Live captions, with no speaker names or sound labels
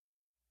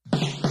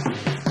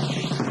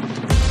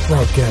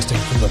Broadcasting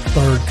from the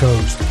Third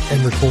Coast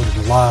and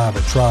recorded live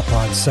at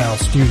Tripod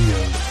South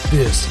Studios,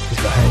 this is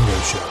the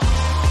Hango Show.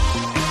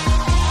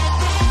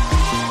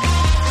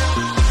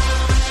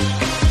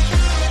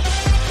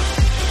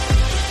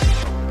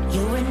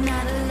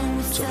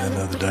 So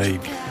the other day,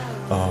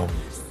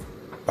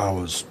 I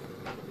was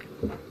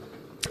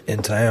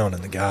in town,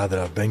 and the guy that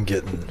I've been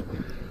getting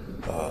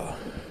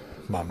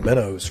my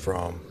minnows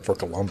from for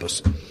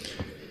Columbus,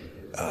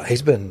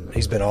 he's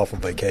been off on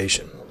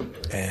vacation.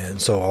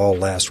 And so all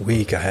last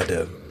week I had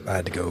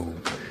to go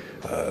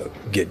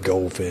get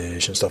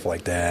goldfish and stuff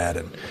like that,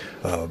 and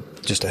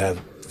just to have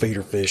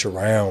feeder fish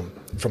around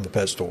from the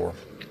pet store.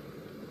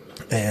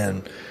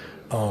 And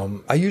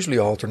I usually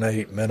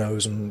alternate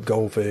minnows and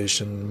goldfish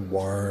and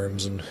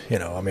worms, and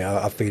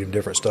I feed them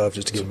different stuff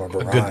just to give them a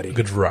variety. A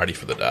good variety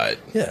for the diet.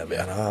 Yeah,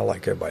 man, I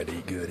like everybody to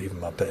eat good,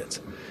 even my pets.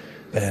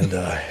 And,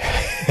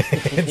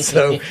 and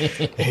so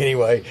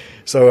anyway,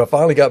 so I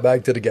finally got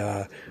back to the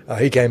guy.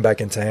 He came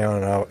back in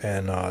town,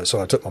 and so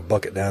I took my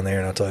bucket down there,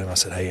 and I told him, I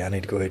said, hey, I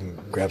need to go ahead and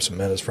grab some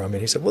minnows from you.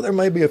 And he said, well, there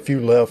may be a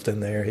few left in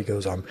there. He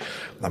goes, I'm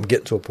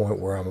getting to a point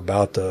where I'm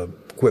about to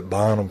quit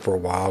buying them for a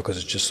while because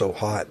it's just so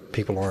hot.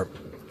 People aren't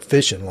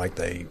fishing like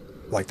they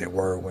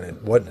were when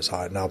it wasn't as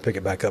hot, and I'll pick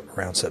it back up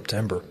around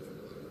September.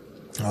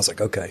 And I was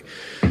like, okay.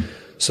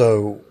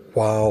 So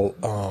while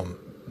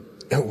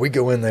we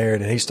go in there,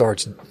 and he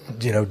starts,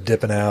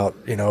 dipping out,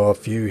 a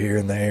few here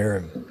and there.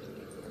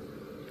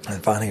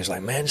 And finally he's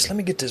like, man, just let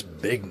me get this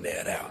big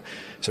net out.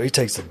 So he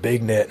takes the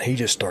big net, and he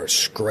just starts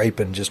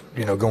scraping, just,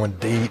 going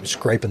deep and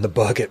scraping the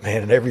bucket,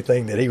 man. And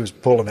everything that he was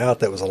pulling out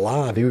that was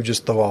alive, he would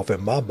just throw off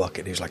in my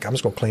bucket. He's like, I'm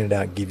just going to clean it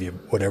out and give you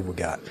whatever we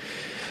got.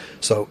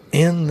 So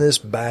in this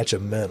batch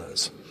of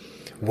minnows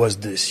was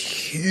this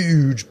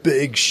huge,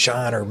 big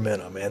shiner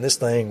minnow, man. This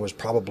thing was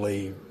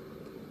probably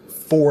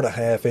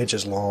 4.5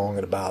 inches long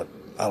and about,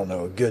 I don't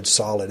know, a good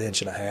solid 1.5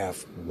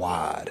 inches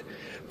wide.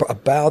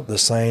 About the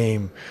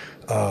same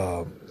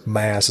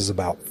mass as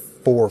about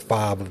 4 or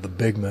 5 of the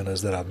big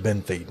minnows that I've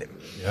been feeding him.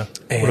 Yeah.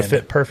 Would have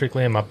fit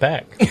perfectly in my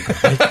back.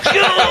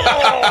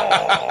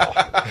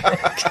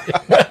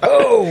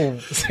 Oh!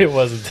 It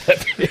wasn't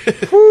that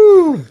big.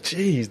 Woo!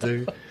 Jeez,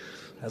 dude.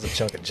 That's a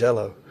chunk of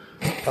Jell-O.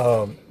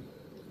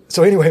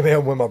 So anyway,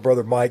 man, when my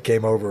brother Mike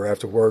came over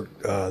after work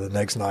the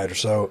next night or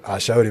so, I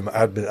showed him.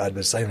 I'd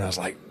been saving. I was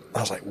like,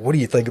 what do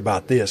you think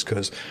about this?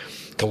 Because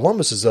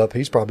Columbus is up.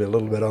 He's probably a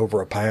little bit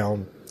over a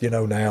pound,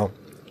 now.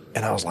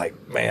 And I was like,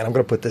 man, I'm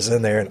going to put this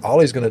in there, and all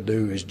he's going to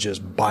do is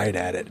just bite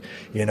at it,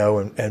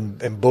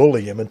 and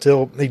bully him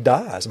until he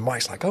dies. And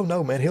Mike's like, oh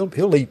no, man,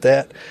 he'll eat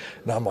that.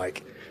 And I'm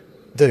like,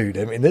 dude,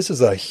 I mean, this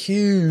is a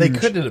huge. They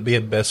could end up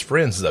being best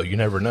friends, though. You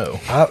never know.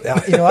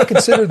 I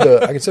consider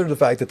the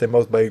fact that they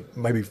both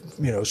maybe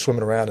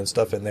swimming around and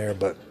stuff in there,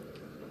 but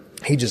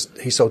he's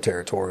so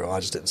territorial. I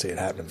just didn't see it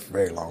happening for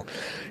very long.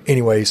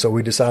 Anyway, so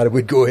we decided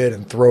we'd go ahead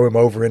and throw him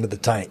over into the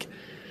tank.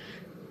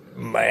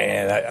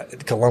 Man,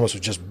 Columbus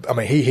was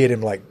he hit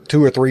him like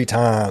 2 or 3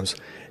 times,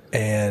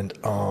 and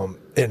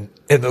the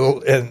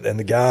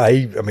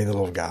guy, the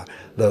little guy,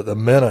 the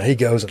minnow, he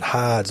goes and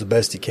hides the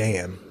best he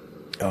can.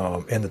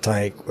 In the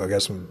tank, I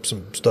got some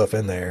stuff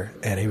in there,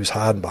 and he was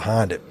hiding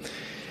behind it.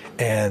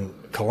 And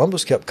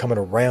Columbus kept coming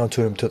around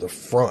to him to the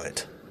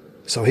front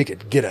so he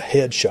could get a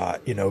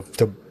headshot,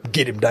 to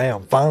get him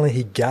down. Finally,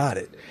 he got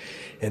it.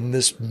 And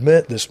this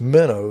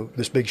minnow,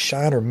 this big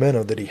shiner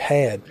minnow that he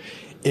had,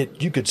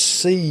 you could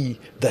see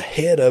the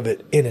head of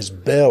it in his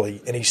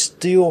belly, and he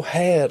still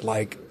had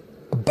like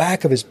the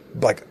back of his,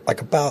 like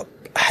about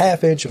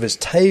 1/2 inch of his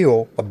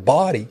tail, a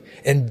body,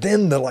 and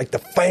then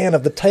the fan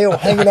of the tail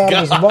hanging out of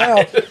his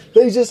mouth.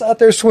 He's just out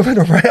there swimming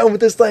around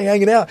with this thing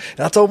hanging out.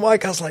 And I told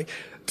Mike, I was like,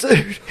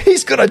 dude,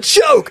 he's going to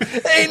choke.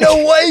 Ain't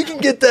no way he can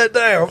get that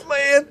down,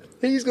 man.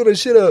 He's going to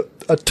shit a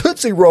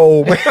Tootsie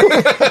Roll, man,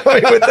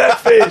 with that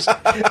fish.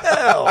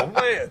 Oh,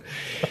 man.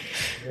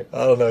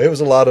 I don't know. It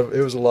was a lot of,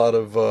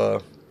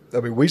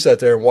 we sat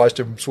there and watched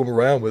him swim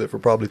around with it for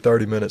probably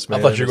 30 minutes, man.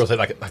 I thought you were going to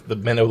say like the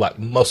minnow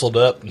muscled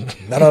up.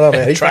 No,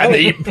 man. He trying to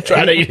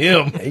eat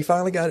him. He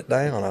finally got it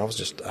down. I was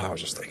just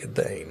thinking,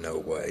 there ain't no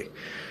way.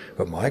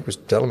 But Mike was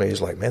telling me,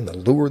 he's like, man, the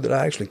lure that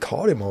I actually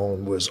caught him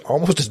on was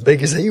almost as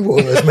big as he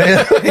was,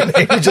 man.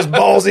 He just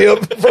balls him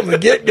from the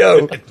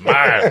get-go. It's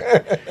mine.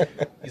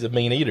 He's a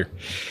mean eater.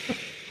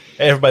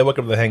 Hey, everybody,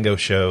 welcome to the Hango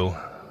Show.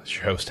 It's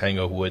your host,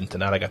 Hango Wood, and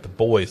tonight I got the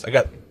boys. I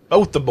got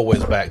both the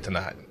boys back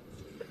tonight.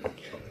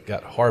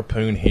 Got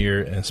Harpoon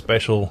here and a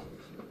special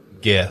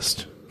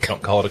guest.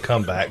 Don't call it a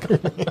comeback.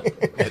 Been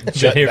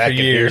here for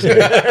years.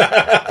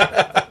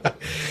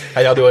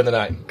 How y'all doing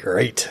tonight?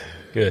 Great.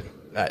 Good.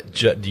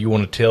 Jut, do you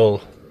want to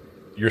tell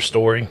your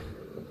story?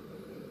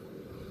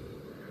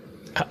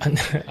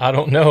 I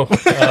don't know.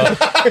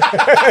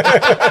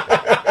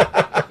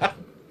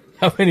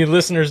 How many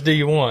listeners do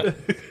you want?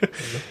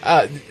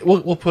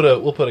 We'll put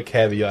a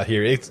caveat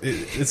here.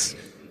 It's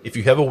if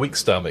you have a weak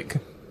stomach,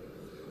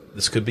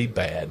 this could be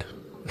bad.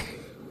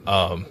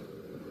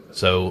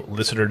 So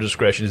listener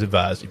discretion is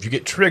advised. If you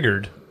get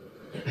triggered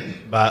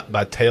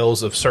by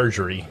tales of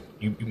surgery,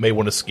 you may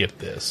want to skip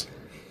this.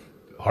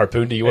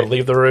 Harpoon, do you want to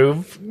leave the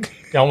room?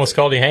 I almost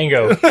called you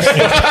Hango.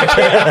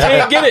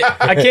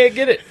 I can't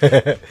get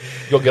it.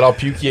 You'll get all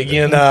pukey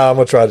again? No, I'm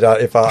going to try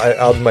to.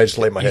 I'll maybe just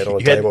lay my head on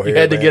the table here. You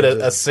had to man. get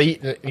a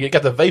seat. You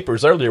got the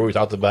vapors earlier. We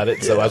talked about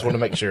it, so I just want to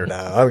make sure. No,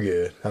 I'm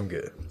good. I'm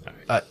good.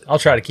 I'll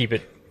try to keep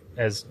it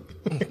as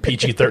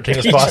PG-13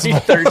 as possible.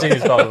 PG-13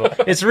 as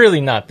possible. It's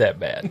really not that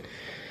bad.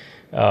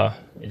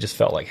 It just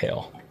felt like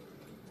hell.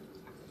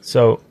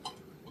 So,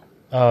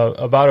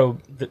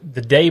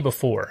 the day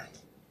before,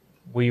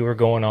 we were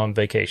going on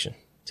vacation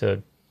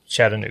to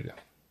Chattanooga.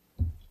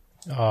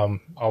 I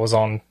was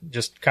on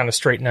just kind of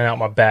straightening out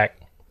my back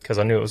because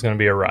I knew it was going to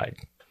be a ride.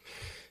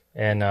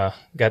 And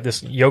got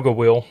this yoga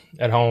wheel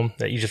at home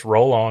that you just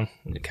roll on.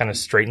 And it kind of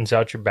straightens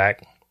out your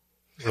back,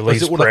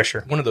 relieves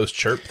pressure. One of those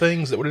chirp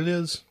things? Is that what it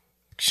is?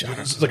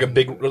 It's like a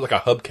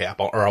hubcap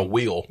or a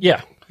wheel.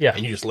 Yeah.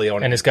 And you just lay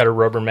on it. And it's got a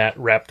rubber mat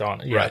wrapped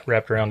on it. Yeah, right.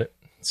 Wrapped around it.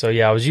 So,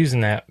 yeah, I was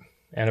using that.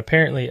 And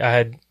apparently I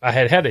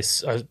had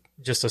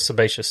just a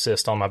sebaceous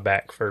cyst on my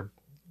back for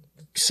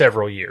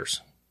several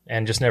years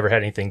and just never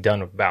had anything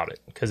done about it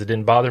because it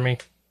didn't bother me.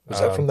 Was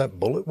that from that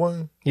bullet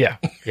wound? Yeah.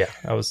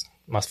 That was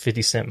my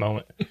 50-cent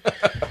moment.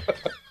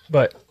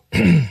 But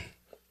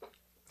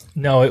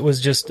no, it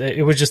was just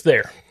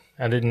there.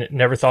 I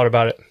never thought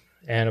about it.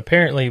 And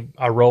apparently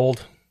I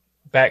rolled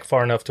back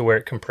far enough to where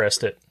it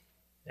compressed it,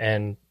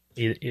 and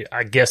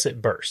I guess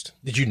it burst.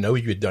 Did you know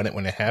you had done it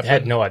when it happened? I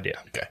had no idea.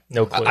 Okay.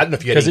 No clue. I don't know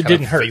if you had any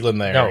kind of feeling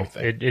there. No,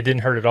 it didn't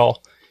hurt at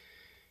all.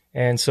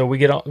 And so we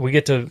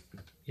get to,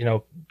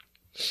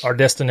 our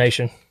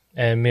destination,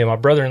 and me and my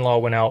brother-in-law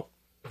went out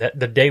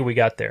the day we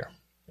got there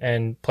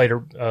and played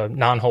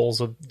 9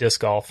 holes of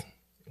disc golf.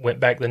 Went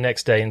back the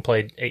next day and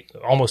played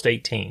almost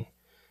 18.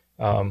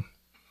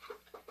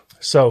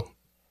 So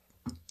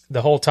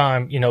the whole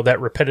time,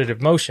 that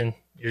repetitive motion,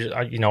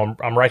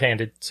 I'm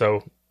right-handed,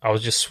 so I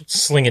was just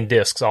slinging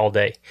discs all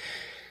day.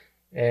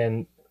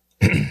 And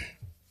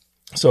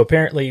so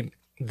apparently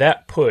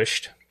that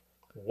pushed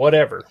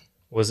whatever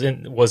was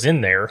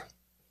in there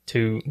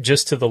to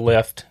just to the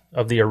left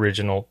of the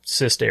original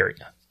cyst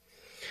area.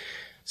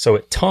 So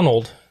it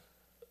tunneled,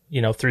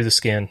 through the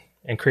skin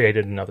and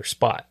created another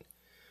spot.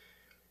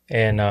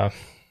 And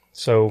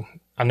so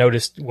I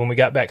noticed when we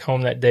got back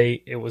home that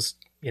day, it was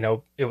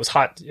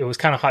hot. It was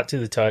kind of hot to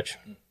the touch.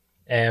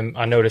 And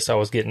I noticed I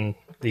was getting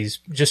these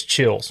just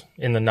chills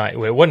in the night.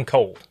 Well, it wasn't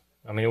cold.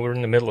 I mean, we're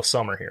in the middle of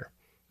summer here,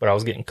 but I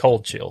was getting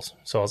cold chills.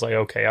 So I was like,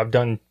 okay, I've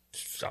done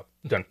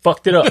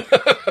fucked it up.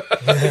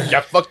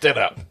 You fucked it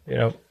up.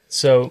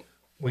 So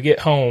we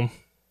get home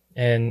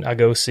and I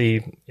go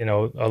see, a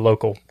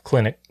local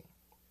clinic.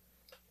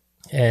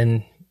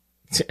 And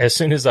as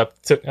soon as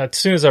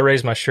I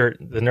raised my shirt,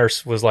 the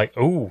nurse was like,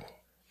 "Ooh."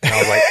 And I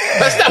was like,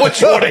 "That's not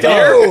what you want to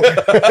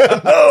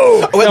hear."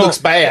 No, it looks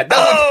bad.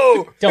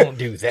 No, don't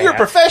do that. You're a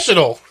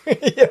professional.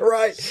 Yeah,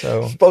 right.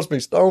 So supposed to be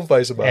stone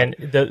face about and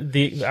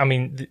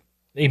it.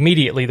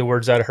 Immediately the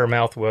words out of her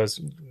mouth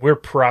was, "We're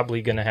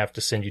probably going to have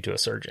to send you to a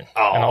surgeon."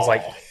 Oh. And I was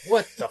like,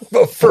 "What the?"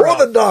 Before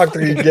the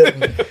doctor, you're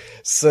getting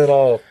sent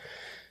off.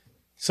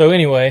 So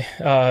anyway,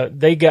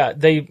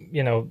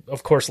 they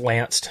of course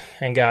lanced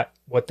and got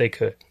what they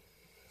could,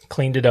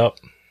 cleaned it up,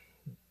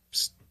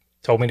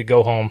 told me to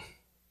go home,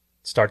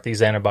 start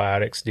these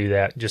antibiotics, do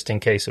that just in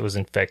case it was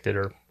infected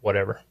or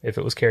whatever, if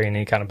it was carrying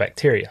any kind of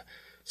bacteria.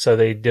 So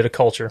they did a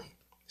culture,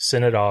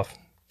 sent it off,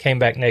 came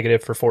back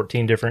negative for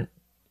 14 different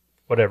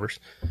whatevers.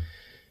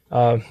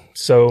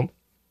 So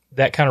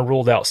that kind of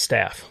ruled out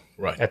staph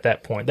at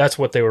that point. That's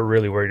what they were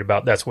really worried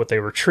about. That's what they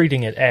were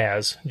treating it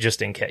as,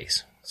 just in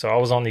case. So I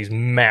was on these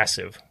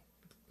massive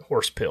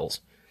horse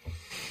pills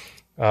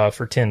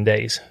for 10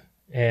 days.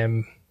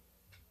 And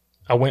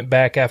I went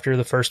back after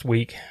the first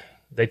week.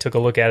 They took a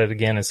look at it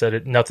again and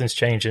said, nothing's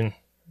changing.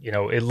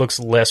 It looks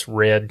less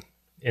red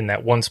in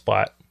that one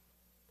spot.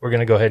 We're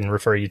going to go ahead and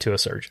refer you to a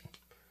surgeon.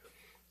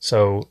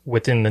 So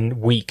within the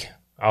week,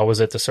 I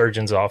was at the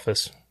surgeon's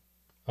office.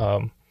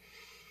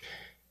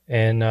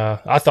 And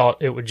I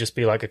thought it would just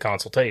be like a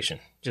consultation.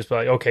 Just be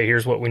like, okay,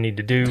 here's what we need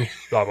to do,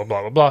 blah, blah,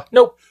 blah, blah, blah.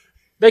 Nope.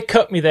 They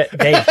cut me that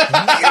day.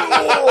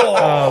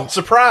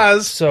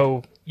 Surprise.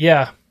 So,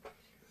 yeah,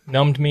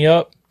 numbed me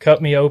up,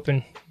 cut me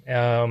open,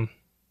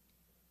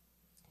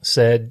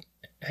 said,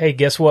 hey,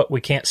 guess what?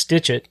 We can't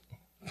stitch it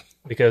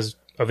because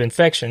of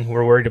infection.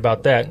 We're worried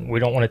about that. We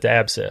don't want it to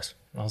abscess.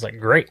 I was like,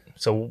 great.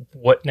 So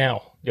what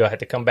now? Do I have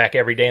to come back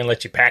every day and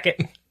let you pack it?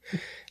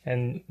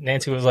 And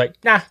Nancy was like,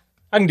 nah,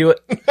 I can do it.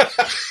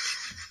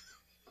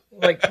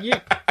 Like,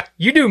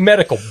 you do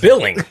medical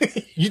billing.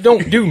 You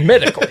don't do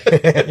medical.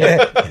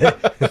 Yeah.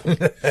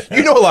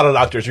 You know a lot of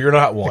doctors. You're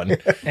not one.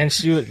 And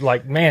she was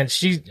like, man,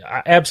 she's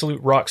an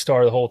absolute rock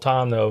star the whole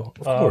time, though.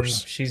 Of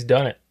course. She's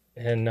done it.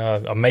 And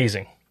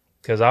amazing.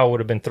 Because I would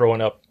have been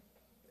throwing up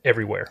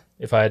everywhere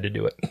if I had to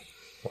do it.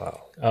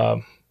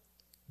 Wow.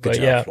 But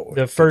job, yeah, Floyd.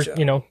 the first,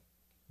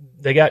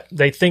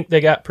 they think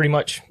they got pretty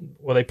much,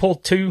 they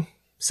pulled 2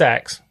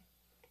 sacks.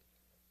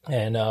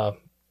 And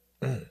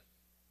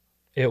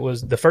it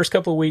was the first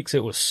couple of weeks,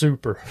 it was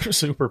super,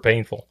 super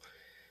painful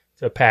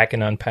to pack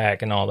and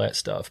unpack and all that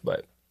stuff.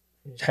 But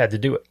had to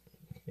do it.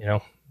 You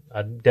know,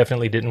 I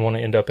definitely didn't want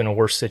to end up in a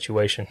worse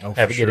situation,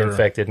 have it get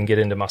infected and get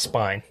into my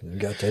spine. You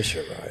got that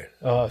shit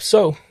right.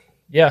 So,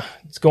 yeah,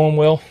 it's going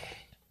well.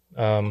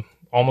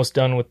 Almost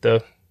done with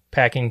the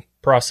packing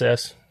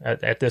process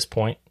at this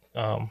point.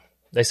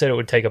 They said it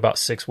would take about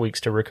 6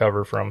 weeks to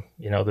recover from,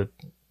 you know,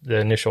 the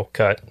initial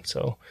cut.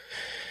 So,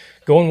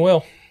 going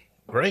well.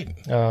 Great.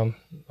 I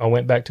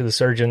went back to the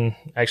surgeon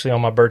actually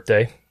on my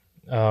birthday.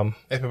 Happy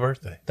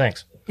birthday.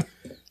 Thanks.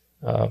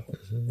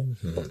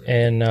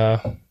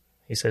 And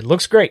he said,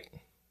 looks great.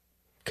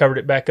 Covered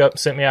it back up,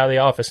 sent me out of the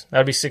office.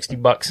 That'd be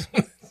 $60.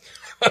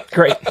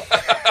 Great.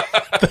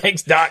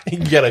 Thanks, Doc. You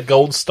got a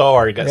gold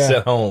star. You got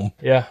sent home.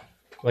 Yeah.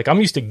 Like, I'm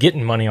used to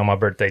getting money on my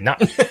birthday, not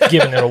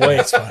giving it away.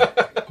 It's fine.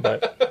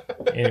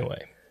 But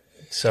anyway,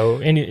 so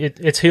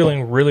it's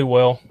healing really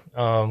well.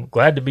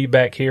 Glad to be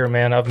back here,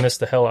 man. I've missed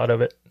the hell out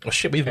of it. Well,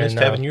 shit, we've missed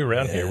having you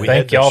around here.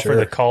 Thank y'all for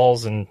the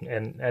calls and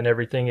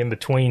everything in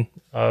between,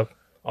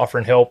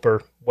 offering help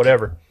or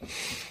whatever.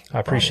 I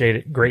appreciate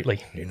it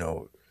greatly. You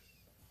know,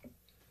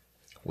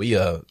 we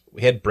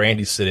had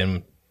Brandy sit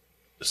in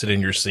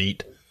your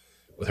seat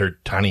with her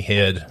tiny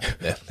head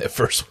that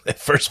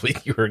first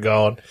week you were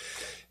gone,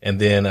 and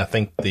then I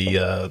think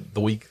the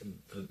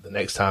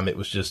next time it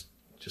was just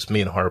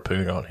me and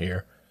Harpoon on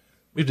here.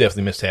 We've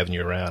definitely missed having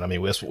you around. I mean,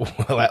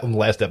 on the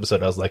last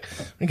episode, I was like,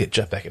 "I'm gonna get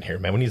Jeff back in here,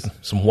 man. We need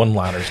some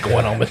one-liners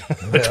going on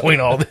between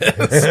all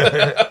this."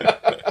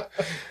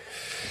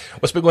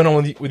 What's been going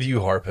on with you,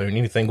 Harpoon?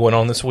 Anything going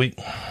on this week?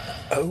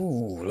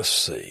 Oh, let's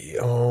see.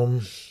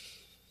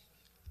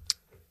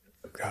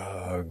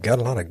 Got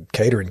a lot of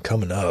catering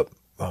coming up.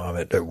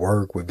 At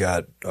work, we've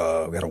got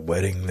a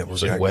wedding that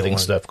was wedding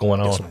stuff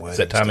going on. It's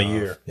that time of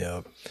year.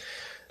 Yeah,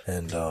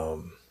 and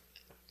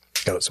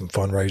got some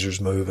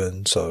fundraisers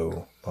moving.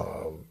 So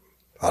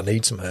I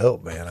need some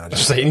help, man. I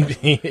just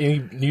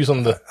any news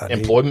on the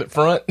employment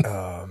front?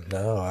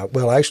 No.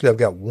 Well, actually, I've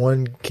got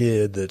one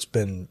kid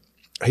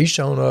he's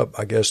shown up,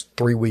 I guess,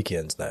 3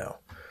 weekends now,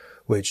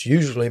 which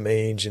usually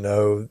means, you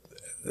know,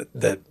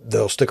 that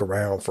they'll stick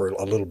around for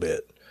a little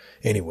bit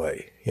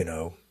anyway, you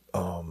know.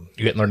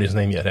 You haven't learned his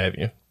name yet, have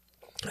you?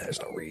 There's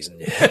no reason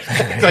yet.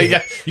 So you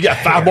got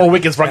 5 more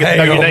weekends before I get to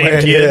know your name,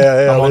 man. kid.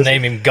 Yeah, I'm going to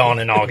name him Gone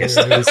in August.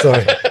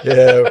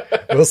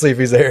 We'll see if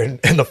he's there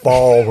in the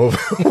fall.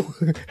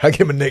 I'll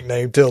give him a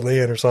nickname till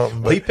then or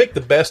something. But he picked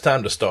the best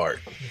time to start.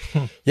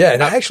 Yeah,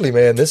 and actually,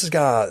 man, this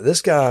guy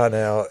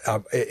now,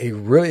 he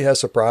really has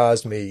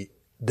surprised me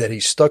that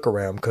he's stuck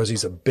around because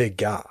he's a big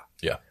guy.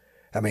 Yeah.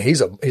 I mean,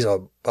 he's a not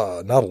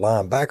a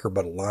linebacker,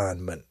 but a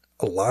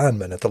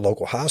lineman at the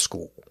local high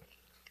school.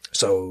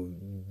 So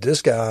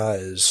this guy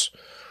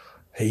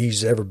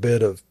he's every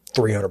bit of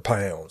 300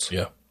 pounds.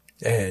 Yeah.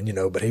 And, you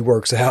know, but he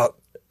works out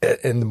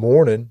in the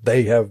morning.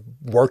 They have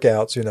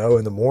workouts, you know,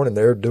 in the morning.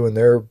 They're doing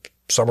their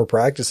summer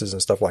practices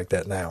and stuff like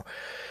that now.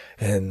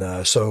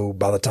 And so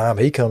by the time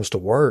he comes to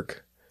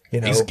work,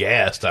 you know, he's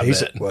gassed, I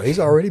bet. Well, he's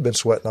already been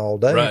sweating all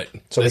day. Right.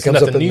 So he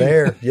comes up in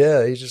there.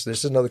 Yeah. This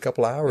is another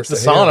couple of hours.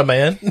 It's the sauna,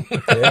 man.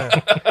 Yeah,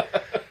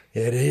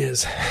 it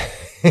is.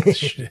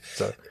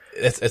 So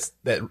it's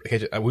that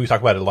kitchen. We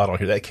talk about it a lot on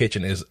here. That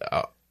kitchen is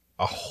a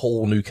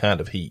whole new kind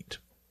of heat.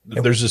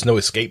 There's just no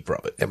escape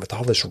from it. And with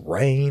all this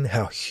rain,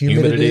 how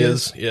humid it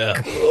is.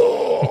 Yeah.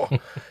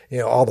 You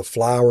know, all the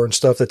flour and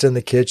stuff that's in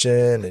the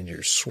kitchen, and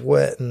you're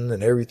sweating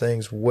and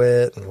everything's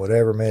wet and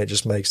whatever, man, it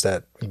just makes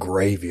that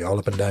gravy all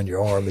up and down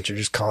your arm that you're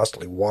just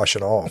constantly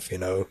washing off, you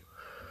know.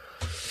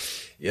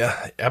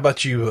 Yeah. How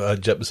about you,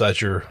 Jeff, besides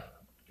your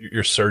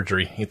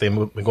surgery?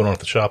 Anything been going on at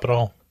the shop at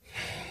all?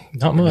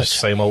 Not much. Just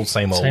same old.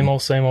 Same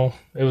old.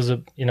 It was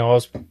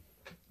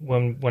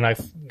when I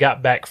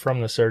got back from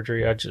the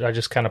surgery, I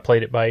just kind of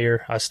played it by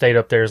ear. I stayed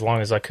up there as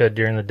long as I could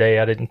during the day.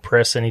 I didn't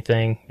press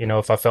anything. You know,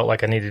 if I felt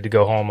like I needed to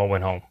go home, I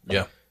went home.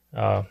 Yeah.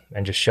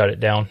 And just shut it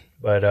down.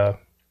 But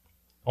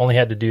only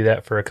had to do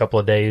that for a couple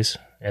of days,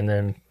 and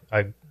then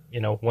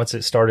once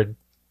it started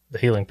the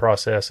healing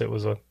process, it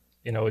was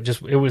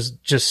it was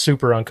just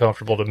super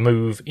uncomfortable to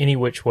move any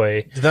which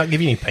way. Did that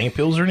give you any pain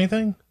pills or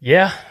anything?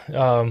 Yeah.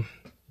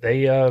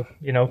 They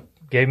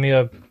gave me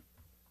what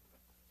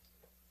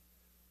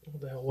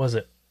the hell was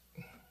it?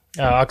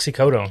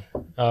 Oxycodone.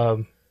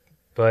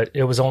 But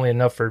it was only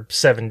enough for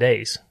 7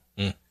 days.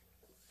 Mm.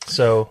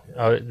 So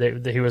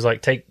he was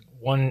like, take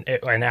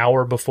an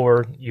hour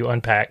before you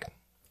unpack,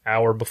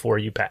 hour before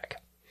you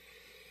pack.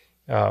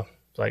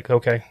 Like,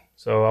 okay.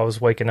 So I was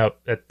waking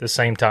up at the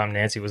same time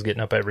Nancy was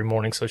getting up every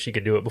morning so she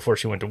could do it before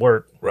she went to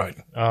work. Right.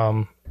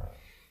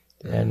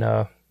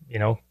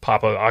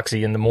 Pop a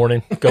Oxy in the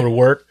morning, go to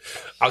work.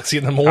 Oxy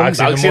in the morning,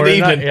 Oxy in the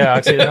evening. Yeah,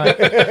 Oxy at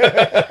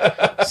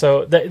night.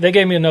 So they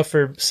gave me enough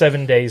for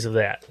 7 days of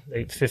that.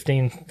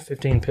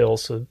 15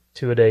 pills, so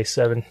 2 a day,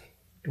 7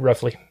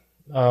 roughly.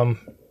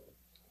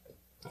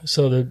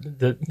 So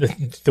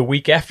the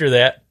week after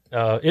that,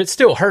 it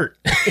still hurt.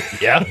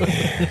 Yeah.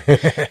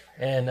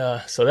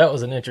 And so that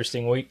was an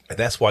interesting week. And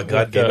that's why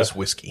God gave us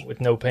whiskey. With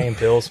no pain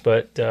pills,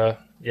 but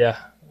yeah.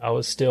 I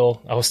was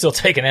still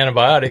taking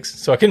antibiotics,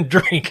 so I couldn't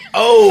drink.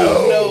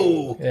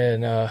 Oh no!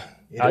 And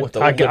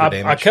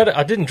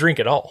I didn't drink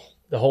at all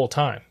the whole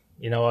time.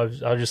 You know, I was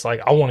just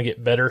like, I want to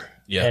get better.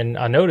 Yeah. And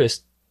I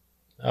noticed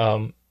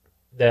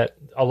that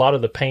a lot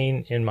of the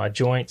pain in my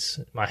joints,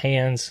 my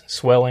hands,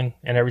 swelling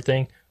and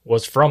everything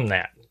was from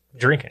that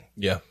drinking.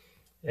 Yeah.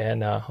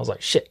 And I was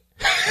like, shit.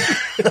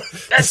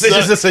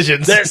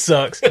 Decisions. That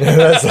sucks.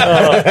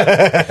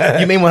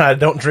 You mean when I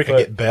don't drink, I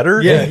get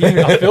better? Yeah,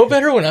 I feel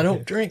better when I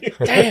don't drink.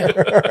 Damn.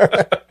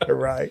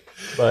 Right.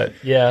 But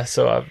yeah,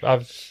 so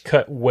I've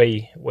cut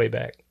way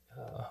back,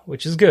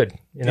 which is good.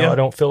 You know, I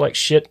don't feel like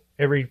shit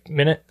every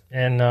minute,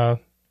 and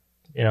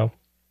you know,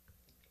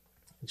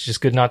 it's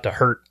just good not to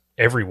hurt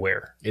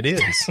everywhere. It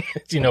is.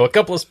 You know, a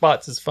couple of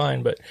spots is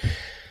fine, but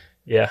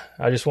yeah,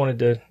 I just wanted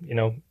to, you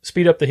know,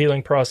 speed up the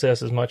healing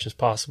process as much as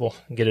possible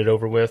and get it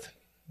over with,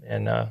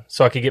 and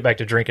so I could get back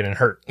to drinking and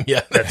hurt.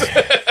 Yeah.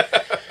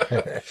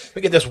 Let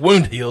me get this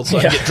wound healed so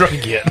I can get drunk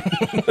again.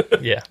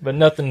 Yeah, but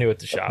nothing new at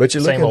the shop. But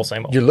you're same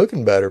old. You're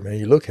looking better, man.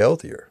 You look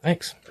healthier.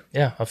 Thanks.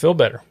 Yeah, I feel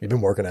better. You've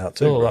been working out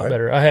too, Feel a right? lot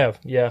better. I have,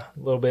 yeah, a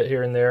little bit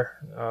here and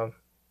there.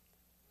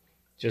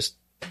 Just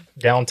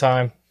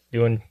downtime,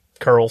 doing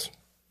curls,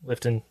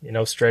 lifting, you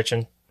know,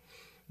 stretching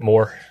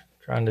more,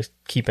 trying to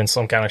keep in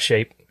some kind of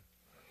shape.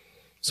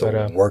 So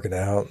But, working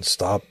out and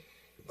stop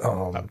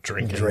I'm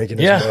drinking.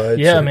 Yeah, as much.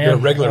 yeah, or- man. You're a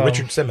regular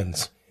Richard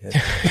Simmons.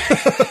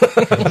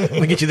 Let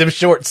me get you them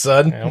shorts,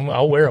 son.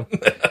 I'll wear them.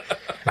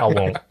 I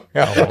won't.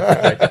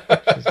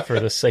 Just for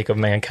the sake of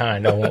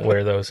mankind, I won't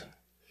wear those.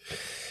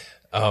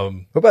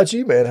 What about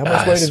you, man? How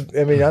much weight?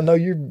 I mean, I know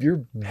you're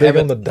big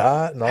on the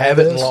diet and all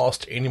Haven't this.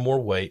 lost any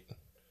more weight.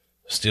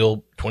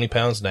 Still 20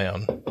 pounds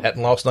down.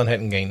 Hadn't lost none,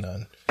 hadn't gained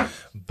none.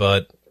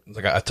 But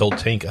like I told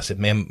Tink, I said,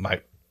 man,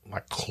 my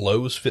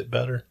clothes fit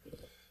better.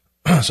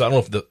 So I don't know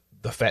if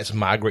the fat's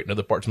migrating to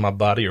other parts of my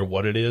body or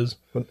what it is.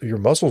 But your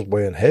muscles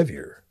weighing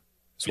heavier.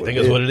 You think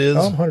that's what it is?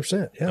 Oh,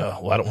 100%. Yeah.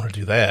 Well, I don't want to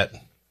do that. I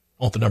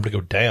want the number to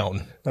go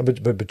down. No,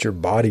 but your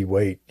body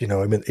weight, you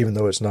know, I mean, even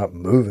though it's not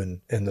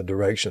moving in the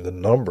direction of the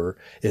number,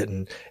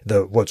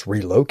 what's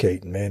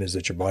relocating, man, is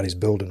that your body's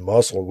building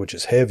muscle, which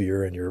is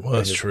heavier, and your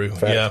That's true.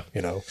 fat, Yeah.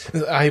 you know,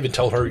 I even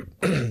told her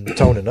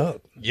toning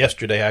up.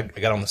 yesterday. I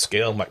got on the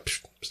scale. I'm like,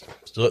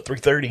 still at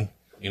 330,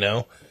 you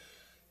know,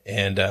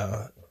 and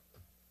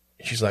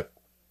she's like,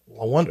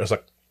 well, I wonder. I was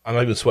like, I'm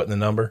not even sweating the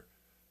number.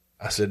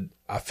 I said,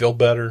 I feel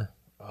better.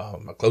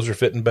 My clothes are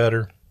fitting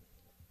better.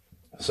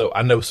 So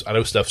I know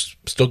stuff's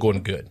still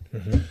going good.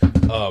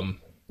 Mm-hmm.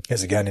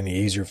 Has it gotten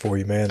any easier for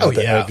you, man?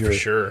 For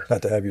sure.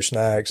 Not to have your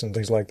snacks and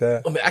things like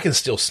that. I mean, I can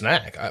still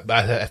snack.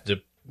 I have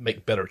to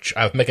make better.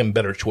 I'm making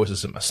better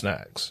choices in my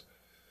snacks.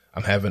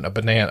 I'm having a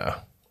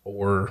banana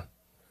or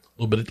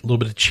a little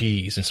bit of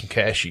cheese and some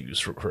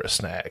cashews for a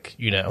snack.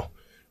 You know,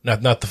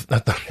 not the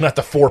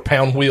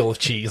 4-pound wheel of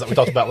cheese that we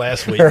talked about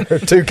last week.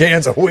 2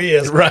 cans of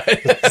whiz, Right.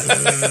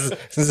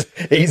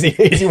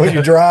 easy when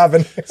you're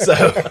driving. So,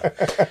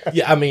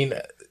 yeah, I mean,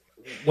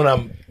 when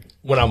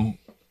I'm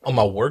on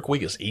my work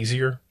week, it's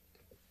easier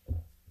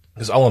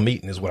because all I'm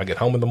eating is when I get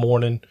home in the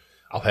morning.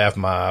 I'll have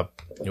my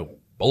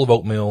bowl of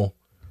oatmeal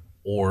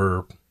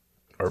or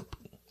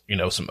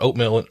some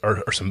oatmeal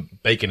or some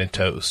bacon and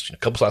toast, a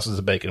couple slices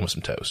of bacon with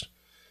some toast.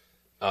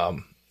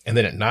 And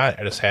then at night,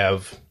 I just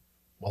have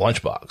a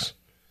lunchbox,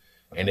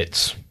 and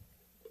it's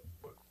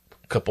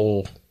a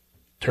couple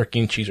turkey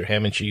and cheese or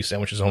ham and cheese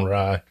sandwiches on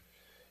rye.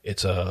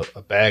 It's a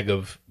bag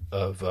of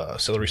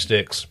celery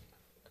sticks,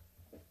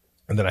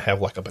 and then I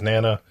have like a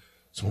banana,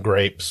 some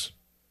grapes,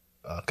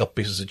 a couple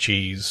pieces of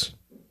cheese,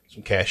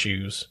 some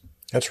cashews.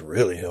 That's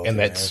really healthy, and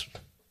that's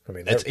man. I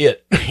mean, that's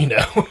it.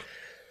 That's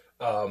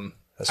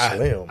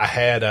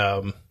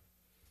slim.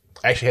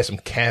 I actually had some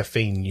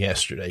caffeine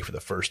yesterday for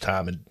the first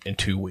time in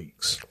 2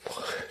 weeks.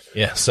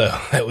 Yeah, so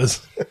that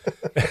was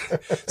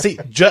see,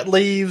 Jut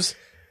leaves,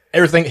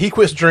 everything. He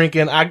quits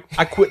drinking. I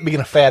quit being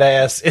a fat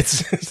ass.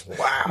 It's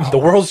wow. The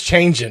world's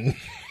changing.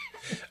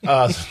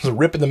 It's a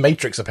rip in the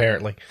Matrix,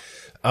 apparently.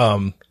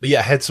 But yeah,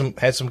 I had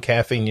some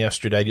caffeine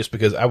yesterday just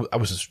because I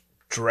was just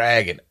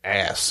dragging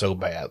ass so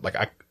bad. Like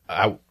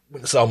I went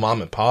and saw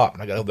Mom and Pop,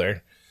 and I got over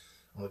there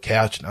on the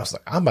couch, and I was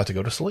like, I'm about to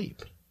go to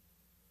sleep.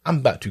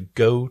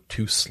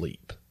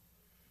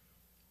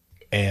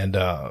 And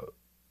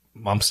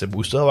Mom said,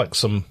 we still have like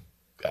some,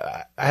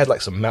 I had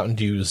like some Mountain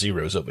Dew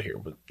Zeros over here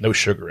with no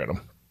sugar in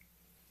them.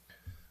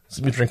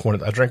 So I drank one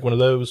of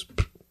those.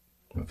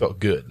 I felt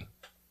good.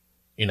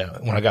 You know,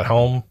 when I got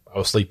home, I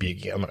was sleepy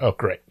again. I'm like, oh,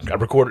 great. I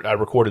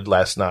recorded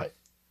last night.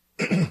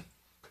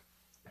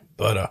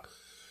 But,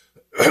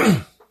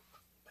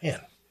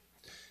 man.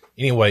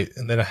 Anyway,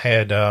 and then I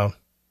had a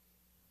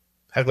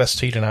glass of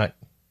tea tonight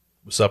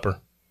with supper.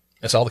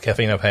 That's all the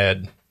caffeine I've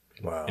had.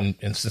 Wow.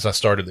 And since I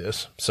started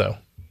this. So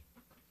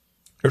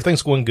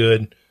everything's going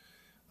good.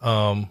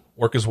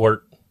 Work is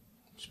work.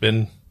 It's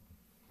been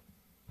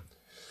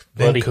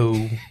Bloody.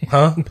 cool.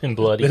 Huh? Been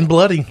bloody. Been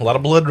bloody. A lot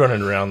of blood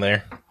running around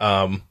there.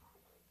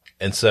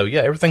 And so,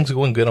 yeah, everything's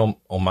going good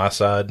on my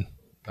side.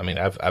 I mean,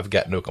 I've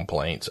got no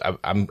complaints.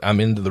 I'm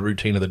into the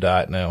routine of the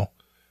diet now.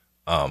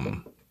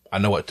 I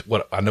know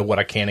what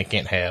I can and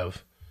can't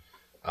have.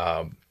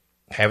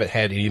 haven't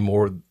had any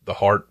more of the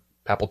heart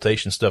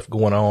palpitation stuff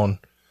going on.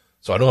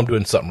 So I know I'm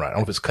doing something right. I don't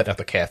know if it's cutting out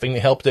the caffeine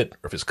that helped it,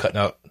 or if it's cutting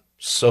out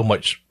so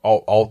much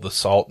all the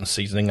salt and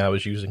seasoning I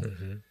was using.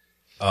 Mm-hmm.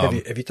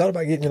 Have you thought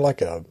about getting you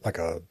like a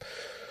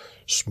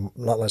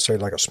not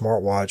necessarily like a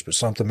smartwatch, but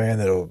something, man,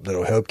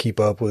 that'll help keep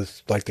up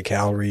with like the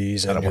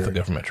calories? I don't want the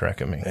government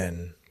tracking me.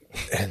 And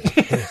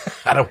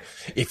I don't.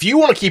 If you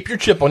want to keep your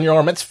chip on your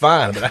arm, that's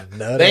fine. But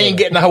they ain't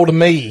getting a hold of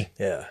me.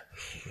 Yeah.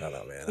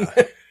 No, man.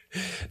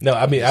 No,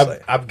 I mean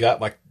I've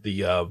got like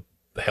the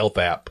health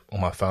app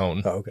on my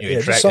phone. Oh, okay. You know,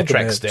 it tracks steps something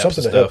and to help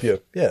stuff.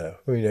 you. Yeah.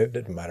 I mean, it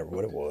didn't matter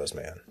what it was,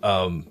 man.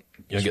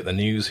 You know, get the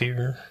news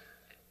here.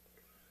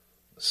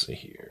 Let's see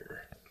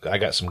here. I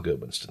got some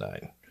good ones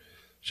tonight.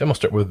 So I'm gonna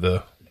start with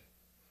the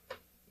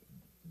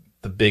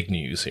big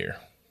news here.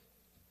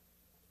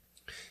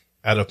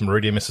 Out of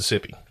Meridian,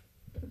 Mississippi.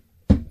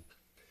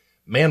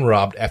 Man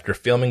robbed after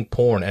filming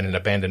porn at an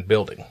abandoned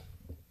building.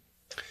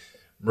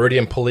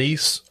 Meridian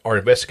police are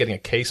investigating a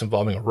case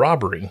involving a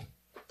robbery,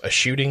 a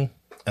shooting,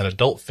 an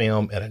adult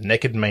film, and a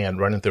naked man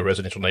running through a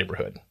residential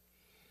neighborhood.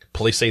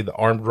 Police say the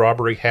armed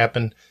robbery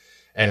happened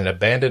at an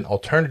abandoned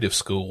alternative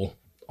school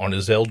on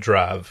Azelle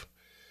Drive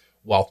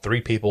while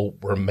 3 people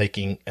were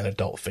making an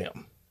adult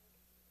film.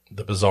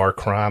 The bizarre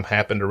crime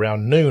happened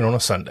around noon on a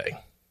Sunday.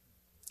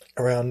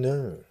 Around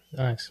noon.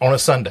 Nice. On a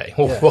Sunday.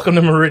 Well, welcome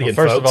to Meridian,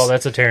 First folks. of all,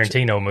 that's a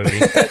Tarantino movie.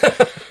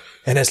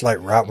 And it's like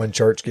right when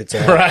church gets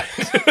out. Right.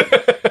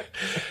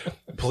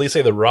 Police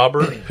say the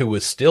robber, who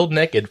was still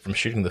naked from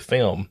shooting the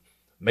film,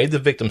 made the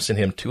victim send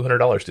him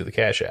 $200 through the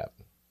Cash App.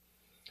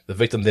 The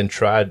victim then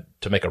tried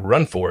to make a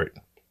run for it,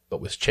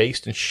 but was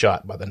chased and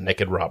shot by the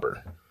naked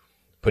robber,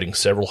 putting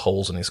several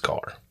holes in his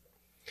car.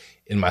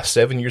 In my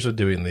 7 years of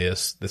doing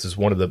this is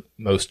one of the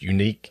most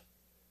unique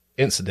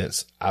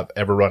incidents I've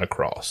ever run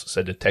across,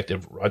 said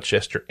Detective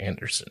Rochester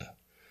Anderson.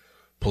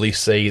 Police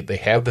say they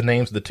have the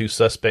names of the 2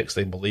 suspects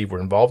they believe were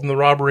involved in the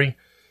robbery,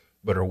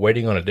 but are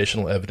waiting on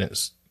additional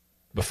evidence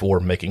before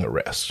making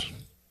arrests.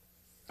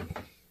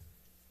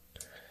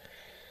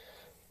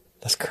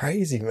 That's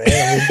crazy, man.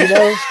 I mean, you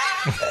know,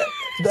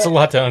 That's a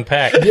lot to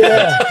unpack.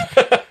 yeah.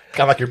 Kind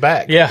of like your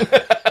back. Yeah.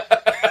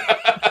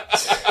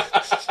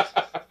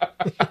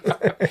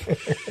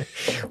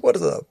 What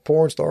does a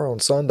porn star on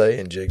Sunday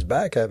and Jig's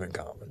back have in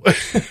common? Well,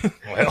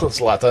 it's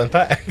a lot to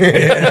unpack.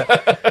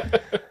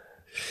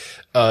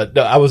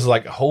 No, I was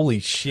like, holy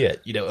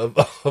shit, you know,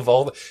 of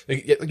all the,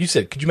 like you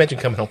said, could you imagine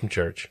coming home from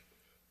church?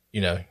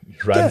 You know,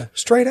 riding, Yeah,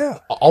 straight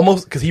out.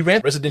 almost, because he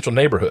ran a residential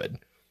neighborhood.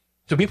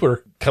 So people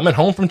are coming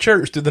home from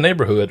church through the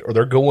neighborhood, or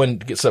they're going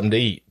to get something to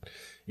eat.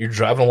 You're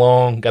driving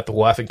along, got the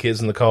wife and kids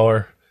in the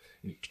car.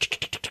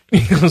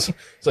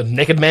 So a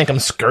naked man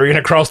comes scurrying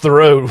across the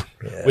road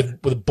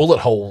with bullet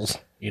holes,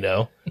 you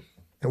know.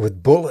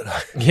 With bullet.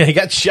 Yeah, he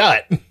got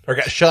shot, or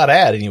got shot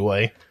at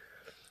anyway.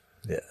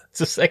 Yeah. It's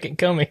the second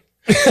coming.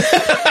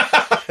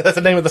 That's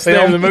the name of the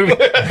film. The movie.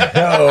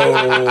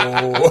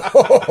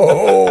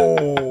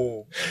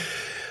 Oh.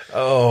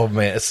 Oh,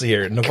 man. Let's see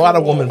here.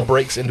 Nevada woman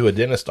breaks into a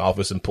dentist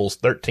office and pulls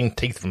 13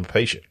 teeth from a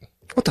patient.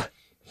 What the?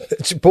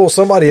 She pulls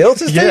somebody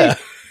else's Yeah.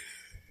 teeth?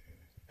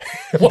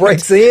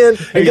 Breaks in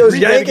and goes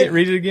yanking?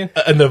 Read it again.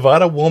 A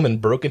Nevada woman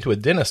broke into a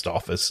dentist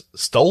office,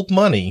 stole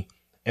money,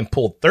 and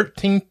pulled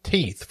 13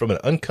 teeth from an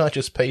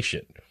unconscious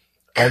patient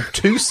on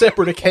 2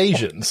 separate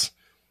occasions,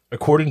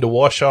 according to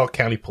Washoe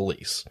County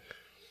Police.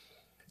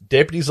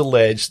 Deputies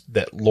alleged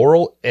that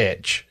Laurel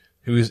Etch,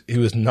 who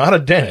is not a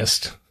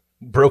dentist,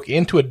 broke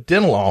into a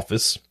dental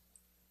office.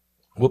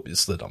 Whoop, it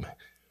slid on me.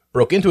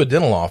 Broke into a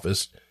dental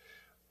office,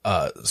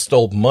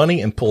 stole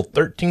money, and pulled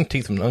 13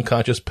 teeth from an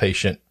unconscious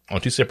patient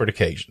on 2 separate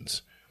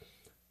occasions.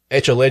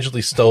 Etch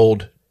allegedly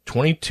stole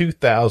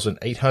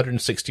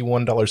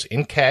 $22,861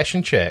 in cash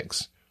and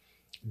checks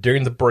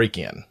during the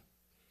break-in.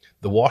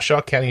 The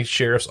Washoe County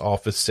Sheriff's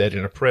Office said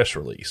in a press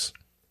release.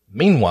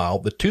 Meanwhile,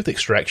 the tooth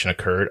extraction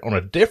occurred on a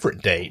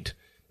different date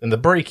than the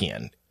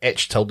break-in,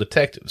 Etch told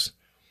detectives.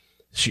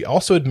 She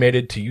also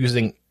admitted to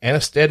using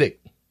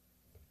anesthetic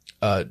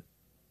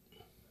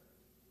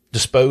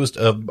disposed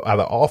of by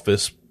the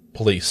office,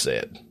 police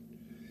said.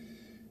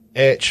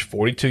 Etch,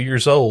 42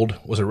 years old,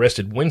 was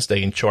arrested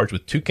Wednesday and charged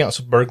with 2 counts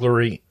of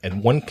burglary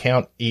and 1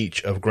 count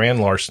each of grand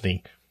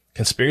larceny,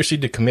 conspiracy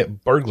to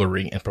commit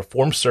burglary, and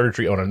perform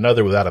surgery on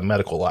another without a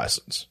medical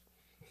license.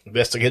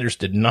 Investigators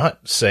did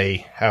not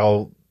say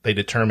how they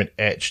determined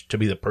Etch to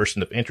be the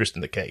person of interest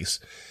in the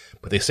case,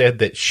 but they said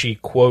that she,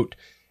 quote,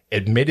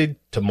 admitted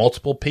to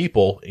multiple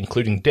people,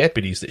 including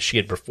deputies, that she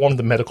had performed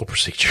the medical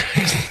procedure.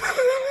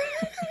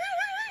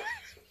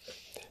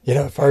 You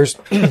know, at first,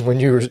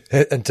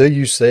 until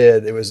you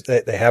said it was,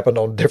 they happened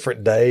on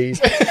different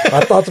days,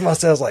 I thought to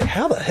myself, like,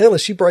 how the hell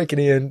is she breaking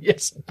in,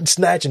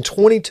 snatching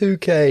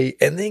 $22K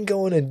and then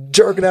going and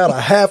jerking out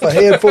a half a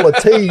head full of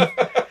teeth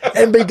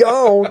and be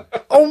gone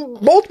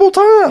on multiple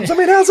times? I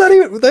mean, how's that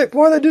even, what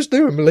are they just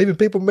doing? Leaving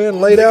people,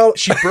 man, laid out?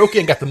 She broke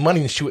in, got the money,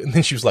 and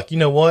then she was like, you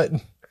know what?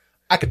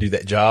 I could do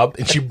that job.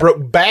 And she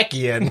broke back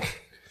in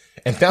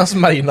and found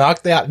somebody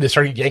knocked out and just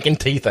started yanking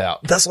teeth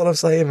out. That's what I'm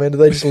saying, man. Do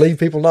they just leave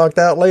people knocked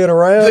out laying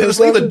around? They just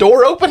leave the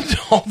door open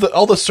to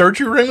all the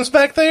surgery rooms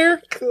back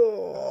there.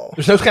 Cool.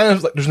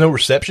 There's no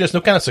receptionist,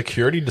 no kind of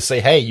security to say,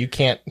 hey, you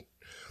can't.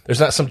 There's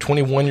not some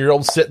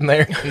 21-year-old sitting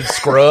there in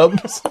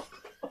scrubs.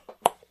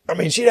 I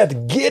mean, she'd have to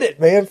get it,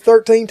 man.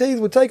 13 teeth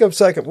would take a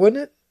second,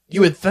 wouldn't it?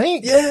 You would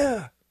think.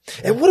 Yeah.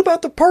 And what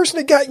about the person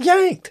that got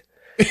yanked?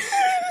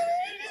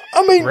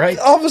 I mean, Right.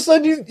 all of a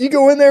sudden you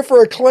go in there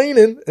for a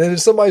cleaning and then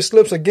somebody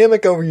slips a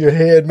gimmick over your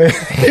head, man.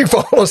 You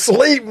fall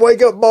asleep and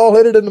wake up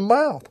bald-headed in the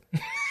mouth.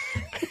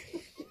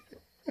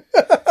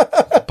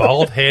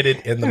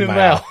 Bald-headed in the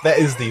mouth. That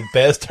is the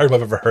best term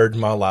I've ever heard in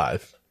my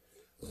life.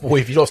 Boy,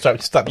 if you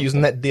don't stop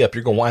using that dip,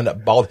 you're going to wind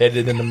up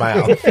bald-headed in the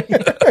mouth.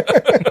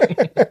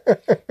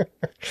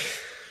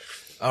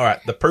 All right.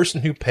 The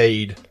person who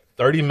paid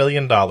 $30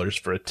 million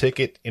for a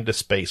ticket into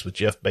space with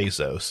Jeff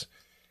Bezos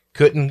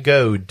couldn't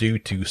go due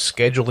to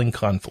scheduling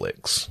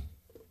conflicts.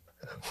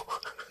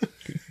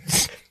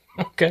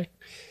 Okay.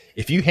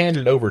 If you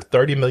handed over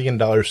 $30 million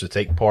to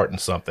take part in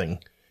something,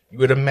 you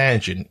would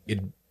imagine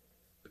it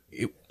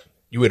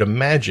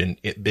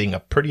being a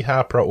pretty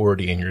high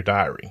priority in your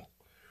diary.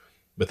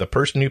 But the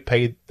person who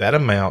paid that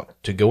amount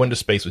to go into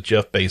space with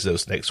Jeff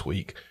Bezos next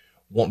week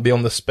won't be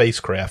on the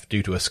spacecraft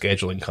due to a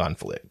scheduling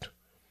conflict.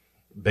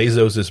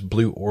 Bezos'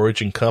 Blue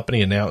Origin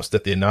company announced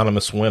that the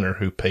anonymous winner,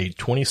 who paid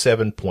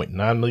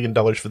 $27.9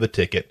 million for the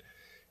ticket,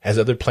 has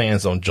other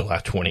plans on July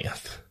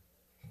 20th.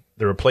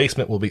 The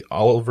replacement will be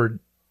Oliver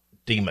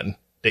Damon,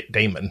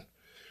 an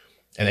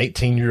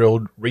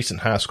 18-year-old recent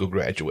high school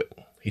graduate.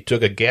 He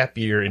took a gap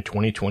year in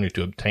 2020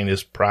 to obtain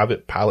his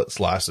private pilot's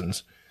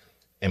license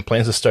and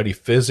plans to study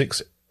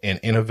physics and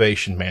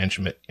innovation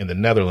management in the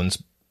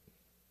Netherlands.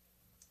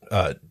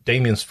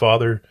 Damien's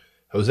father,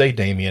 Jose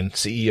Damien,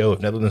 CEO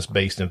of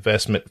Netherlands-based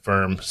investment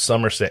firm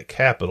Somerset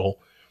Capital,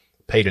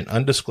 paid an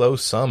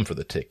undisclosed sum for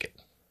the ticket.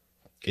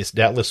 It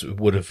doubtlessly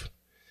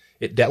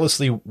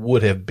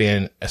would have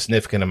been a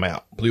significant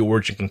amount. Blue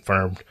Origin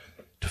confirmed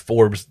to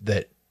Forbes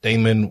that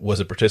Damon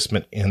was a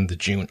participant in the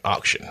June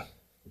auction.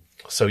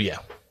 So, yeah.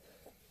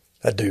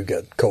 That dude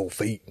got cold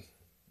feet.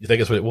 You think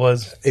that's what it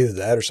was? Either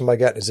that or somebody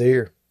got in his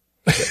ear.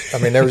 I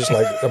mean, they were just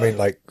like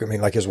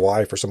his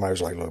wife or somebody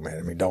was like, look, man,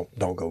 I mean, don't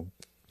go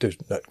do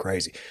nothing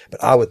crazy.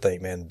 But I would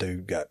think, man,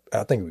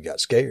 I think we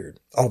got scared.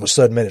 All of a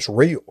sudden, man, it's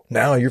real.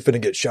 Now you're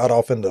finna get shot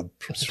off into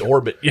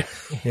orbit, yeah.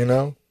 You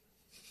know?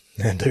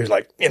 And dude's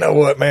like, you know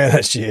what, man,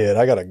 that's shit.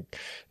 I got a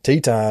tea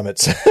time. I'm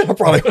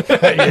gonna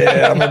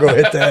go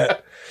hit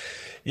that.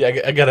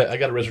 Yeah, I got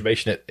a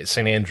reservation at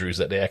St. Andrews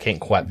that day. I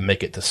can't quite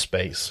make it to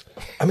space.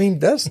 I mean,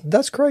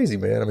 that's crazy,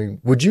 man. I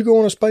mean, would you go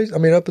on a space? I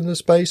mean, up in the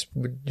space,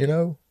 would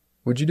you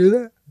do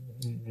that?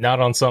 Not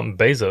on something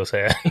Bezos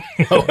had.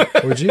 No.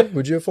 Would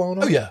you have flown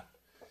on? Oh, yeah.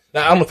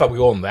 Now, I don't know if I would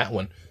go on that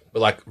one,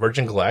 but like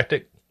Virgin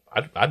Galactic,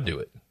 I'd do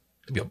it.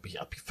 It'd be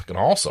fucking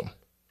awesome.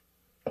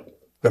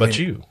 But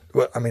you?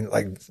 Well, I mean,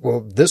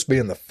 this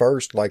being the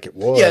first, like it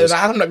was. Yeah,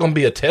 I'm not going to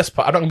be a test.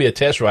 I'm not going to be a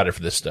test rider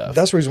for this stuff.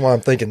 That's the reason why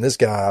I'm thinking this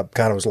guy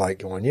kind of was like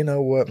going, you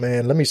know what,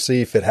 man? Let me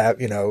see if it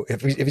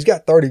if he's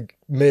got $30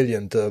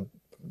 million to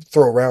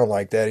throw around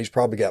like that, he's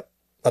probably got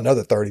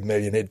another $30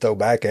 million he'd throw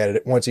back at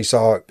it once he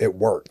saw it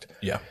worked.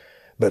 Yeah.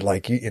 But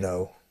like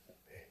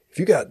if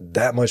you got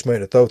that much money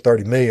to throw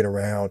 $30 million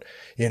around,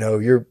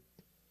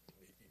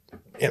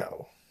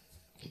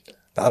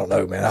 I don't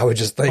know, man. I would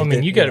just think. I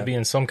mean, you got to be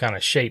in some kind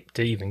of shape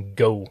to even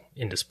go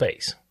into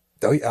space.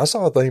 Oh, I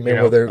saw a thing,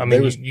 man,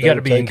 where you got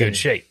to be in good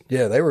shape.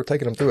 Yeah, they were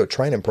taking them through a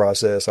training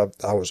process. I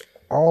was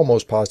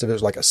almost positive it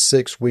was like a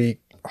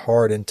 6-week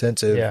hard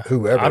intensive. Yeah.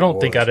 Whoever. I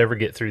don't think I'd ever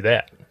get through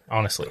that.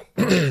 Honestly,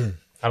 I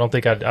don't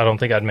think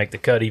I'd make the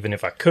cut even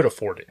if I could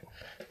afford it.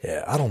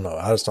 Yeah, I don't know.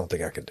 I just don't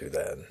think I could do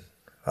that.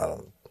 I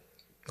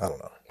don't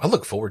know. I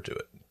look forward to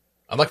it.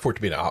 I'd like for it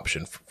to be an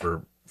option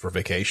for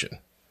vacation,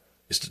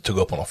 is to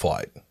go up on a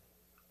flight.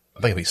 I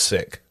think I'd be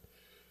sick.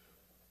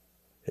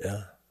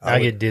 Yeah. I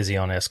get dizzy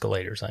on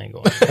escalators. I ain't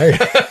going.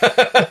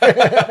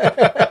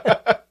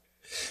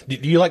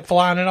 Do you like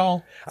flying at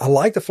all? I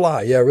like to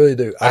fly. Yeah, I really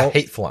do. I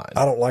hate flying.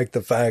 I don't like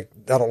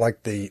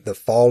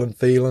the falling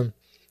feeling,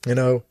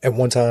 At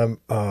one time,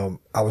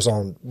 I was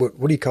on, what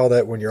do you call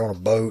that when you're on a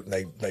boat and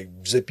they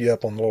zip you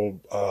up on a little,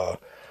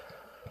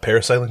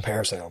 parasailing?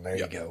 Parasailing. There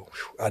you go.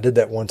 I did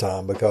that one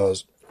time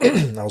because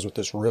I was with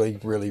this really,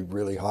 really,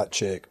 really hot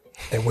chick.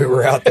 And we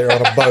were out there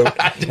on a boat,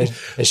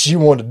 and she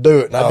wanted to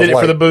do it. And I did it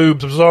for the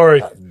boobs. I'm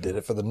sorry. I did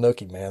it for the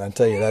nookie, man. I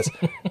tell you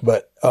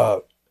but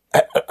I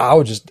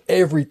was just,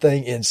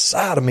 everything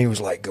inside of me was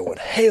like going,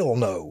 hell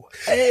no,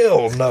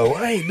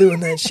 I ain't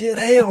doing that shit,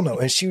 hell no.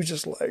 And she was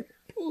just like,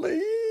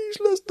 please,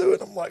 let's do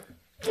it. I'm like,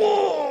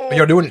 whoa.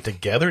 You're doing it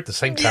together at the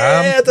same time?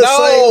 Yeah, at the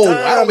same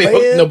time, I don't be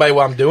hooking nobody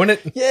while I'm doing it.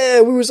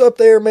 Yeah, we was up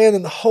there, man,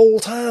 and the whole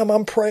time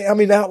I'm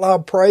praying, out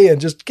loud praying,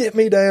 just get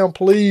me down,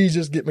 please,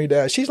 just get me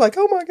down. She's like,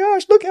 oh my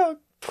gosh, look how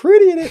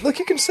pretty it is. Look,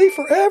 you can see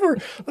forever.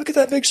 Look at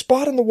that big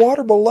spot in the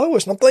water below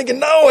us. And I'm thinking,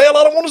 no, hell,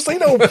 I don't want to see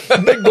no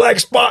big black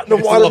spot in the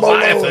water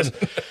below us.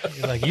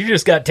 Like, you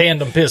just got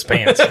tandem piss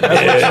pants. That's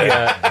what you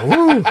got.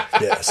 Woo.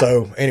 Yeah.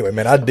 So anyway,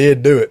 man, I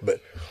did do it,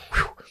 but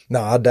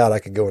no, I doubt I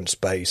could go into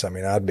space. I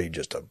mean, I'd be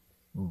just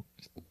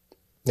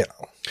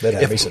they'd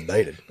have me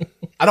sedated.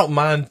 I don't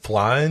mind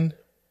flying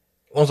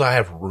as long as I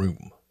have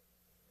room.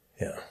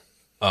 Yeah.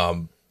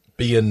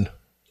 Being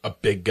a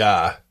big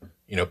guy,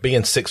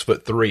 being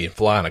 6'3" and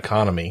flying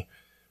economy,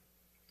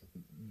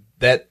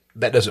 that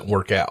doesn't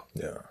work out.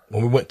 Yeah.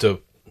 When we went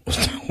to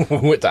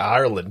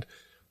Ireland,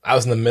 I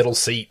was in the middle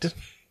seat.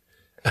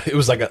 It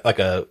was like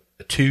a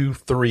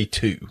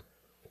 2-3-2.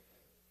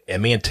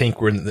 And me and Tink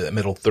were in the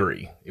middle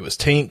three. It was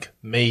Tink,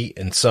 me,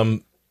 and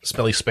some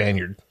smelly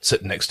Spaniard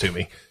sitting next to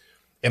me.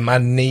 And my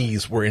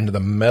knees were into the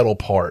metal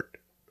part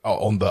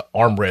on the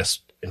armrest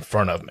in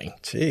front of me.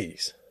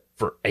 Jeez.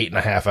 For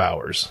 8.5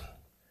 hours.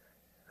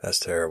 That's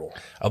terrible.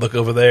 I look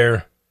over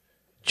there,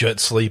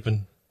 Judd's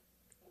sleeping.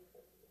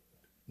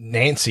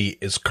 Nancy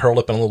is curled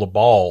up in a little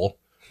ball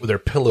with her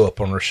pillow up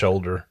on her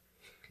shoulder,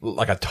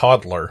 like a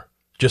toddler,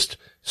 just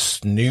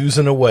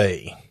snoozing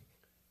away.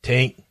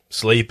 Tink,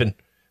 sleeping.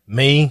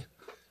 Me,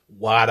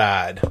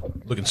 wide-eyed,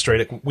 looking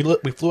straight at...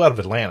 We flew out of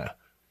Atlanta.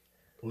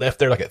 Left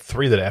there like at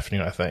 3 that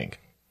afternoon, I think.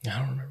 I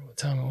don't remember what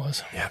time it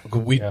was. Yeah,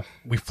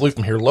 we flew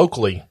from here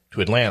locally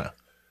to Atlanta.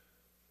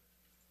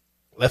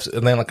 Left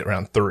Atlanta like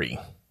around 3.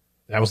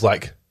 And I was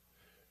like...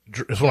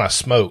 It's when I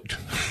smoked.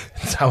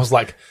 So I was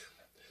like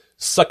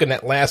sucking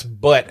that last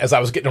butt as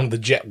I was getting on the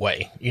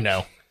jetway,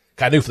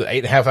 I knew for the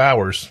 8.5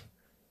 hours,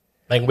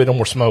 there ain't gonna be no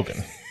more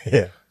smoking.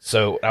 Yeah.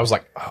 So I was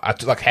like, I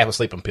took like half a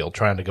sleeping pill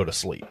trying to go to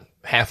sleep.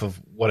 Half of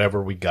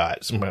whatever we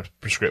got, some kind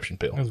of prescription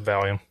pill. It was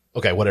Valium.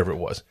 Okay, whatever it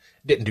was.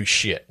 Didn't do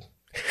shit.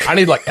 I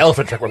need like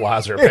elephant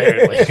tranquilizer,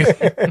 apparently.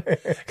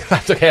 I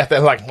took half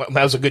that, like,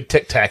 that was a good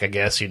tic-tac, I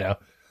guess,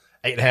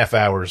 8.5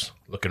 hours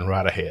looking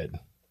right ahead.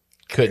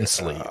 Couldn't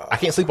sleep. I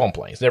can't sleep on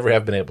planes. Never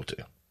have been able to.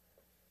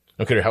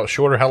 No matter how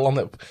short or how long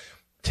that...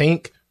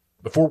 Tink,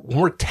 when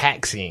we're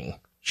taxiing,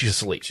 she's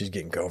asleep. She's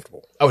getting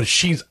comfortable. Oh,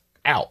 she's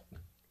out.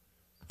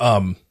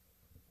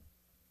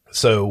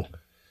 So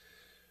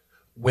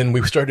when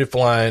we started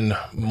flying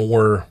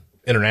more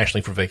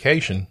internationally for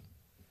vacation,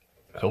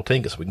 I told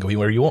Tinkus, we can go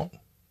anywhere you want.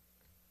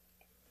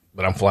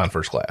 But I'm flying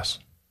first class.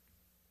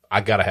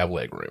 I gotta have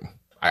leg room.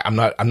 I'm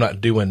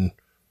not doing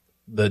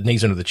the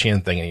knees under the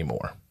chin thing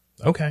anymore.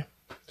 Okay.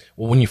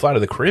 Well, when you fly to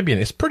the Caribbean,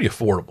 it's pretty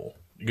affordable.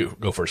 You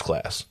go first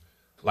class.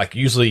 Like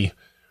usually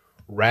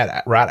right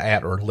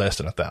at or less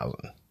than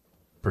 $1,000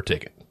 per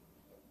ticket.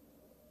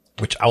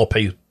 Which I will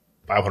pay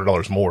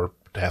 $500 more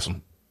to have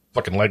some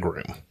fucking leg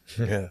room.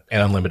 Yeah.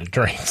 And unlimited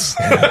drinks.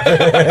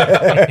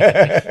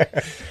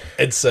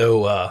 And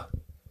so,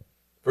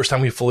 first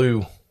time we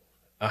flew,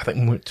 I think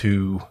we went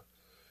to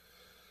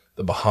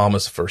the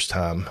Bahamas the first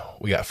time.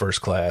 We got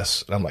first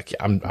class. And I'm like,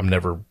 I'm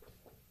never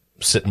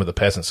sitting with the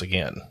peasants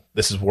again.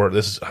 This is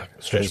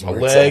stretching my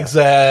legs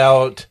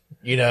out,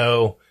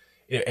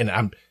 and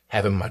I'm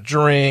having my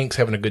drinks,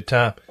 having a good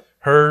time.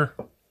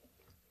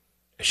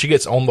 She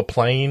gets on the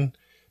plane,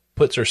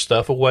 puts her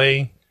stuff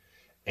away,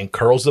 and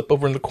curls up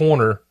over in the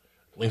corner,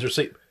 leans her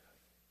seat,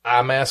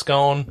 eye mask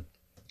on,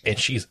 and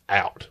she's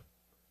out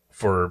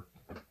for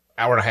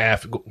hour and a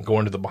half,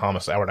 going to the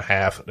Bahamas, hour and a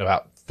half,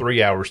 about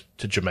 3 hours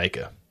to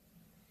Jamaica.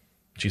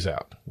 She's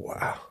out.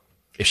 Wow.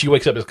 If she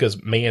wakes up, it's because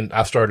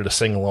I started a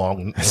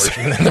sing-along in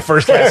the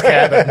first class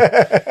cabin.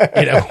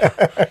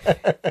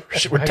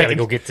 I gotta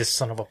go get this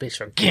son of a bitch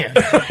again.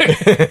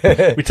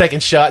 We're taking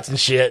shots and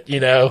shit,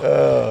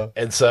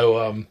 And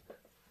so,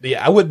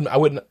 yeah, I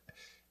wouldn't.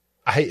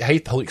 I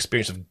hate the whole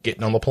experience of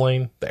getting on the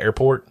plane, the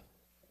airport.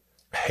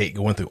 I hate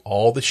going through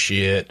all the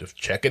shit of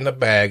checking the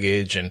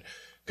baggage and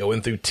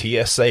going through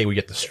TSA. We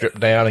get to strip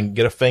down and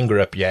get a finger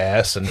up your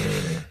ass, and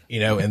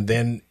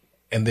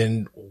and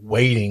then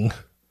waiting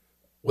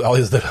with all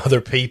these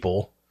other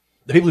people.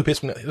 The people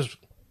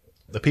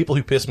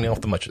who piss me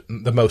off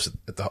the most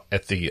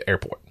at the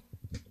airport.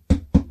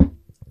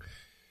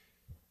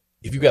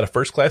 If you got a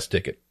first class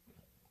ticket,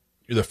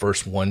 you're the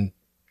first one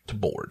to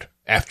board.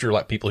 After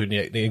like people who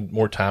need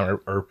more time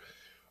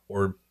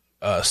or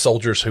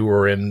soldiers who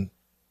are in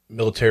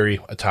military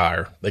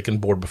attire, they can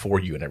board before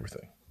you and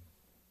everything.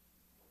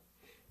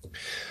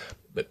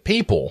 But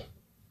people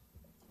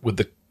with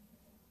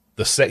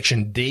the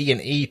section D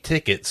and E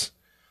tickets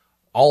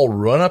all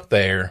run up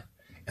there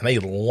and they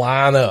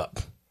line up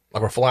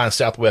like we're flying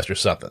Southwest or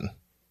something,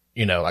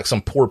 like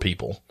some poor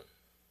people.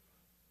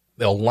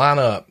 They'll line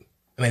up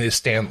and they just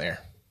stand there,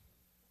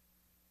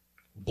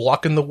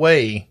 blocking the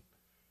way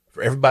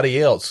for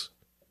everybody else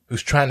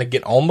who's trying to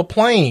get on the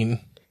plane,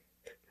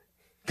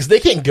 because they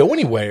can't go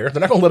anywhere. They're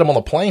not going to let them on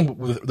the plane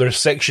with their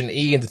section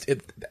E and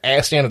the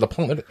ass end of the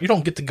plane. You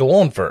don't get to go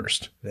on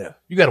first. Yeah.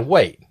 You got to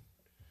wait.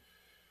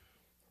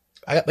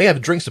 They have a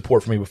drink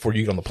support for me before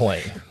you get on the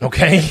plane.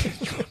 Okay.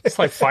 It's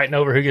like fighting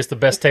over who gets the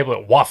best table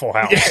at Waffle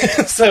House.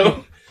 Yeah,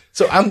 so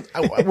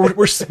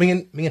we're me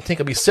and Tink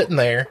will be sitting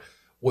there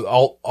with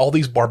all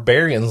these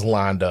barbarians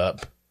lined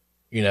up,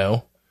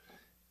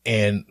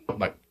 and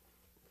like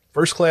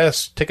first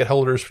class ticket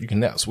holders, so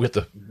we have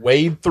to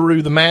wade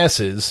through the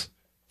masses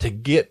to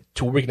get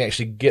to where we can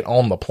actually get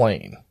on the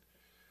plane.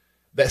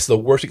 That's the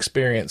worst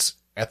experience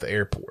at the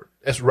airport.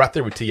 That's right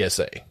there with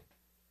TSA.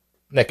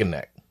 Neck and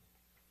neck.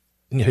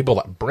 And you know, people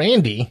like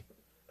Brandy,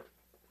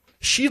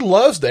 she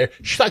likes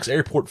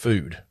airport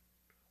food.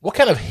 What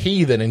kind of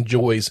heathen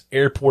enjoys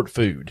airport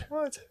food?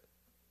 What?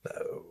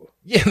 No.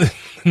 Yeah, the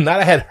night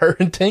I had her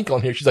and Tink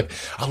on here, she's like,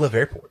 I love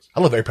airports.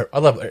 I love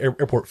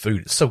airport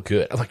food. It's so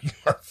good. I'm like, you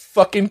are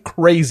fucking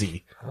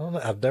crazy. I don't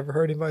know. I've never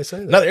heard anybody say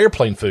that. Not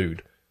airplane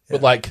food,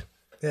 but like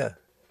Yeah.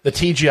 the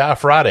TGI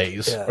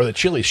Fridays or the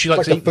Chili's. She It's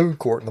likes like to the eat. food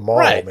court in the mall,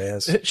 Right.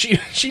 man.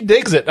 She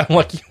digs it. I'm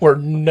like, you are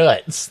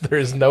nuts. There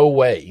is no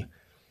way.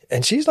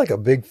 And she's like a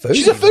big foodie.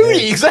 She's a foodie,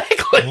 man.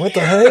 exactly. What the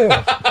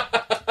hell?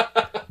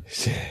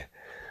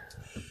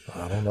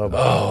 I don't know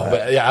about that.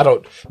 But yeah, I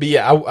don't. But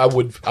yeah, I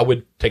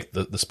would take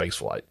the space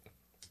flight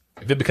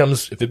if it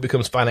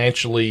becomes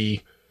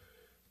financially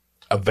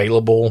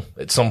available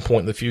at some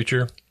point in the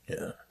future.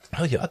 Yeah.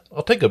 Hell yeah,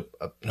 I'll take an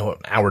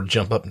hour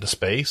jump up into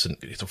space and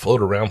get to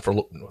float around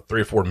for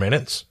 3 or 4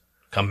 minutes,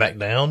 come back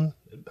down.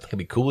 I think it'd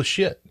be cool as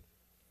shit.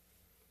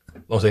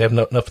 As long as they have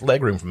enough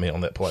leg room for me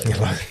on that plane.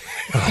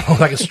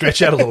 I can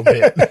stretch out a little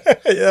bit.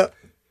 Yeah.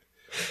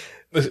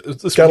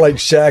 It's Kind of like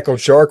Shaq on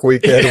Shark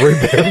Week. They had to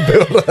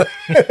rebuild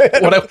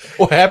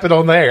what happened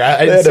on there?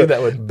 I didn't see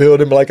that one.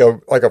 build him like a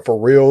for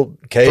real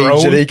cage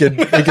Throne?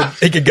 that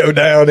he could go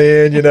down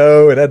in,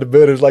 and had to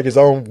build his like his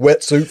own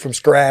wetsuit from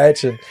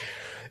scratch and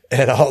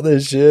all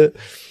this shit.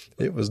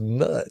 It was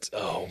nuts.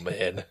 Oh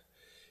man,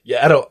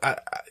 yeah.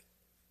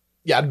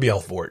 I'd be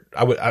all for it.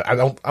 I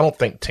don't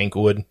think Tink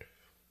would.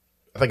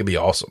 I think it'd be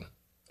awesome.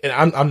 And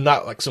I'm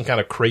not like some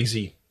kind of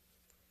crazy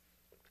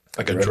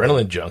like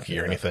adrenaline junkie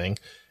or anything.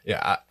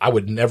 Yeah, I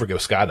would never go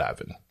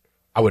skydiving.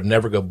 I would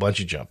never go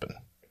bungee jumping.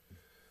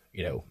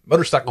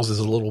 Motorcycles is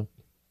a little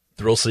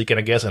thrill seeking,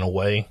 I guess, in a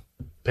way,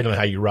 depending on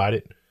how you ride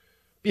it.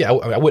 But yeah,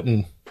 I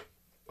wouldn't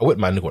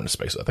mind going to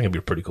space. I think it'd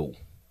be pretty cool,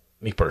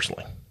 me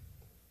personally.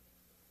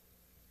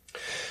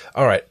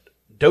 All right.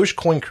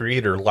 Dogecoin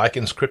creator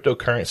likens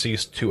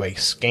cryptocurrencies to a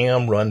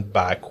scam run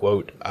by,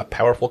 quote, a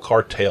powerful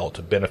cartel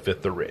to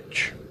benefit the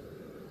rich.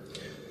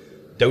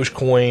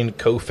 Dogecoin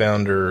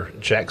co-founder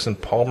Jackson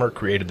Palmer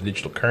created the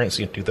digital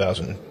currency in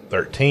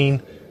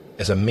 2013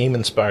 as a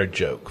meme-inspired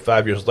joke.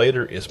 5 years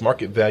later, its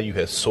market value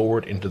has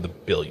soared into the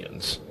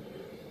billions,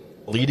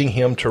 leading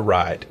him to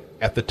write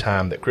at the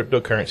time that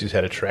cryptocurrencies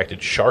had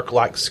attracted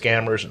shark-like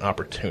scammers and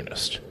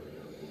opportunists.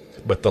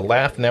 But the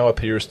laugh now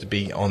appears to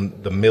be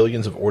on the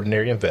millions of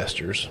ordinary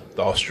investors,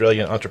 the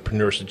Australian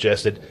entrepreneur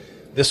suggested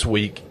this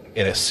week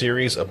in a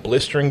series of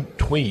blistering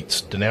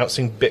tweets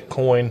denouncing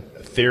Bitcoin,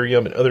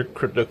 Ethereum, and other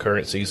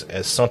cryptocurrencies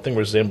as something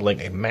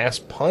resembling a mass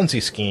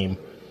Ponzi scheme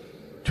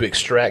to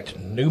extract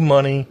new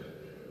money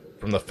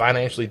from the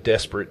financially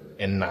desperate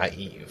and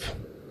naive.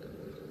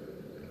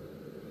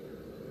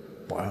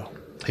 Wow.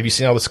 Have you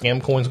seen all the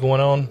scam coins going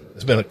on?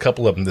 There's been a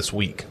couple of them this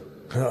week.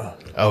 Huh.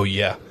 Oh,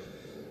 yeah.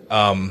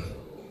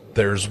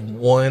 There's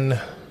one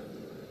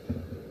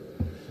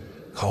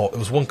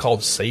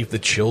called Save the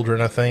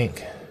Children, I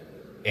think.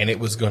 And it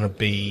was going to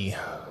be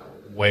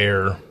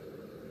where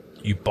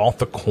you bought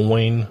the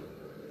coin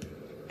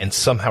and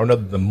somehow or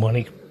another the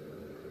money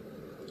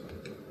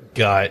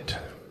got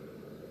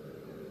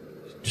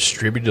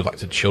distributed like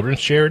to children's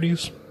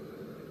charities.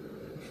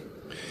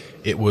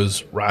 It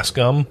was Rice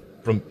Gum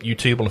from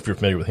YouTube. I don't know if you're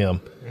familiar with him.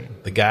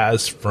 The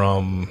guys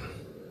from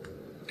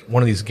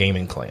one of these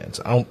gaming clans.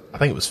 I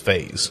think it was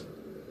FaZe.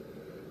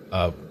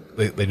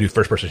 They do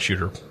first person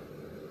shooter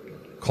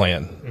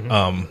clan.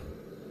 Mm-hmm.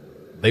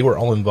 They were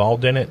all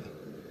involved in it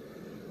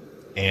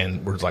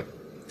and were like,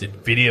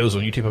 did videos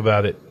on YouTube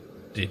about it,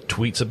 did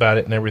tweets about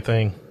it and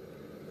everything.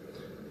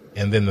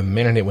 And then the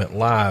minute it went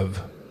live,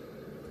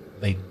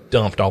 they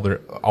dumped all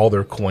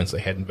their coins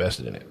they had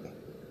invested in it.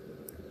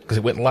 Because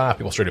it went live,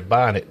 people started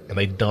buying it, and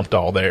they dumped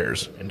all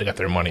theirs and they got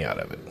their money out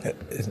of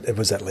it.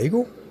 Was that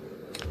legal?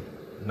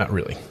 Not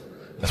really.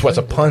 That's why it's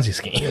a Ponzi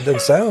scheme. It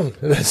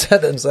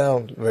doesn't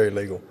sound very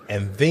legal.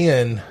 And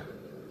then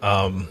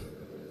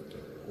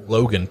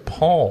Logan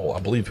Paul, I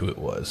believe who it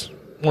was,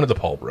 one of the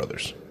Paul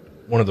brothers,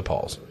 one of the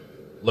Pauls,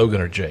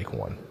 Logan or Jake,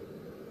 one,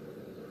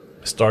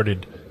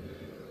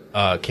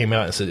 came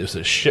out and said it's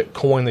a shit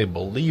coin they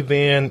believe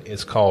in.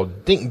 It's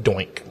called Dink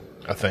Doink,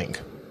 I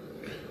think.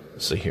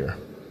 Let's see here.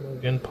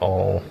 Logan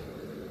Paul.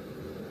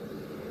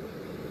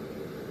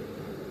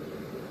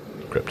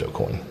 Crypto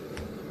coin.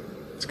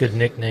 It's a good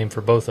nickname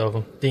for both of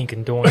them. Dink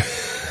and Doink.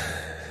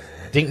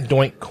 Dink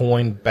Doink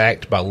coin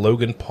backed by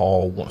Logan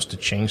Paul wants to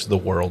change the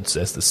world,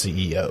 says the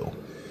CEO.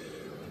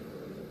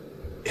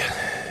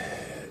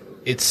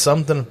 It's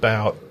something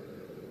about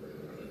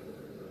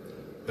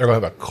they're going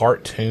to have a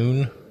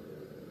cartoon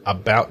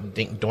about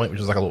Dink Doink, which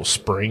is like a little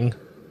spring.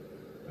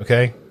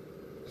 Okay?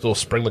 It's a little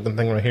spring looking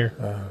thing right here.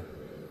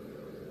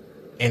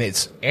 And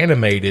it's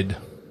animated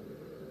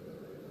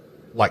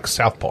like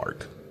South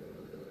Park.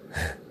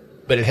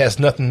 But it has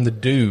nothing to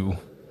do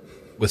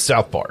with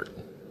South Park.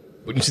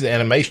 When you see the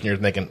animation, you're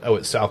thinking, oh,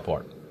 it's South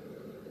Park.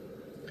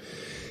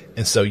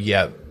 And so,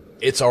 yeah,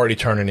 it's already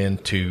turning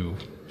into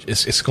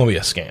it's going to be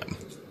a scam.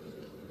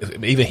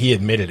 Even he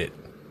admitted it.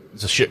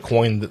 It's a shit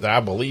coin that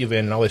I believe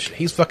in and all this shit.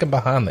 He's fucking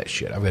behind that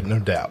shit. I've had no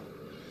doubt.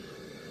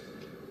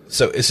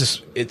 So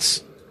it's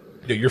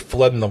you're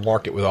flooding the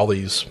market with all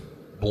these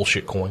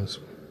bullshit coins.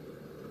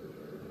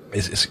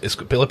 It's a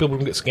lot of people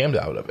can get scammed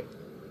out of it.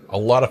 A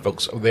lot of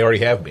folks, they already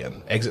have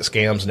been. Exit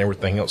scams and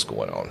everything else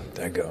going on.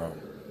 That go.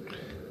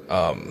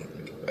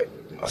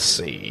 Let's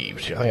see. I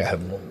think I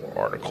have one more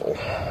article.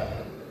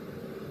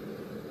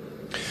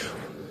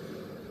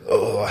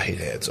 Oh, I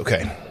hate ads.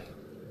 Okay.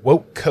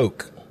 Woke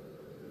Coke.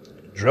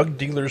 Drug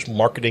dealers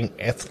marketing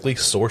ethically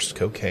sourced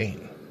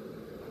cocaine.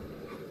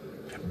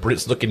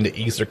 Brits looking to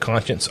ease their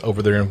conscience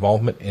over their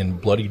involvement in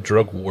bloody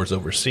drug wars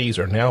overseas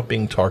are now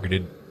being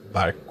targeted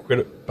by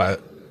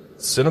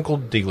cynical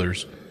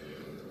dealers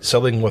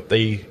selling what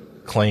they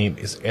claim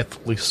is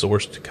ethically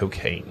sourced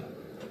cocaine.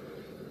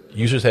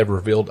 Users have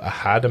revealed a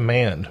high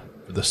demand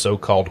for the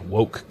so-called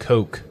woke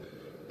Coke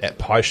at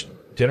posh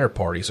dinner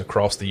parties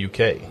across the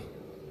UK.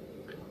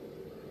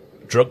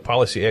 Drug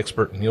policy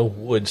expert Neil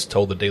Woods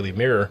told the Daily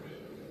Mirror,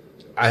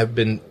 "I have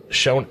been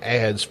shown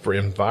ads for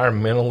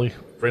environmentally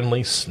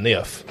friendly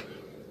sniff,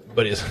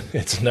 but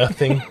it's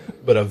nothing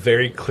but a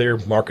very clear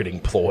marketing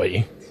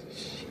ploy."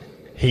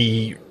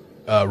 He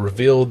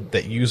revealed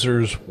that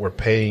users were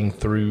paying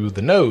through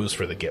the nose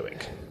for the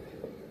gimmick.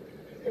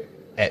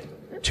 At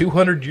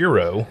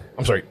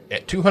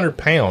at 200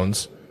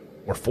 pounds,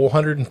 or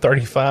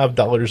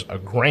 $435 a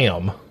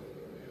gram,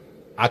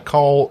 I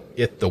call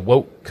it the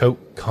woke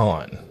Coke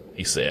con,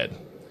 he said.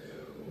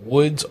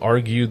 Woods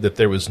argued that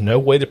there was no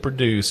way to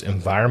produce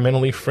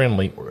environmentally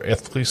friendly or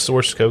ethically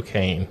sourced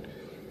cocaine,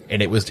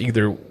 and it was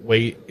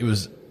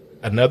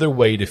another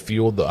way to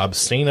fuel the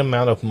obscene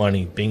amount of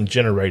money being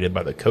generated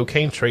by the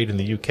cocaine trade in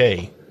the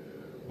UK,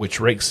 which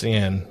rakes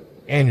in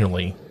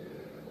annually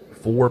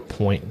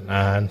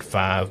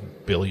 $4.95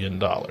 billion.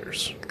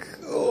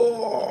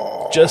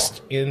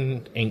 Just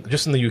in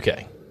the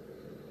UK.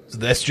 So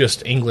that's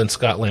just England,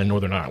 Scotland,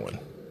 Northern Ireland.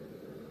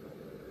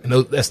 And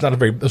those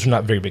are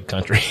not very big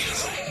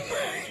countries.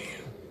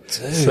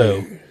 Dude,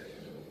 so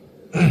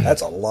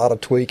that's a lot of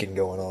tweaking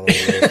going on over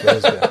there. For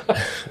those guys.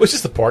 Well, it's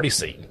just the party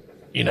scene,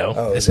 you know.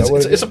 Oh, it's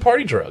a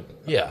party drug.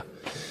 Yeah.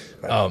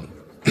 Right.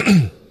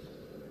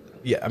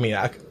 Yeah. I mean,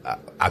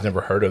 I've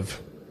never heard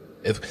of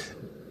if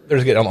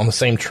there's on the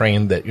same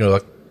train that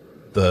like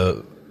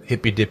the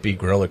hippy dippy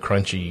gorilla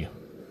crunchy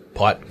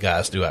pot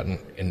guys do out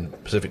in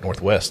Pacific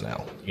Northwest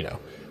now. We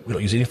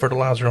don't use any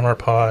fertilizer on our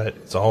pot.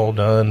 It's all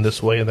done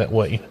this way and that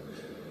way.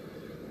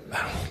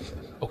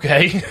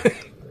 Okay.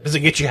 Does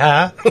it get you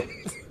high?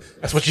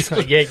 That's what you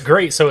think. Yeah,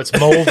 great. So it's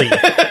moldy.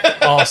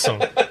 Awesome.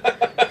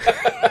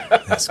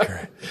 That's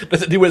great.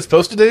 Does it do what it's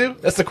supposed to do?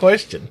 That's the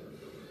question.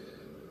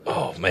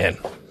 Oh, man.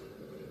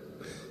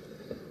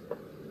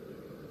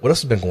 What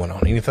else has been going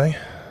on? Anything?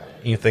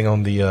 Anything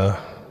on the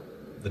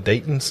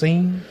dating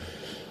scene?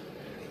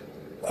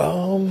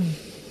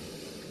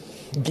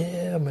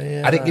 Yeah,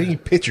 man. I didn't get any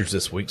pictures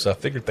this week, so I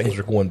figured things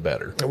were going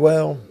better.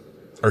 Well,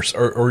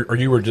 or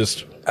you were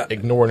just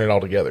ignoring it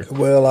altogether.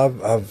 Well,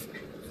 I've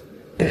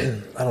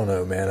I don't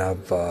know, man.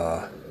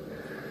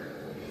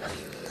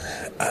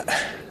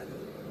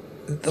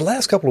 The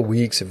last couple of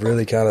weeks have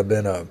really kind of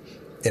been a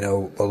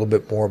little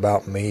bit more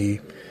about me.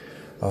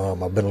 I've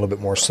been a little bit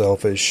more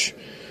selfish.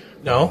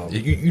 No,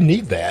 you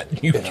need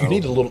that. You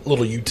need a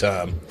little you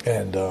time.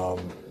 And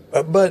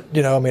but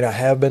I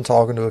have been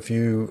talking to a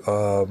few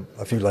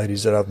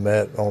ladies that I've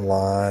met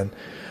online.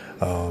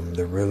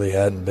 There really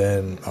hadn't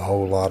been a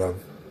whole lot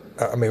of.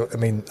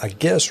 I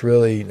guess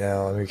really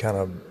now. Let me kind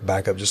of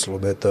back up just a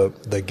little bit.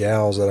 The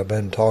gals that I've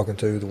been talking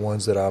to, the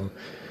ones that I'm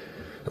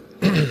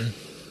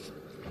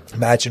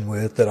matching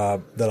with, that I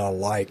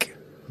like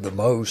the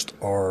most,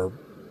 are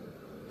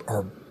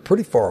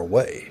pretty far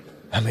away.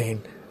 I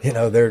mean,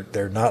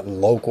 they're not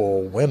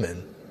local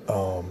women.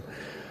 Or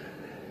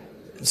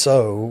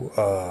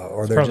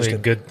they're Probably just a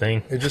good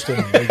thing. They're just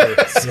in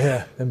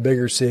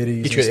bigger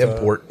cities. Get you an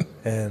import,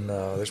 and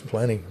there's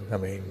plenty. I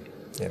mean,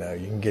 you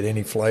can get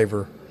any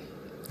flavor.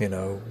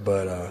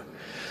 But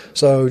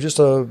so just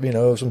some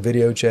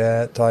video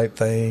chat type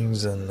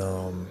things,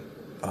 and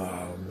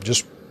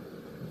just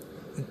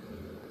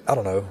I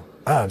don't know.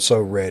 I'm so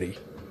ready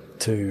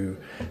to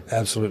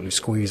absolutely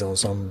squeeze on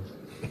some.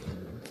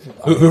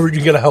 Whoever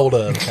you get a hold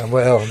of.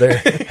 Well, there.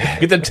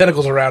 Get the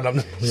tentacles around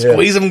them. Yeah.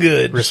 Squeeze them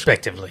good.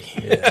 Respectively.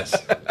 Yes.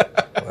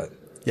 But,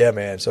 yeah,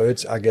 man. So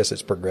I guess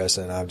it's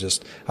progressing. I was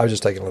just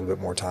taking a little bit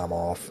more time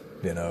off,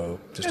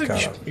 just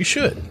kind of. You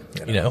should,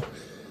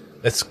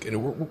 That's,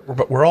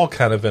 we're all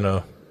kind of in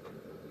a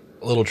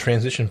little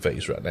transition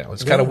phase right now.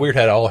 It's kind of weird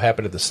how it all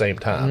happened at the same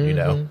time,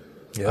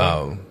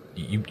 Yeah.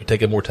 You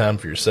taking more time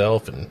for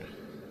yourself, and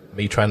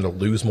me trying to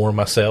lose more of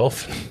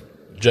myself.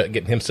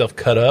 Getting himself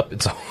cut up,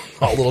 it's all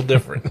a little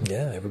different.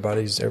 Yeah,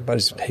 everybody's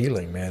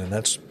healing, man, and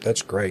that's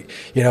great.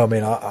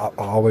 I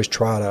always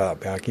try to.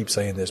 I keep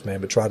saying this,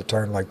 man, but try to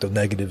turn like the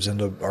negatives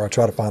into, or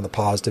try to find the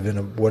positive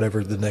in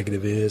whatever the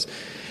negative is.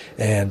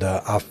 And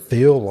I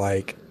feel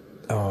like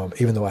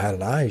even though I had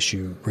an eye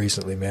issue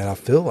recently, man, I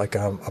feel like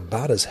I'm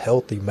about as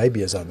healthy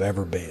maybe as I've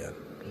ever been,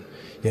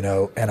 you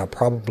know, and I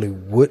probably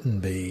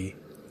wouldn't be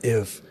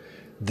if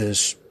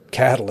this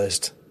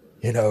catalyst,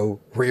 you know,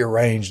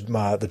 rearranged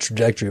the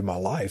trajectory of my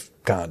life,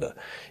 kinda,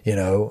 you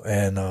know,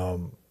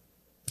 and,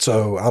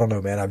 so I don't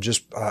know, man,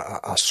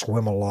 I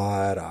swim a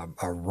lot.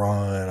 I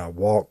run, I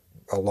walk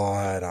a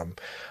lot. I'm,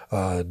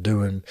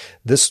 doing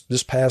this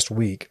past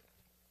week.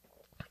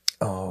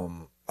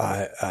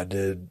 I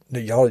did,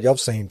 y'all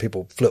seen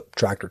people flip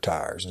tractor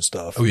tires and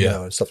stuff, oh, yeah. You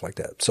know, and stuff like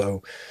that.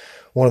 So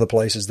one of the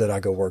places that I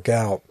go work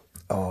out,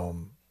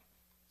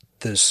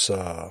 this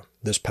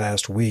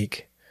past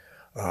week,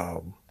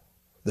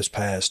 this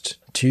past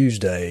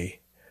Tuesday,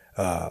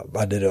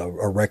 I did a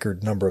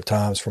record number of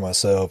times for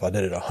myself. I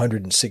did it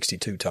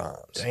 162 times.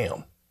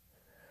 Damn.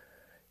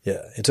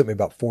 Yeah. It took me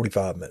about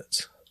 45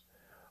 minutes.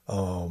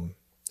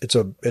 It's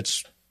a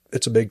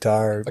big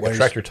tire. Like a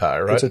tractor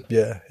tire, right?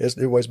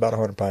 It weighs about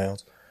 100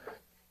 pounds.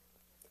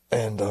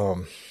 And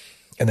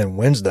then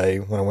Wednesday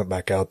when I went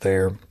back out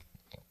there,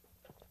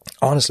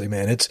 honestly,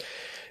 man,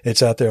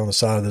 it's out there on the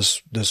side of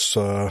this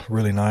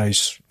really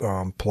nice,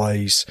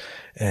 place.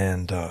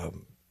 And,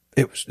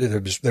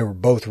 they were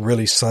both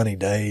really sunny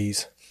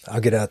days.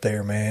 I'll get out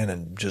there, man,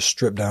 and just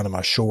strip down to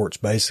my shorts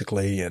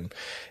basically and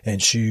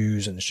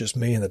shoes. And it's just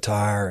me and the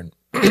tire and,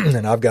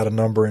 and I've got a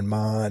number in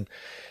mind.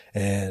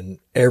 And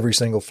every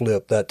single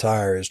flip, that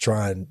tire is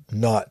trying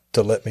not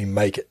to let me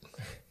make it.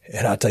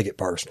 And I take it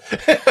personal.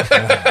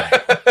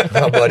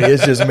 No, buddy,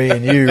 it's just me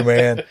and you,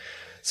 man.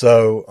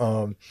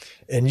 So,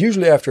 and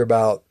usually after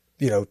about,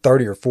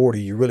 30 or 40,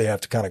 you really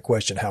have to kind of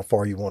question how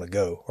far you want to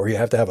go, or you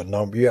have to have a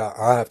number. Yeah,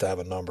 I have to have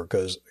a number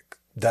because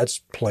that's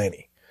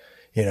plenty.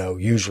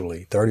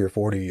 Usually 30 or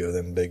 40 of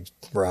them big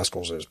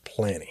rascals is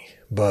plenty.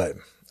 But,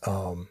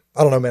 I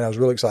don't know, man, I was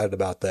really excited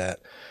about that,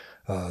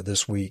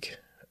 this week.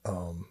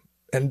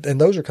 And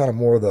those are kind of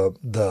more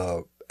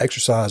the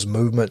exercise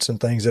movements and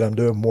things that I'm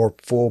doing, more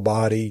full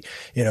body,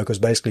 cause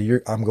basically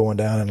I'm going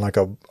down in like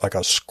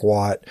a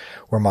squat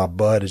where my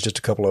butt is just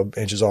a couple of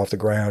inches off the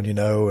ground,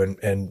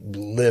 and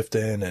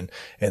lifting and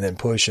then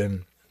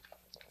pushing.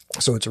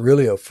 So it's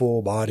really a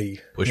full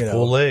body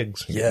pull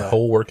legs. Yeah. The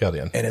whole workout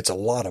in. And it's a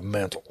lot of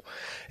mental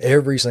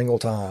every single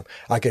time.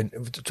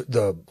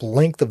 The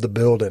length of the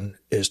building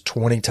is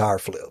 20 tire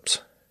flips.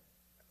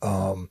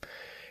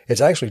 It's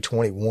actually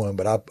 21,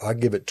 but I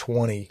give it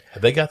 20.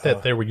 Have they got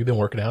that there where you've been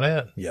working out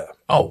at? Yeah.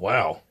 Oh,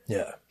 wow.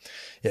 Yeah.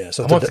 Yeah.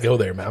 So I want to go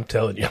there, man. I'm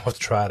telling you, I want to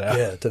try it out.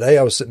 Yeah. Today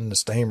I was sitting in the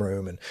steam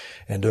room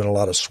and doing a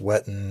lot of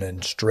sweating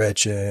and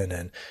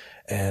stretching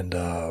and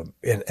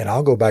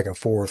I'll go back and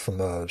forth from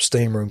the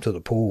steam room to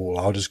the pool.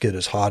 I'll just get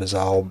as hot as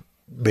I'll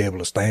be able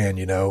to stand,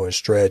 and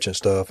stretch and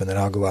stuff. And then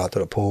I'll go out to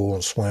the pool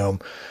and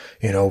swim,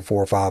 4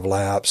 or 5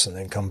 laps and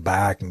then come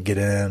back and get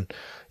in.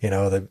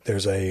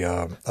 There's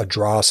a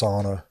dry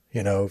sauna.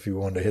 If you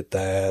wanted to hit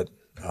that.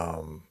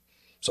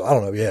 So I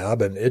don't know. Yeah,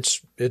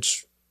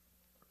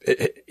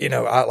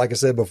 like I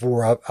said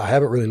before, I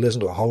haven't really listened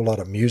to a whole lot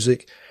of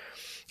music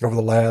over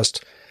the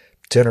last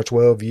 10 or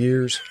 12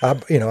 years.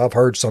 I've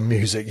heard some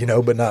music,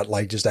 but not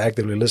like just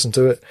actively listen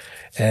to it.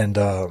 And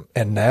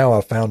now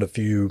I found a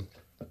few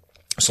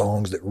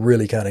songs that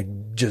really kind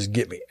of just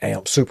get me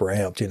super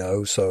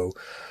amped, So,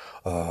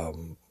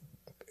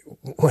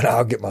 when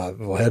I'll get my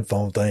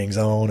headphone things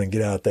on and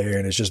get out there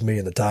and it's just me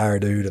and the tire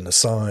dude and the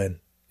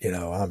sun,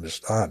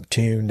 I'm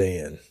tuned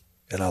in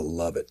and I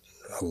love it.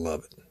 I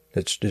love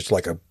it. It's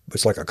like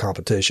a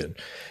competition.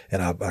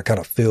 And I kind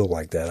of feel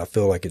like that. I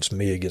feel like it's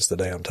me against the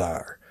damn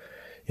tire,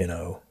 and,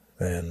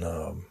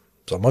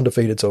 so I'm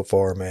undefeated so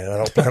far, man. I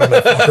don't plan on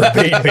that fucker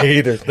beating me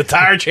either. The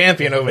tire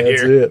champion over here.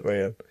 That's it,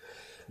 man.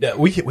 Yeah.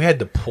 We had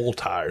to pull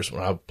tires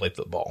when I played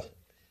football.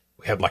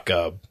 We had like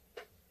a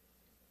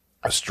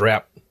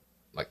strap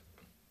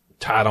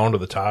tied onto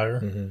the tire,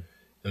 and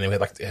then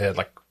we had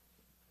like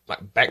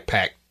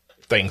backpack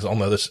things on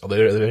the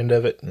other end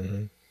of it.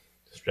 Mm-hmm.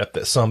 Strapped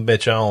that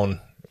sumbitch on,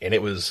 and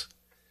it was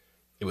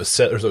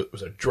set. There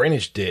was a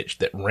drainage ditch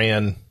that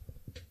ran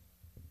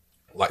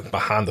like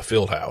behind the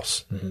field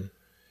house, and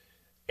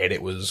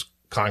it was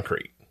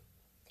concrete,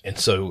 and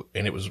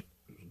it was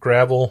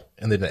gravel,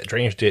 and then that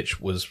drainage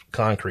ditch was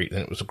concrete,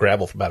 and it was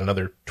gravel for about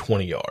another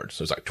 20 yards.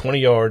 So it was like 20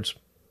 yards,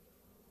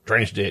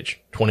 drainage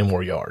ditch, 20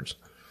 more yards.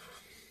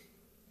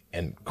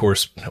 And of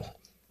course,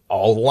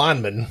 all the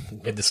linemen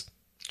had this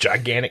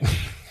gigantic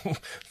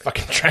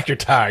fucking tractor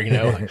tire,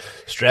 like,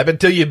 strap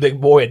it to you,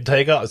 big boy, and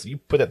take off. So you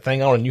put that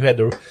thing on, and you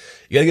gotta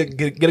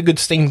get a good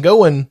steam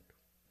going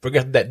for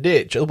get that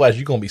ditch. Otherwise,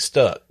 you're gonna be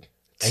stuck.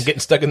 And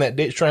getting stuck in that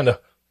ditch trying to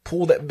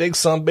pull that big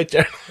son bitch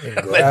out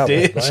of that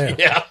ditch. Man.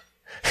 Yeah,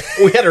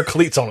 we had our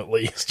cleats on at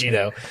least,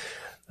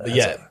 But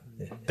yeah,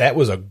 that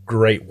was a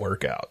great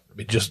workout.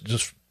 Just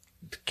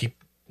to keep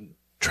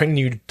training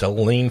you to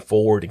lean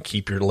forward and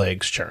keep your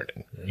legs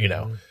churning,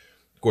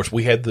 Of course,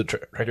 we had the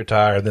tractor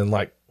tire, and then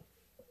like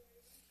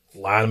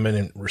linemen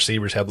and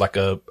receivers had like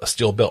a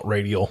steel belt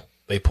radial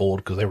they pulled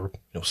because they were,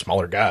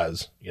 smaller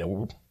guys.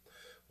 We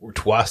were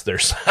twice their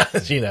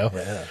size,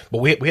 Yeah. But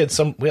we had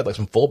some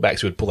fullbacks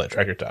who would pull that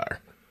tractor tire.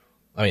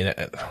 I mean,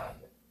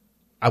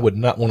 I would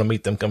not want to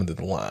meet them coming to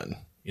the line,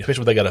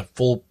 especially when they got a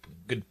full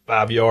good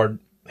 5-yard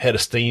head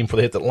of steam before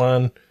they hit the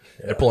line.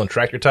 Yeah. They're pulling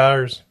tractor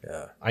tires.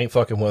 Yeah. I ain't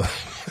fucking with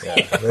them.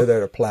 Yeah. They're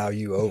there to plow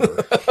you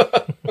over.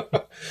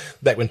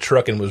 Back when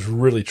trucking was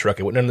really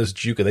trucking, with none of this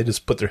juking, they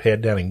just put their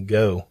head down and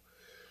go.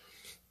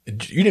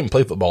 You didn't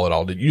play football at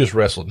all, did you? You just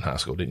wrestled in high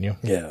school, didn't you?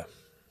 Yeah.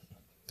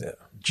 Yeah.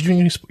 Did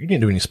you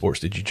didn't do any sports,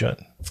 did you, Chuck?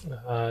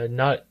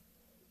 Not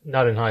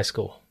in high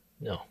school.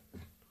 No.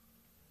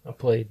 I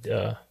played,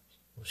 I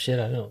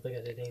don't think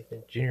I did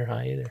anything junior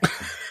high either.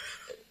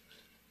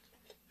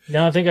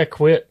 No, I think I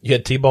quit. You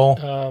had T-ball?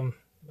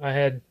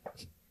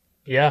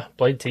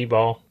 Played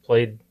T-ball.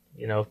 Played,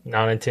 9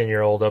 and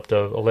 10-year-old up to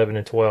 11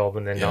 and 12.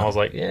 And then I was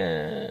like,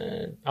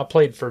 I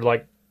played for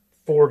like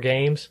 4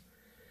 games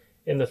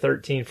in the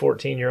 13,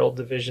 14-year-old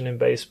division in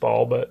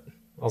baseball. But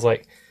I was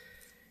like,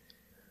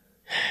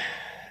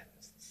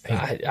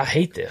 I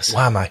hate this.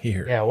 Why am I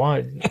here? Yeah,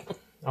 why?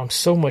 I'm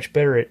so much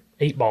better at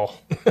 8-ball,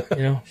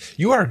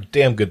 You are a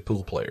damn good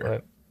pool player.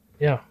 But,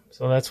 yeah,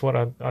 so that's what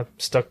I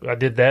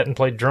did that and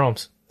played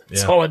drums.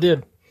 That's all I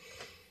did.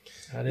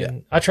 I didn't.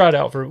 Yeah. I tried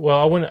out for.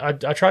 Well,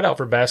 I tried out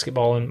for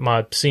basketball in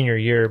my senior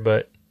year,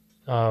 but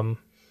and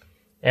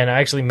I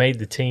actually made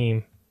the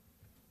team,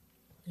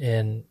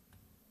 and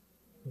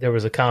there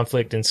was a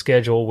conflict in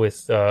schedule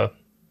with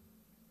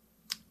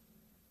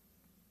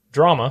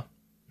drama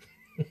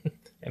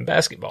and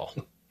basketball.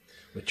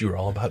 But you were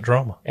all about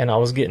drama. And I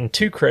was getting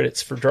 2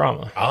 credits for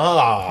drama.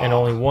 And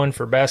only 1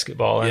 for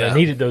basketball. And I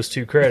needed those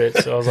 2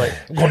 credits. So I was like,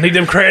 I'm going to need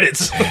them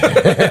credits.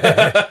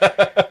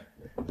 I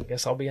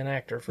guess I'll be an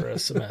actor for a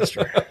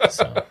semester.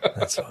 So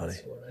that's funny.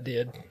 That's what I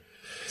did.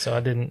 So I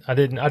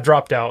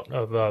dropped out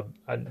of,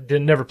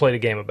 never played a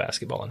game of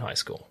basketball in high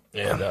school.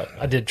 Yeah. And,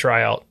 I did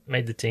try out,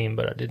 made the team,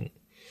 but I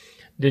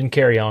didn't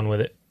carry on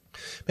with it.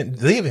 Man, do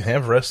they even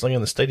have wrestling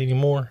in the state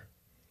anymore?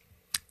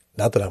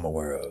 Not that I'm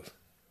aware of.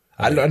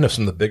 I know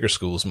some of the bigger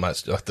schools might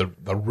still, the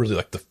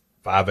 5A,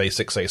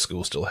 6A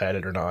schools still had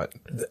it or not.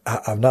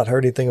 I've not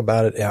heard anything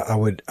about it. I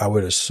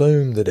would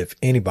assume that if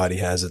anybody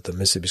has it, the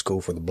Mississippi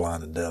School for the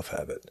Blind and Deaf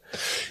have it.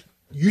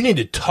 You need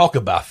to talk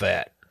about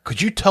that.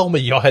 Could you tell me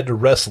y'all had to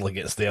wrestle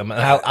against them?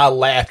 And I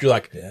laughed. You're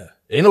like,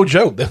 ain't no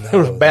joke. They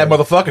were bad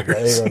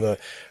motherfuckers.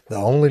 The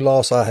only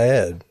loss I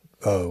had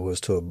was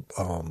to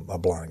a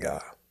blind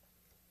guy.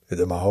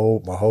 My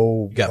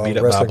whole you got beat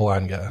up by a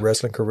blind guy.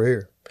 Wrestling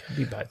career.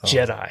 Beat by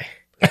Jedi.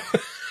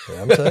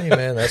 Yeah, I'm telling you,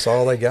 man, that's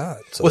all they got.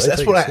 So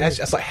that's what I asked.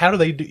 I was like, how do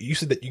they do? You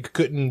said that you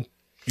couldn't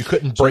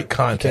break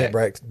contact. You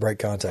can't break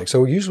contact.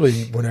 So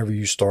usually, whenever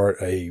you start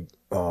an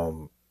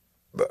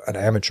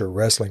amateur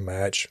wrestling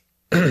match,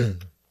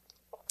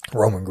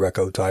 Roman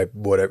Greco type,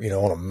 whatever,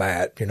 on a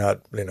mat, you're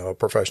not, a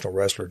professional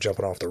wrestler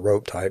jumping off the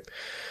rope type.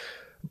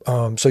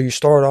 So you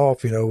start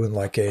off, in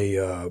like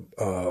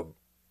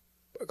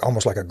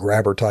almost like a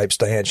grabber type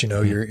stance,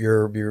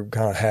 you're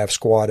kind of half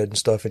squatted and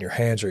stuff and your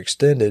hands are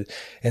extended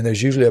and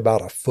there's usually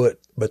about a foot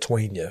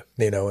between you,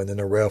 and then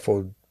the ref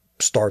will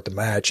start the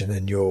match and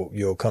then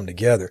you'll come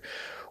together.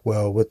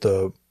 Well, with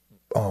the,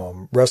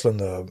 wrestling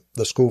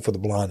the School for the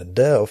Blind and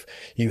Deaf,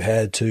 you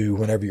had to,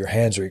 whenever your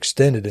hands are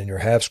extended in your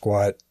half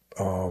squat,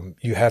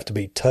 you have to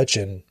be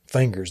touching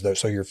fingers though.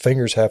 So your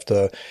fingers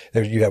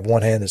you have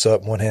one hand that's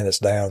up, one hand that's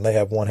down. They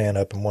have one hand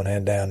up and one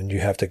hand down and you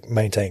have to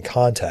maintain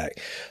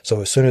contact.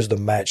 So as soon as the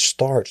match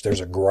starts,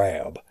 there's a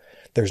grab.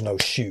 There's no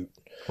shoot.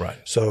 Right.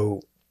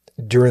 So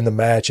during the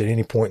match at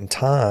any point in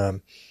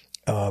time,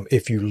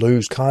 if you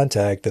lose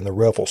contact, then the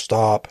ref will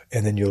stop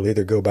and then you'll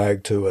either go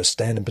back to a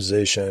standing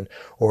position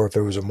or if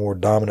there was a more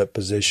dominant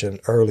position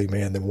early,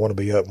 then one will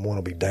be up and one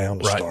will be down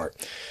to start.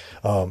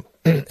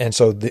 And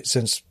so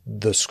since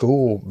the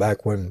school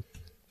back when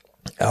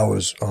I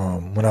was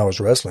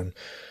wrestling,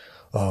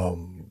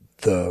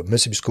 the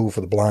Mississippi School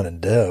for the Blind and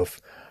Deaf,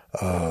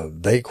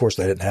 they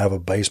didn't have a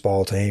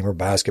baseball team or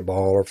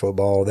basketball or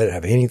football. They didn't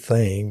have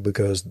anything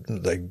because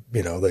they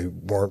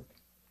weren't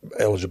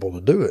eligible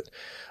to do it.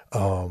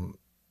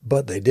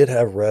 But they did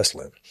have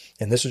wrestling,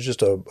 and this is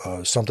just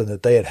something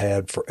that they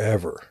had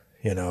forever,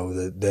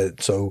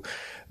 so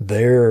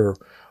their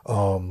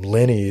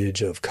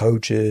lineage of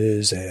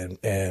coaches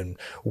and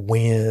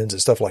wins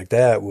and stuff like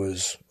that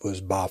was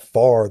by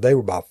far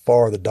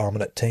the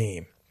dominant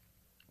team,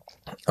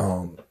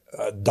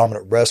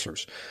 dominant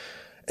wrestlers.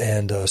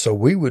 And so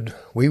we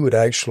would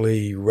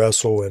actually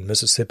wrestle in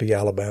Mississippi,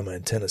 Alabama,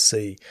 and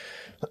Tennessee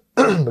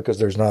because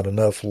there's not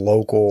enough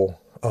local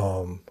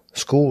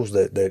schools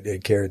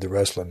that carried the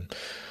wrestling.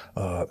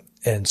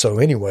 And so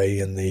anyway,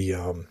 in the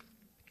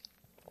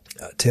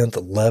 10th,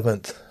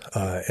 11th,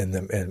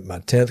 in my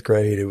 10th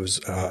grade,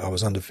 I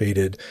was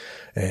undefeated.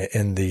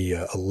 In the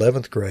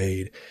 11th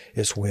grade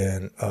is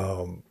when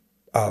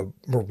I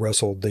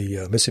wrestled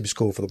the Mississippi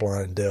School for the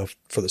Blind and Deaf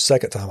for the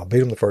second time. I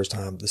beat him the first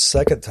time. The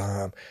second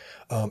time,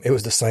 it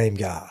was the same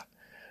guy.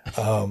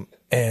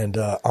 And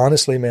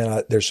honestly,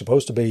 man, they're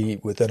supposed to be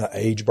within an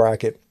age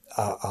bracket.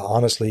 I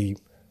honestly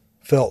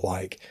felt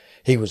like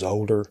he was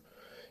older.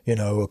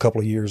 a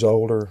couple of years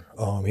older.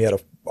 He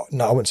had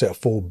no, I wouldn't say a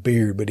full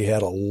beard, but he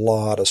had a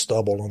lot of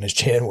stubble on his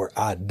chin where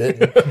I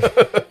didn't.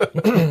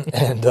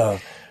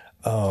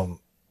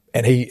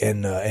 And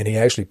he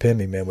actually pinned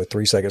me, man, with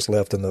 3 seconds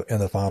left in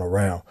the final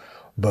round.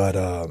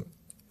 But,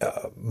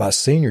 my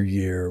senior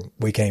year,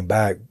 we came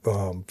back,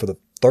 for the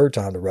third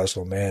time to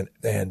wrestle, man.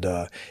 And,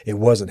 it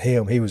wasn't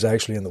him. He was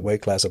actually in the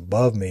weight class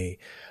above me.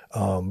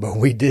 But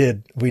we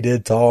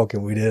did talk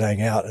and we did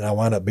hang out, and I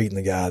wound up beating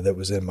the guy that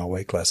was in my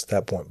weight class at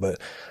that point. But,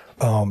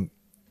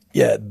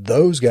 yeah,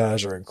 those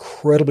guys are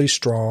incredibly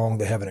strong.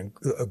 They have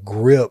a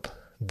grip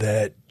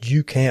that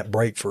you can't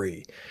break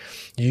free.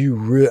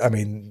 I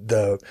mean,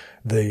 the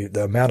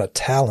amount of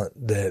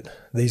talent that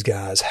these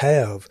guys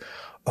have,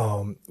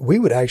 we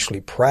would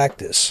actually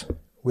practice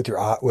with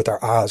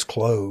our eyes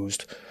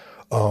closed,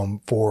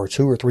 for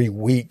 2 or 3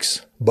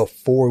 weeks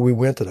before we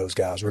went to those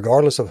guys,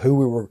 regardless of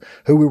who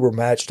we were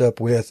matched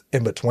up with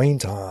in between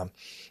time.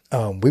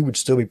 We would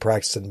still be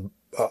practicing,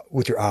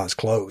 with your eyes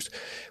closed,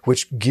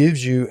 which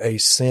gives you a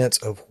sense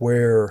of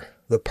where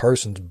the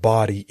person's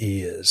body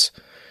is,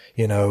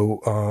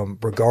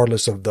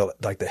 regardless of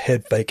the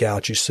head fake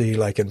out you see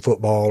like in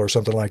football or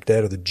something like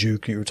that, or the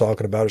juke you were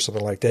talking about or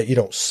something like that. You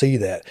don't see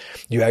that.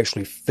 You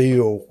actually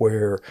feel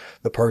where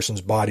the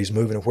person's body's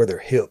moving and where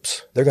they're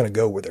going to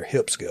go where their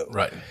hips go.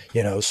 Right.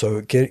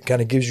 So it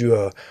kind of gives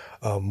you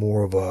a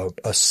more of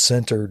a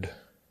centered,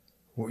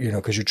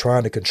 because you're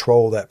trying to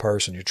control that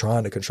person. You're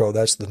trying to control,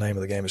 that's the name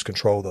of the game, is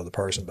control the other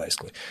person,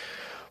 basically.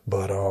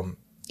 But,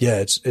 yeah,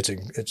 it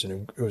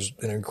was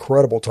an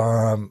incredible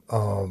time.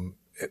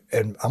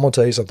 And I'm going to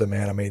tell you something,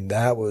 man. I mean,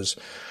 that was,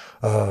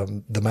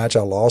 the match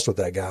I lost with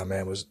that guy,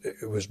 man,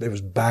 it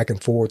was back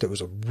and forth. It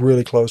was a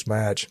really close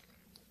match.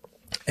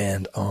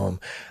 And, I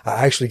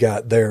actually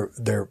got their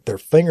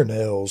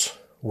fingernails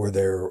were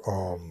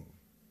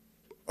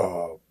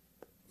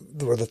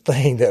were the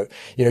thing that,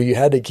 you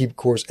had to keep, of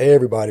course,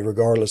 everybody,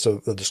 regardless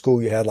of the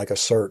school, you had like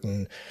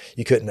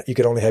you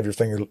could only have your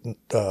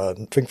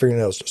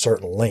fingernails a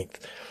certain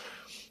length.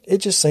 It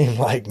just seemed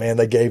like, man,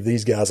 they gave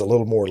these guys a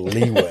little more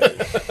leeway.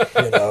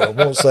 I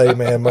won't say,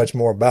 man, much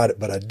more about it,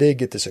 but I did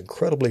get this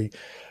incredibly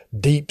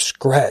deep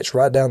scratch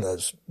right down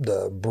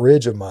the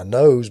bridge of my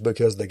nose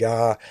because the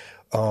guy,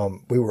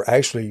 we were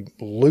actually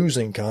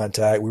losing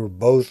contact. We were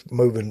both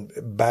moving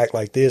back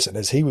like this. And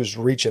as he was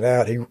reaching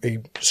out, he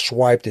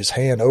swiped his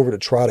hand over to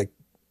try to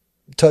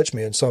touch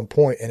me at some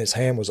point, and his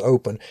hand was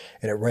open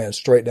and it ran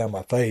straight down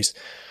my face.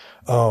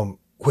 I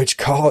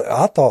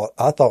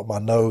thought my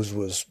nose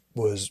was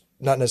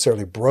not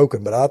necessarily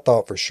broken, but I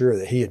thought for sure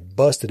that he had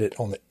busted it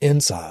on the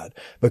inside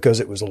because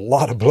it was a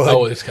lot of blood.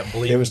 Oh, it's got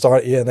bleeding. It was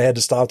and they had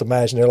to stop the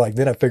match. And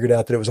then I figured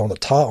out that it was on the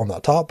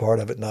top part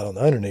of it, not on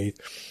the underneath.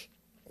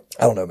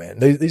 I don't know, man.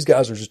 These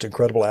guys are just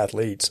incredible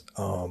athletes. Is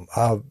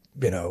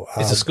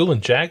the school in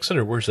Jackson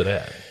or where's it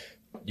at?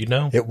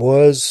 It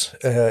was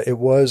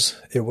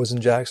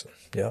in Jackson.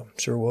 Yeah,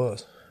 sure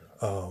was.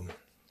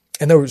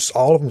 And there was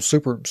all of them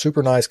super,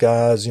 super nice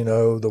guys,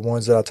 the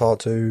ones that I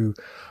talked to,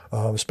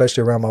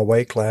 especially around my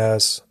weight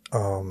class.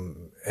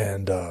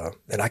 And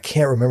I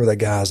can't remember that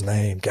guy's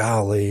name.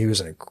 Golly, he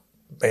was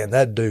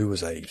that dude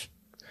was an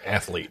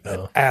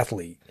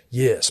athlete.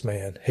 Yes,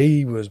 man.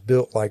 He was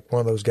built like one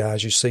of those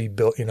guys you see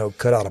built,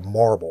 cut out of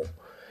marble.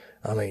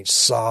 I mean,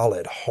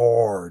 solid,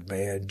 hard,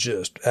 man.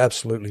 Just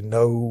absolutely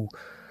no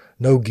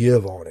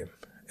give on him.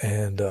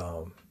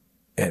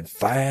 And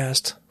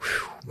fast.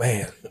 Whew,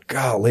 man,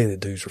 golly, the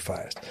dudes were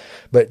fast.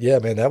 But yeah,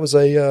 man,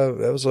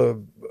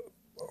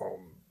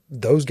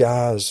 those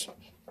guys,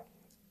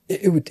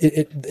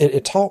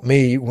 it taught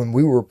me when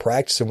we were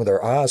practicing with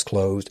our eyes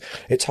closed,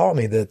 it taught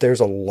me that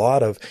there's a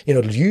lot of,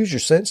 use your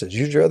senses,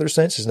 use your other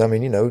senses. And I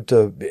mean,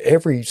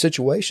 every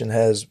situation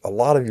has a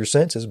lot of your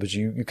senses, but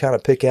you kind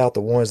of pick out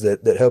the ones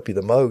that help you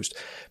the most.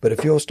 But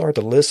if you'll start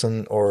to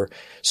listen or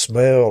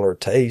smell or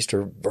taste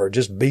or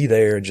just be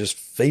there and just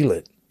feel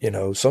it,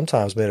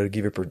 sometimes, man, it'll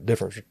give you a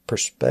different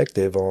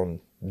perspective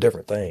on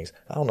different things.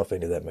 I don't know if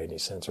any of that made any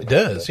sense. It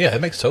does. Yeah, it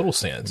makes total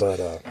sense. But,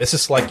 it's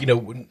just like,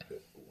 when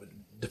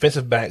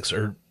defensive backs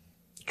are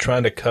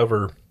trying to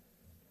cover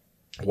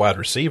wide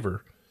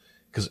receiver,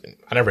 because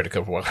I never had to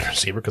cover wide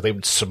receiver because they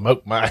would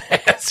smoke my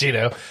ass,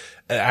 And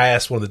I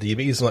asked one of the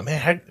DBs, I'm like,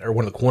 man, or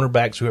one of the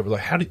cornerbacks, whoever,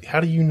 like, how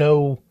do you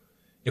know?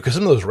 Because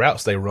some of those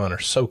routes they run are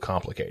so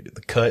complicated,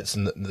 the cuts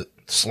and the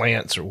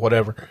slants or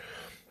whatever.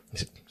 He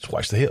said, just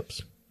watch the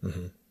hips.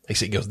 Mm-hmm. He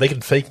said, they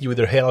can fake you with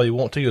their hell you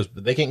want to,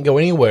 but they can't go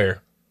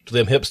anywhere till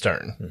them hips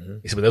turn. Mm-hmm.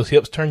 He said, but those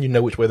hips turn, you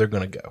know which way they're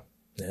going to go.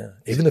 Yeah.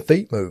 Even the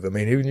feet move. I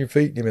mean, even your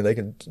feet, they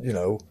can,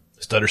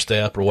 stutter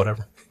step or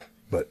whatever.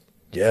 But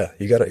yeah,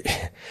 you got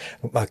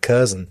my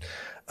cousin,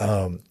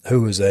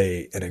 who was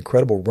an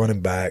incredible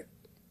running back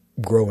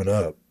growing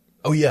up.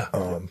 Oh yeah.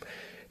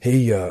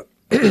 He,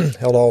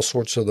 held all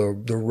sorts of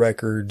the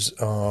records,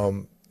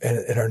 in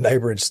our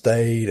neighboring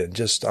state and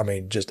just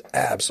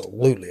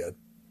absolutely a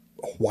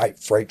white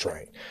freight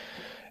train.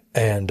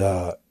 And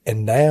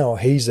now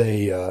he's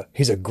a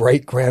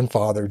great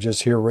grandfather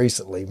just here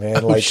recently,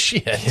 man. Oh,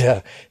 shit.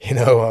 Yeah.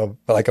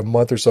 Like a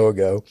month or so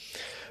ago.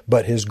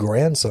 But his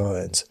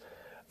grandsons,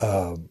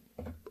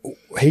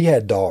 he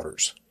had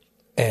daughters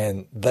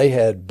and they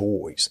had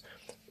boys.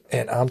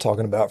 And I'm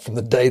talking about from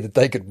the day that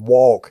they could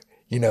walk,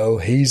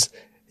 he's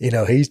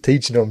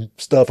teaching them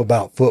stuff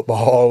about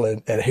football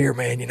and here,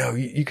 man,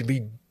 you could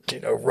be,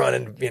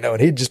 running,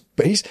 and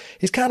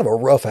he's kind of a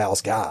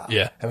roughhouse guy.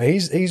 Yeah. I mean,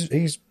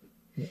 he's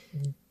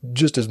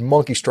just as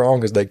monkey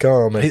strong as they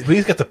come. And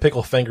he's got the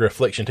pickle finger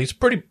affliction. He's a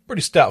pretty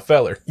stout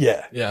feller.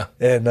 yeah. Yeah.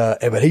 And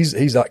but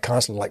he's like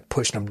constantly like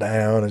pushing them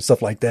down and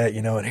stuff like that,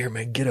 and here,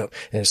 man, get up.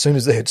 And as soon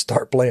as they'd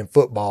start playing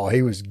football,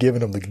 he was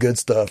giving them the good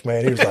stuff,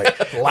 man. He was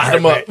like, light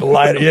him up.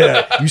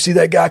 Yeah. You see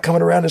that guy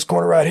coming around this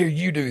corner right here?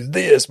 You do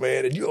this,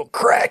 man, and you'll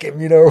crack him,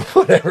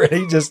 whatever. And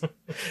he just,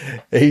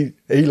 he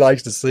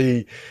likes to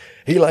see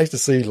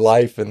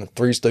life in the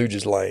Three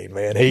Stooges lane,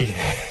 man.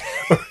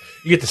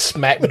 You get to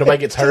smack, but nobody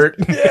gets hurt.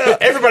 Yeah.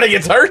 Everybody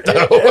gets hurt,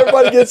 though.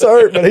 Everybody gets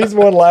hurt, but he's the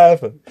one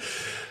laughing.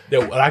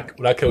 When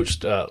I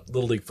coached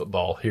Little League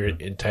football here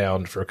in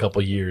town for a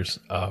couple of years,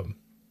 I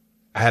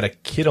had a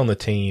kid on the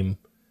team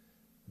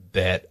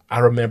that I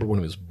remember when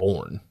he was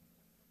born.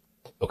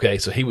 Okay,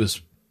 so he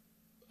was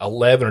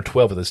 11 or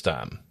 12 at this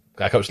time.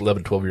 I coached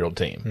 11, 12-year-old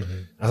team. Mm-hmm.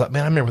 I was like,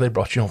 man, I remember they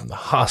brought you home from the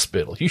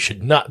hospital. You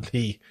should not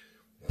be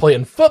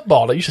playing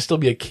football. You should still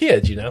be a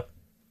kid,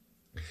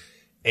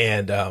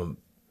 And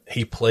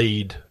he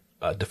played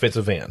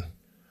defensive end.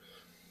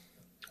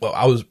 Well,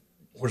 I was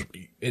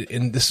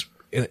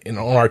on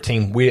our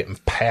team. We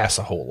didn't pass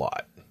a whole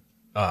lot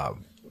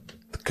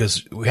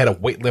because we had a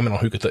weight limit on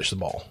who could touch the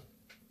ball.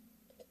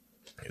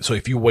 So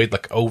if you weighed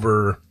like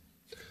over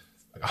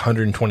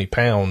 120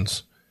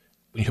 pounds,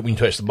 when you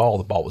touched the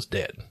ball was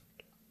dead.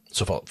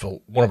 So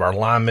for one of our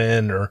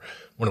linemen or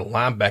one of the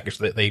linebackers,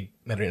 they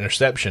made an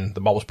interception,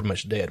 the ball was pretty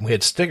much dead. And we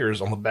had stickers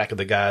on the back of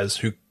the guys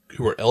who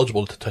were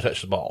eligible to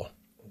touch the ball.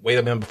 Weigh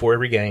them in before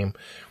every game.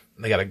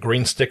 And they got a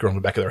green sticker on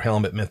the back of their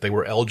helmet, meant they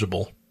were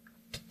eligible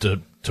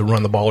to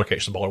run the ball or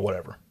catch the ball or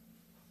whatever.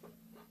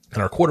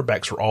 And our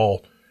quarterbacks were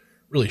all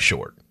really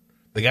short.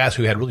 The guys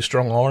who had really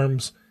strong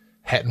arms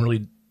hadn't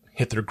really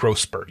hit their growth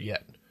spurt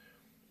yet.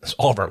 So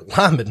all of our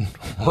linemen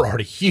were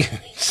already huge.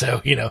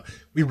 So,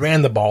 we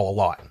ran the ball a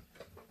lot.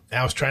 And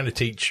I was trying to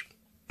teach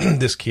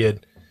this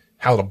kid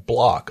how to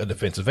block a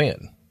defensive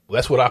end. Well,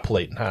 that's what I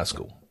played in high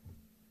school.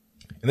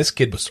 And this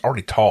kid was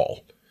already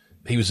tall.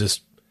 He was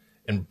just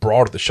and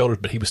broad at the shoulders,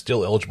 but he was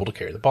still eligible to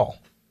carry the ball.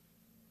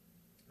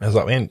 I was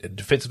like, man,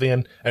 defensive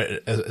end,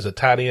 as a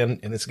tight end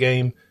in this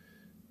game,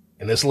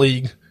 in this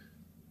league,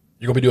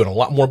 you're going to be doing a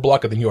lot more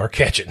blocking than you are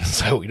catching.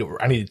 So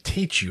I need to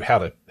teach you how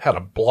to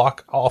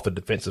block off a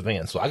defensive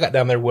end. So I got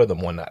down there with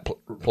him one night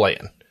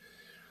playing.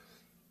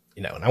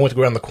 And I went to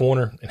go around the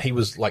corner, and he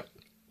was like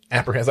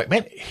apprehensive. Like,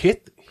 man,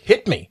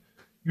 hit me.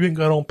 You ain't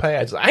got on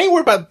pads. I ain't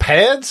worried about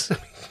pads.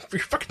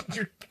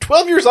 You're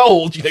 12 years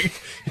old.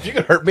 If you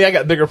can hurt me, I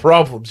got bigger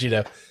problems.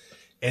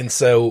 And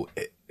so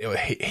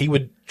he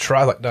would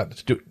try like not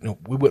to do it.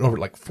 We went over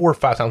like 4 or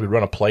 5 times. We'd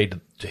run a play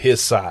to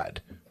his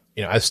side.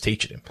 I was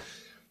teaching him,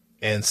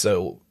 and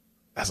so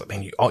I was like,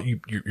 man,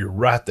 you're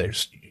right there.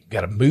 You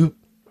got to move,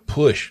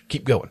 push,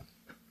 keep going.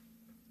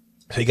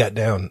 So he got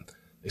down.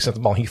 They sent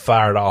the ball. And he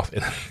fired off,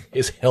 and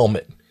his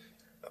helmet.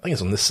 I think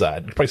it's on this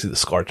side. You probably see the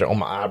scar there on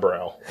my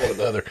eyebrow. One or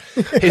the other.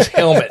 His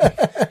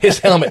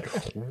helmet,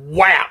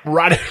 whap,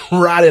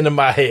 right into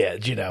my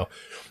head. I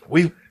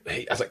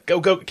was like,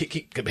 go,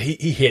 keep.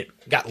 He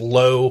hit, got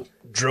low,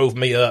 drove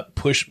me up,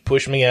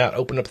 pushed me out,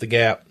 opened up the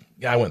gap.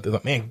 Guy went through.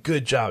 Like, man,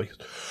 good job. He goes,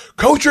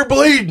 Coach, you're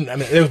bleeding. I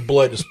mean, there was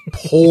blood just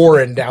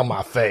pouring down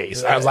my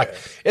face. I was like,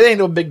 it ain't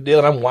no big deal.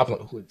 And I'm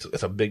wiping. Like,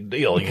 it's a big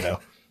deal.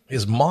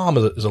 His mom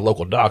is a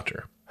local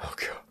doctor. Oh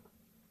God.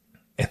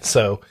 And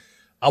so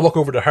I walk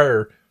over to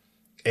her.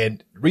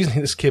 And the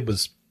reason this kid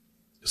was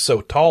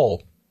so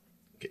tall,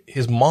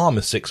 his mom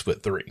is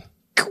 6'3".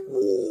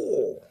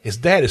 His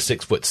dad is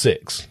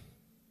 6'6".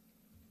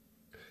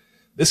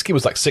 This kid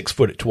was like 6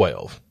 foot at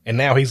 12, and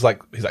now he's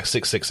like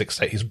 6'6",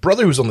 6'8". His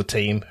brother, who was on the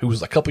team, who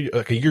was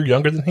a year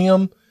younger than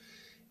him,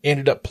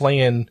 ended up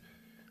playing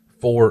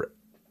for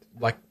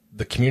like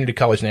the community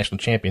college national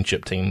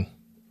championship team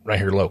right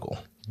here local.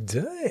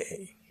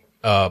 Dang.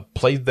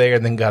 Played there,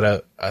 and then got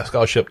a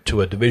scholarship to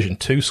a Division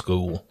II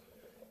school.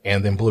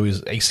 And then blew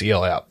his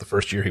ACL out the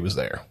first year he was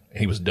there,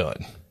 and he was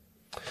done.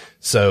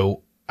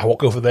 So I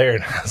walk over there,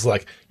 and I was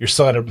like, "Your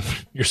son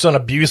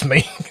abused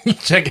me."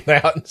 Check it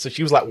out. And so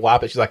she was like,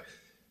 "Wipe it." She's like,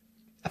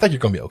 "I think you're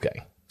gonna be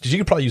okay, because you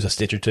could probably use a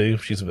stitch or two."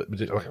 She's like,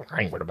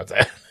 "I ain't worried about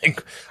that. I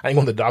ain't going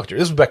to the doctor."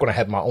 This was back when I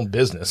had my own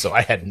business, so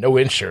I had no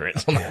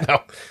insurance. I'm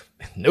like,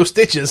 no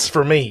stitches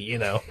for me,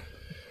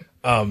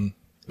 But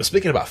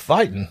speaking about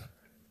fighting,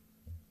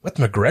 let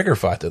the McGregor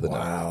fight the other night.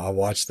 Wow, I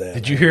watched that.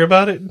 Did you hear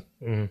about it?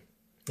 Mm-hmm.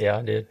 Yeah,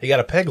 I did. He got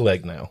a peg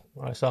leg now.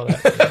 I saw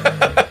that.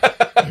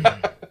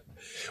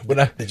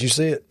 Did you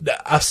see it?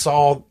 I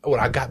saw when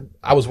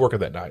I was working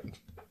that night.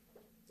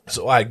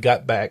 So I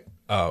got back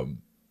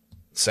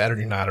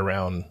Saturday night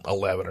around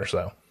 11 or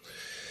so.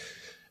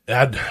 And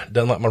I'd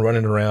done like my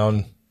running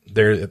around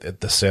there at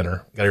the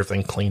center, got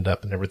everything cleaned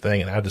up and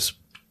everything, and I just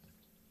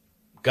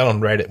got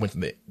on Reddit, went to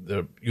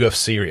the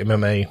UFC or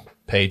MMA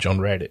page on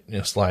Reddit, and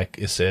it's like,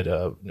 it said,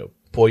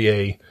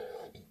 Poirier,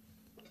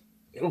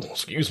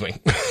 excuse me,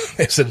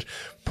 it said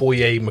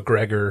Poirier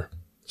McGregor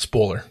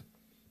spoiler.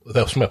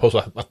 That was supposed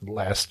to like the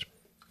last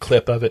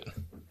clip of it.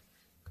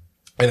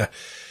 And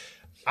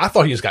I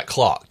thought he just got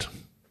clocked.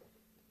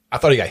 I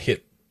thought he got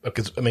hit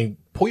because, I mean,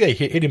 Poirier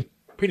hit him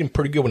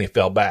pretty good when he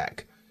fell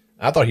back.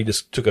 I thought he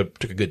just took a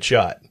good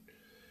shot.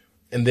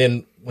 And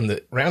then when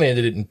the round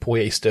ended and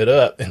Poirier stood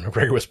up and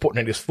McGregor was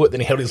pointing at his foot, then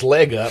he held his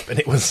leg up and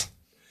it was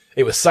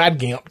side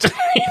gimped.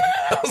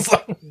 I was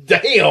like,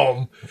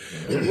 damn.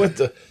 What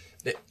the?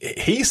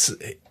 He's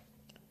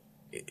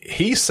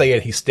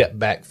saying he stepped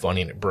back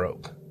funny and it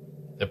broke.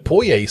 The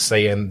Poirier's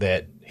saying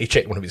that he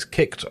checked one of his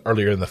kicks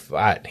earlier in the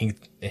fight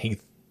and he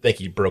think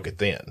he broke it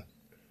then.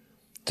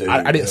 Dude,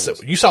 I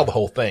didn't. You saw the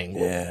whole thing.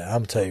 Yeah,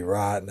 I'm telling you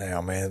right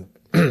now, man.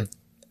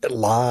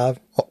 Live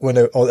when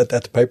at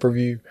the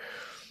pay-per-view,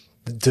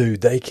 dude,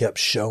 they kept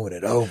showing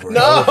it over and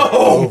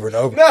over and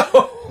over.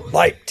 No,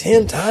 like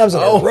 10 times in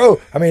a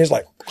row. I mean, it's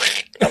like,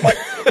 I'm like,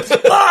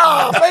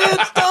 stop,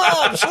 man,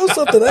 stop, show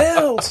something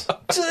else.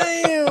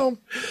 Damn.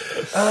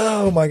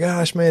 Oh my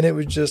gosh, man, it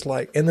was just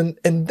like, and then,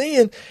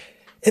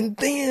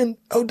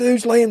 oh,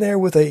 dude's laying there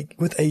with a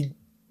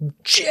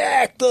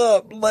jacked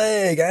up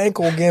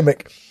ankle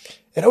gimmick.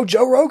 And old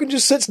Joe Rogan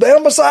just sits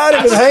down beside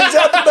him and hangs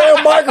out the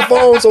damn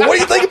microphone. So what do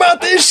you think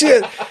about this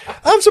shit?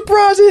 I'm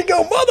surprised he didn't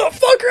go, motherfucker,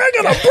 I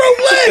got a broke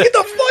leg. Get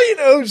the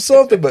fuck,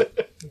 something.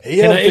 But he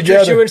held it together.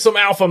 Interest you in some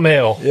alpha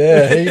male.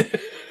 Yeah,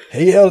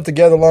 he held it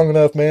together long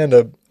enough, man,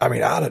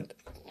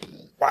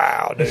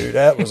 wow, dude,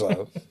 that was I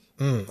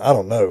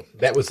don't know.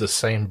 that was the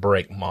same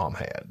break Mom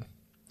had.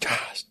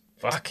 Gosh,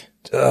 Fuck.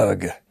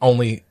 Doug.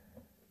 Only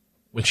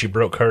when she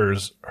broke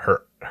hers,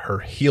 her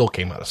heel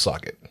came out of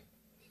socket.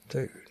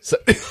 Dude. So,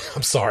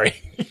 I'm sorry.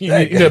 You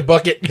need a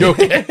bucket? You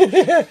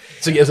okay?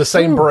 So it's the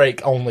same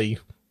break, only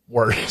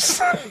worse.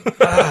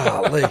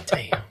 Golly.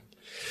 Damn.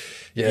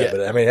 Yeah,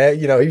 but I mean,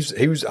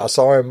 he was, I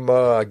saw him,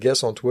 I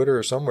guess on Twitter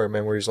or somewhere,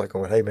 man, where he's like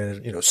going, hey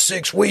man,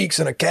 6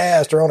 weeks in a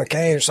cast or on a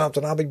cane or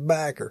something, I'll be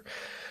back. Or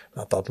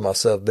I thought to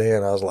myself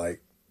then, I was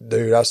like,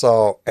 dude, I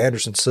saw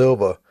Anderson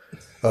Silva,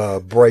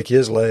 break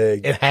his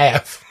leg in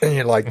half.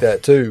 And like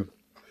that too.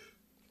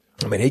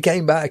 I mean, he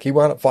came back, he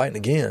wound up fighting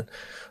again,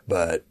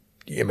 but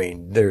I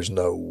mean, there's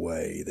no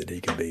way that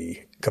he can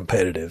be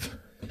competitive.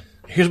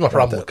 Here's my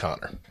problem with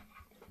Conor.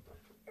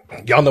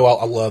 Y'all know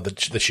I love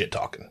the shit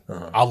talking.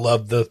 I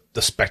love the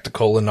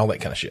spectacle and all that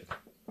kind of shit.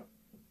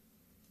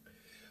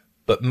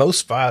 But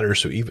most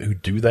fighters who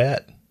do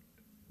that,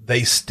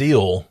 they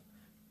still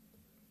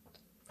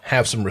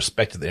have some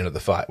respect at the end of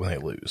the fight when they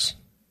lose.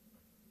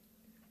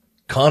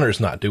 Conor's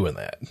not doing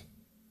that.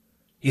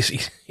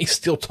 He's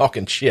still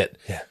talking shit.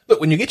 Yeah. Look,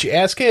 when you get your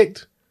ass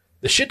kicked,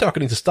 the shit talking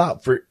needs to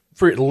stop for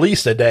at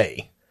least a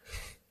day.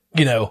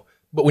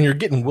 But when you're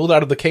getting wheeled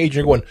out of the cage and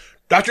you're going,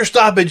 doctor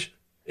stoppage,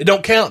 it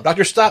don't count.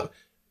 Doctor stop.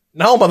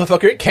 No,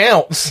 motherfucker, it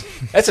counts.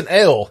 That's an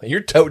L. And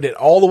you're toting it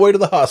all the way to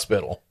the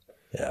hospital.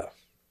 Yeah.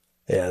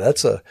 Yeah,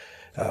 that's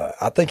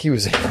I think he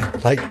was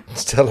like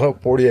telling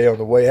old Portier on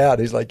the way out.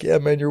 He's like, yeah,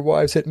 man, your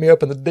wife's hitting me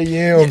up in the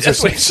DMs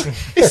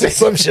or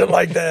some shit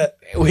like that.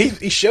 Well,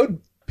 he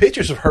showed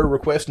pictures of her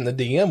requesting the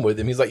DM with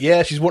him. He's like,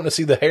 yeah, she's wanting to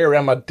see the hair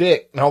around my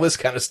dick and all this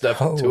kind of stuff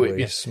to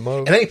it.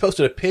 Smoke. And then he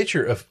posted a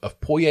picture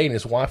of Poirier and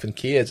his wife and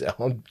kids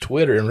on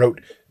Twitter and wrote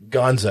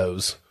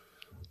Gonzos.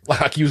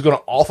 Like he was going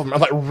to off him.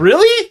 I'm like,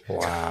 really?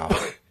 Wow.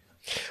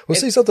 Well,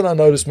 see, something I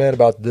noticed, man,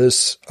 about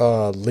this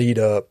lead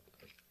up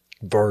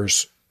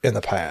verse in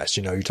the past,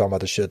 you're talking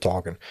about the shit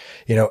talking,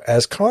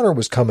 as Conor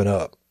was coming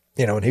up,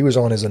 and he was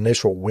on his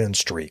initial win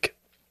streak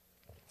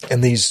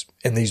and these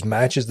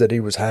matches that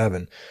he was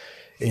having,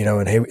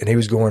 and he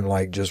was going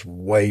like just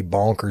way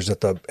bonkers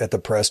at the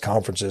press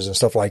conferences and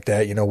stuff like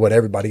that. What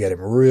everybody had him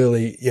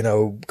really,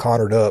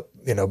 Conored up,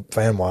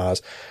 fan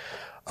wise.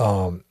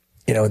 And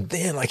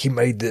then like he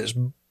made this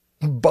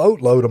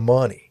boatload of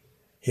money,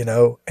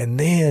 and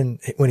then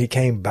when he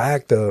came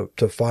back to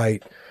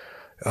fight,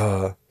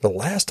 the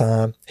last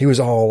time he was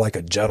all like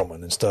a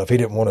gentleman and stuff. He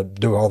didn't want to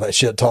do all that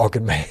shit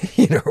talking, man,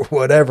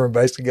 whatever, and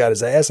basically got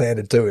his ass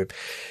handed to him.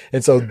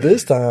 And so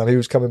this time he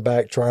was coming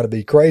back trying to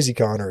be crazy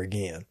Conor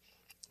again.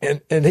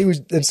 And he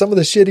was, and some of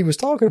the shit he was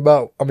talking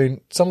about, I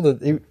mean,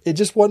 it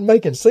just wasn't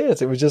making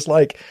sense. It was just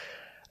like,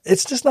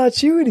 it's just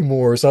not you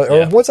anymore. So,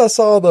 or once I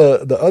saw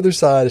the other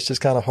side, it's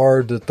just kind of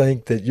hard to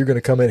think that you're going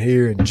to come in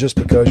here and just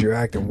because you're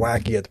acting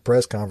wacky at the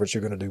press conference,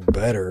 you're going to do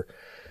better,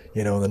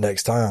 the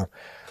next time.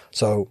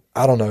 So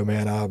I don't know,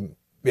 man.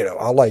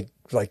 I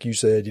like you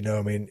said,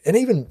 and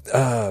even,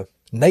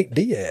 Nate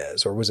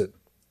Diaz, or was it,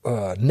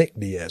 Nick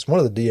Diaz, one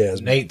of the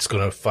Diaz. Nate's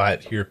going to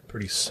fight here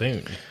pretty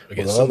soon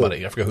against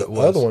somebody. I forgot who it was.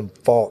 The other one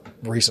fought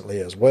recently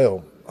as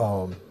well.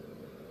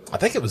 I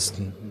think it was.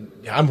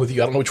 I'm with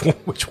you. I don't know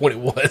which one it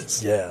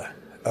was. Yeah.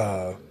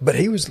 But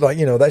he was like,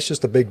 that's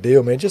just a big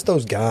deal, man. Just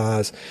those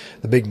guys,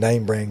 the big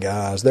name brand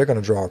guys, they're going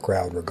to draw a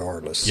crowd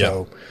regardless. Yeah.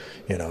 So,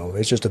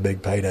 it's just a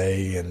big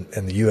payday, and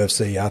the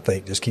UFC, I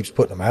think, just keeps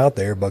putting them out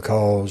there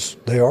because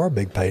they are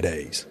big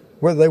paydays.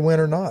 whether they win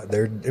or not.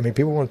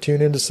 People want to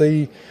tune in to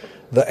see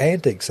the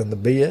antics and the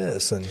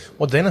BS and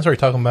Well, Dana's already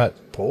talking about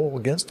pull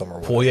against them or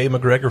whatever. Poirier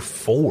McGregor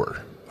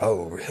 4.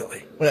 Oh,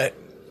 really? Well,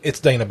 it's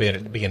Dana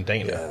being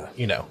Dana, Yeah.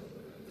 you know.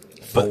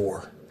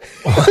 4.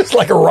 It's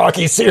like a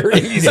Rocky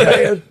series,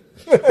 man.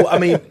 Well, I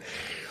mean,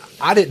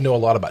 I didn't know a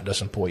lot about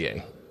Dustin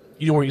Poirier.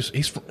 You know where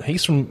he's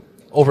from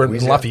over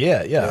in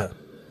Lafayette, yeah.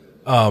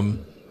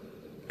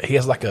 He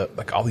has like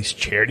all these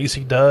charities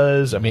he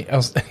does. I mean, I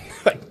was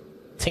like,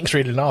 Tink's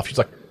reading it off. She's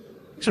like,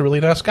 he's a really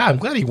nice guy. I'm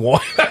glad he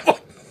won.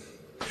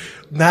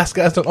 Nice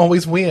guys don't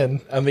always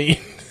win. I mean,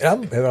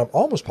 And I'm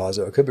almost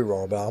positive. I could be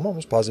wrong, but I'm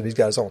almost positive he's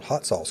got his own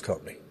hot sauce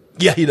company.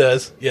 yeah, he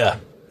does. Yeah.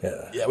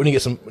 Yeah. We need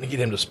to get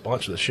him to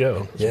sponsor the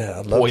show. Yeah,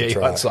 I'd love Poirier to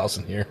try. hot sauce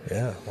in here.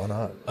 Yeah, why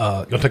not? You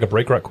want to take a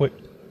break right quick?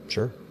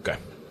 Sure. Okay.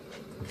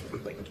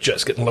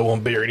 Just getting low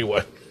on beer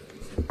anyway.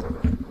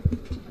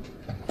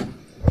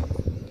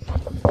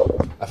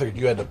 I figured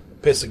you had to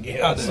piss again.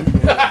 I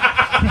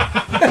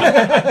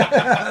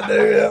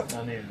do, yeah.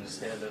 I needed to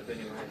stand up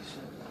anyway.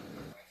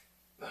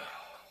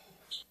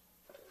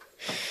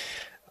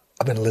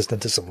 I've been listening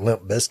to some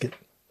Limp Bizkit.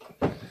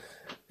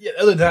 Yeah,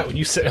 the other night when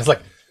you said, I was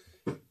like,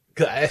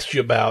 cause I asked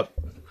you about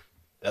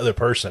the other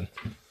person.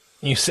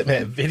 And you sent me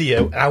that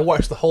video, and I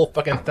watched the whole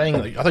fucking thing.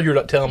 Like, I thought you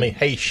were telling me,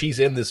 hey, she's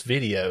in this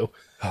video.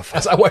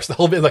 As I watched the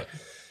whole video, like,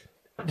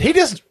 he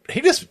just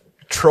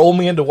trolled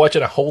me into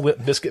watching a whole Limp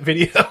Bizkit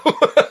video.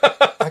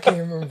 I can't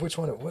remember which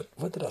one.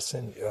 What did I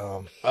send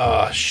you?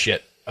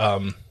 Shit.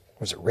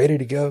 Was it Ready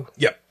to Go?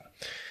 Yep.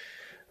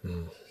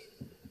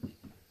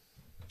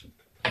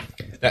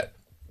 That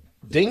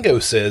Dingo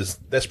says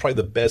that's probably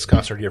the best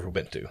concert he ever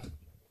went to.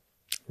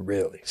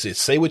 Really? See,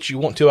 say what you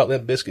want to about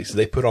Limp Bizkit.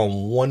 They put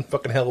on one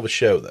fucking hell of a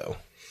show, though.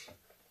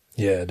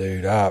 Yeah,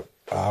 dude. I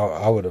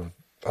would have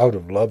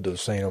loved to have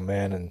seen them,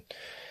 man, and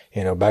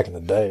back in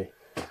the day.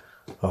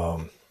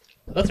 I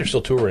thought they're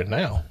still touring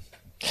now.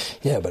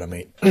 Yeah, but I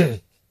mean,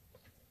 I'd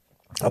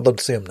love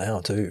to see them now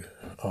too.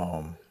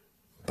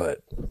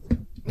 But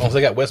Well, if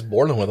they got Wes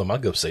Borland with them,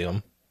 I'd go see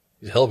him.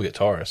 He's a hell of a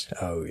guitarist.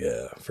 oh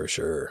yeah, for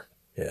sure.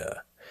 Yeah.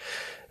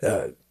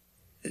 I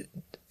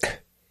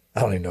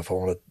don't even know if I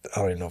want to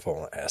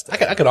ask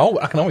that. I can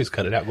always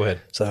cut it out. Go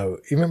ahead. So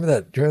you remember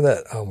that? Do you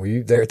remember that? Were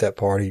you there at that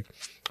party?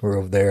 We were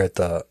over there at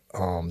the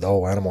old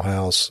Animal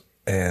House,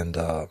 and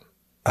I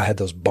had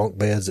those bunk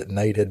beds that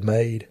Nate had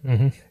made,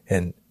 and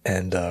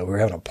we were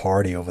having a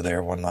party over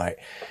there one night,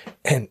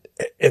 and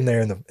in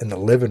there in the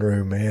living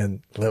room,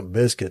 man, Limp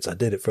Bizkits. I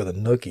did it for the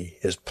nookie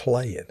is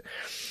playing,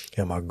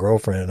 and my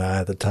girlfriend and I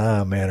at the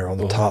time, man, are on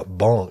the top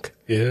bunk,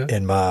 Yeah.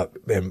 in my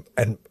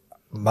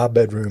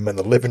bedroom and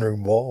the living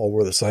room wall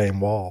were the same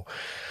wall.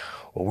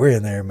 Well, we're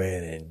in there,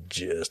 man, and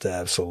just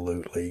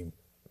absolutely,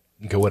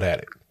 Going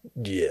at it.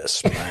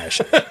 smash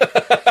it.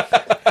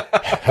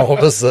 All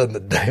of a sudden,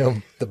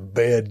 the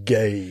bed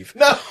gave.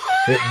 No.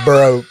 It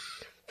broke.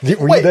 Were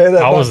Wait, you there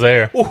that I night? was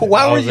there.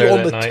 Why I were was you there on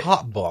that the night.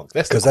 top bunk?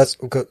 Because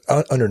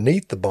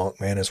underneath the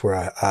bunk, man, is where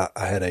I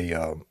had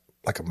a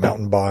like a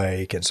mountain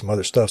bike and some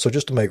other stuff. So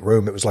just to make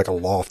room, it was like a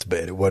loft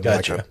bed. It wasn't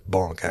Gotcha. like a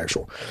bunk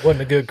actual.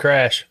 Wasn't a good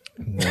crash.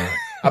 No.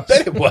 I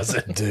bet it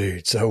wasn't.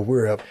 Dude, so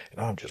we're up,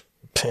 and I'm just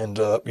pinned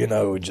up,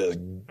 just,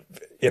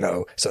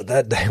 so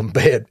that damn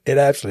bed, it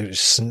absolutely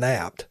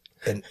snapped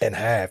in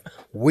half.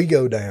 We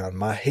go down,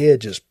 my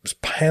head just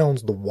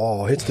pounds the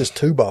wall, hits this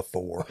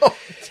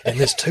 2x4, and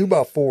this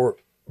 2x4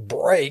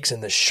 breaks,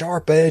 and the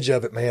sharp edge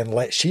of it, man,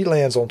 she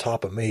lands on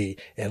top of me,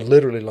 and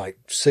literally like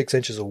 6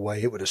 inches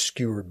away, it would have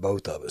skewered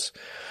both of us.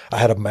 I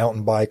had a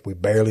mountain bike, we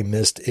barely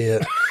missed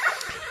it.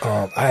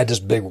 I had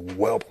this big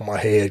whelp on my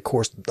head. Of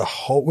course,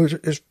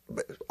 it's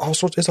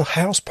a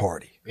house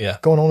party. Yeah.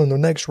 Going on in the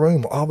next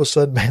room. All of a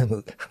sudden, man,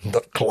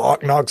 the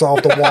clock knocks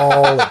off the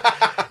wall.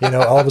 And,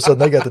 all of a sudden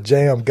they got the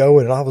jam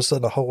going, and all of a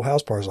sudden the whole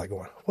house party's like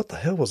going, what the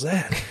hell was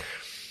that?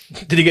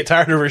 Did he get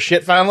tired of her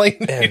shit finally?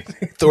 And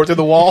throw it through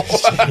the wall?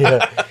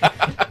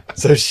 Yeah.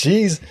 So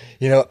she's,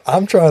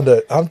 I'm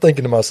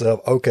thinking to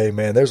myself, okay,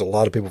 man, there's a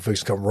lot of people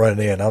fixing to come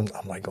running in. I'm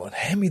like going,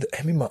 hand me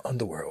my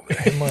underwear over there.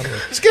 Hand me my underwear.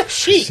 He's got a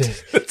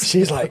sheet.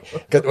 She's like,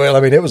 well, I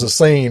mean, it was a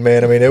scene,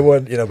 man. I mean, it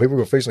wasn't, people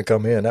were fixing to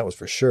come in. That was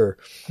for sure.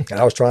 And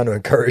I was trying to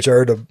encourage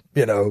her to,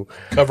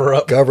 Cover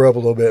up. a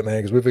little bit, man,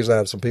 because we fixed to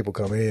have some people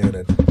come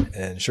in,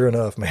 and sure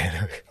enough,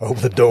 man,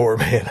 open the door,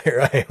 man.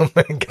 Here I am,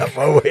 man, got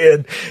my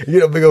head,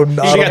 big old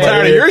knot. She got on my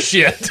tired of head. your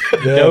shit.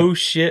 Yeah. No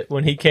shit.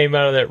 When he came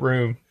out of that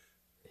room,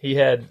 he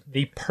had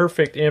the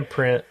perfect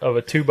imprint of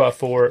a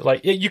 2x4.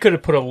 Like you could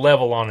have put a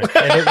level on it,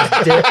 and it was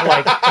dead.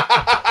 Like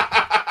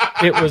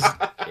it was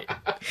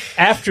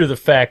after the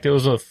fact. It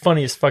was one of the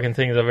funniest fucking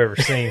things I've ever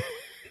seen.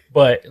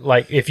 But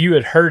like, if you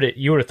had heard it,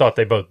 you would have thought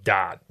they both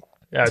died.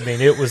 I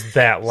mean, it was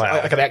that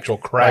loud. Like an actual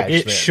crash. Like,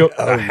 it then. shook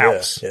the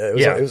house.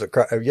 Yeah, it was a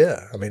cry.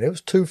 Yeah, I mean, it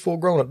was 2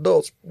 full-grown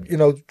adults,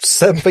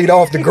 7 feet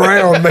off the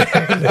ground, man,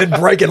 and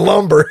breaking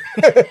lumber,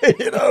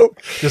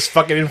 Just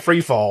fucking in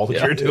free fall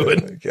that you're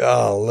doing.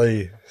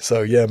 Golly.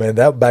 So yeah, man,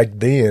 that back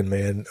then,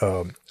 man,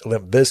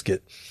 Limp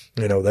Bizkit,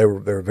 You know, they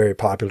were very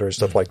popular and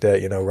stuff like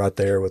that, you know, right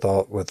there with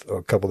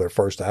a couple of their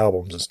first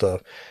albums and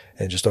stuff.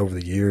 And just over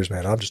the years,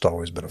 man, I've just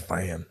always been a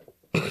fan.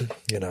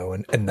 You know,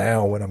 and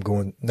now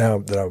now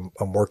that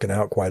I'm working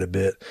out quite a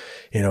bit,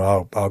 you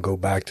know, I'll go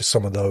back to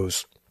some of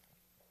those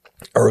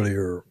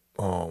earlier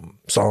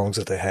songs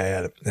that they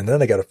had, and then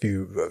they got a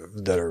few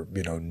that are,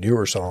 you know,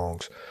 newer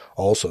songs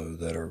also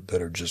that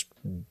are just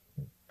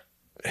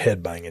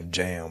headbanging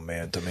jam,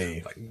 man, to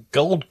me. Like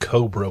Gold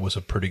Cobra was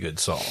a pretty good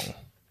song.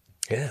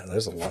 Yeah,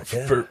 there's a lot.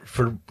 Yeah.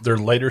 For their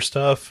later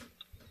stuff,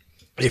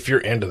 if you're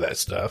into that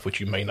stuff,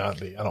 which you may not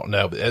be, I don't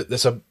know, but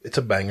it's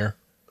a banger.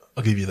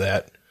 I'll give you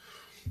that.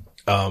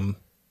 You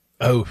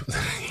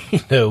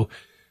know,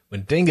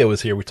 when Dingo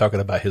was here, we were talking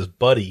about his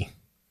buddy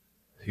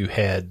who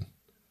had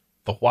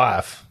the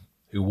wife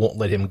who won't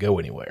let him go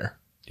anywhere.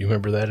 Do you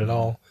remember that at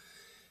all?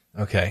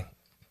 Okay.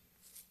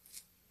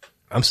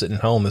 I'm sitting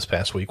home this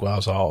past week while I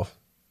was off,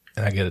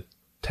 and I get a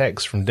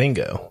text from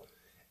Dingo.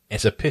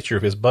 It's a picture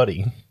of his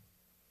buddy,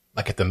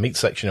 like at the meat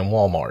section in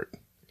Walmart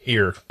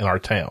here in our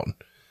town.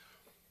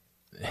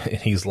 And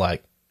he's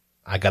like,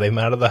 I got him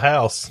out of the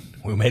house.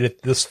 We made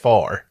it this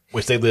far,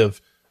 which they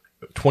live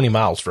 20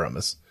 miles from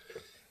us.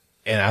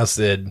 And I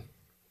said,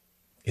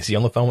 is he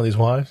on the phone with his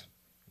wife?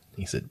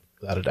 He said,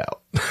 without a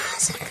doubt. I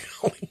was like,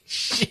 holy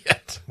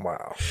shit.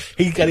 Wow.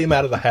 He got him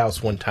out of the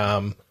house one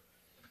time.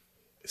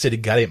 Said he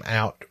got him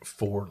out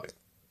for like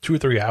 2 or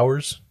 3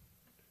 hours.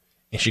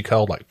 And she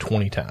called like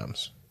 20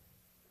 times.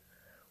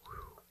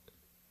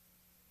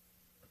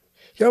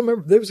 Y'all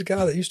remember there was a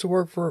guy that used to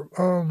work for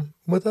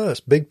with us,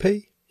 Big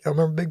P. Y'all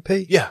remember Big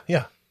P? Yeah,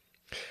 yeah.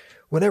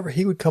 Whenever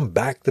he would come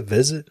back to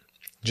visit,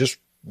 just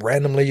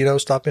randomly, you know,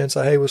 stop in and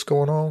say, hey, what's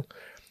going on?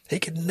 He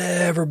could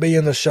never be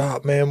in the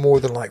shop, man, more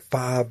than like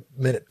 5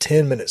 minutes,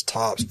 10 minutes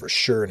tops for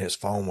sure, and his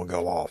phone would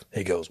go off.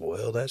 He goes,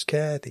 well, that's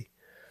Kathy.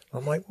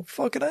 I'm like, well,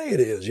 fucking A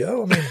it is,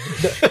 yo. I mean,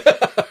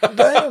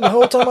 damn, the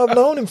whole time I've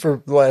known him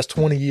for the last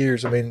 20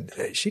 years, I mean,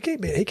 he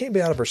can't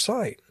be out of her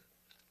sight.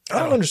 I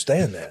don't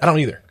understand that. I don't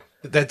either.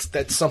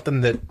 That's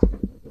something that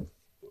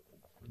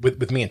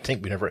with me and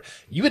Tink, we never.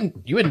 You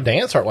wouldn't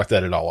dance art like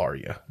that at all, are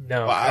you?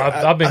 No,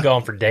 I've been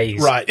gone for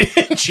days. Right.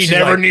 She's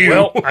never like, knew.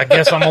 Well, I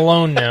guess I'm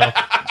alone now.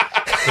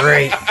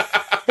 Great.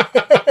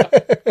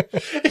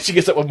 And she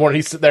gets up one morning.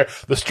 He's sitting there.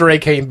 The stray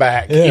came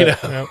back. Yeah.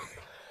 You know.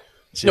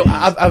 Yep. No,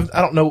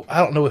 I don't know. I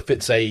don't know if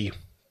it's a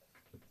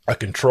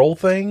control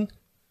thing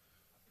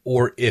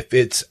or if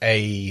it's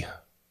a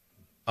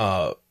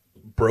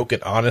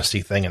broken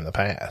honesty thing in the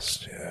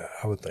past. Yeah,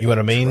 I would think. You know what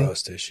I mean?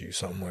 Trust issue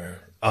somewhere.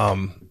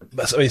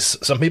 But I mean,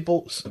 some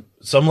people,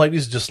 some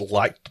ladies just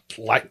like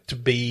to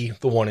be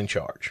the one in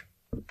charge.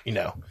 You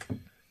know,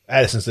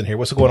 Addison's in here.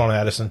 What's going on,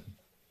 Addison?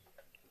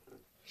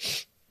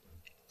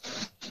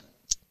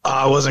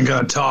 I wasn't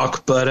going to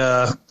talk,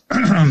 but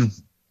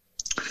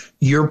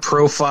your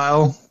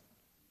profile,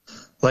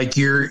 like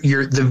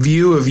the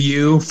view of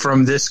you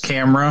from this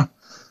camera,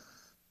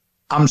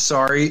 I'm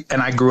sorry,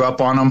 and I grew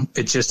up on them.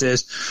 It just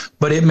is.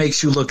 But it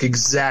makes you look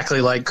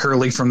exactly like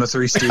Curly from the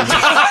Three Stooges.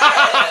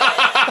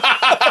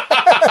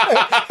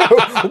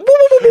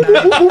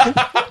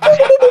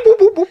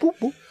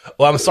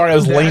 Well, I'm sorry. I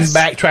was leaning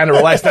back trying to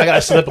relax. Now I got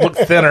to sit up and look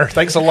thinner.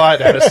 Thanks a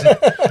lot, Addison.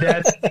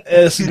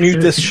 Let's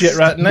mute this shit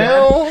right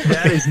now.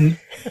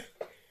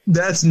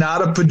 That's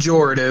not a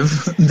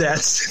pejorative.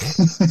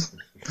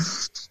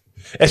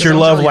 That's your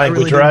love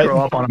language, right? Grow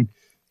up on them.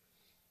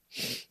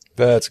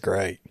 That's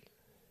great.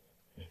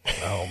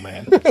 Oh,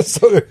 man.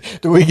 So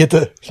do we get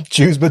to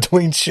choose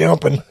between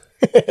Shemp and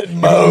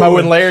Mo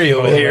and Larry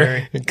over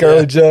here. and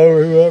Curly Joe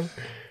or whoever?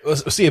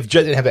 Let's see if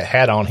Jet didn't have that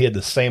hat on. He had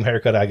the same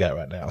haircut I got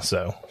right now.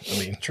 So, I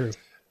mean, True.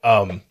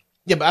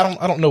 Yeah, but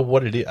I don't know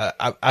what it is.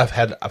 I've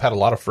had a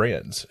lot of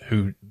friends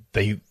who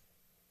they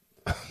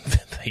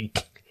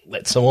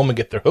let some woman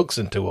get their hooks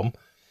into them,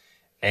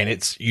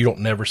 and you don't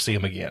never see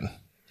them again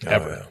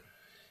ever. Yeah.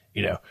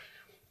 You know,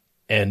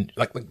 and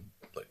like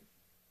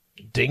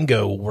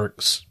Dingo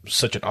works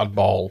such an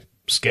oddball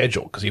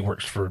schedule because he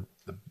works for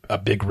a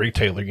big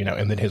retailer, you know,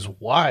 and then his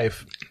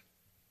wife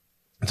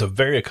is a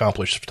very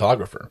accomplished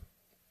photographer.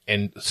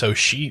 And so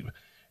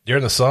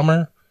during the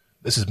summer,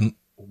 this is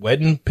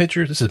wedding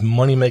pictures. This is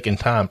money making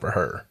time for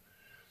her,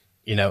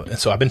 you know? And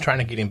so I've been trying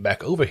to get him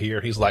back over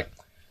here. He's like,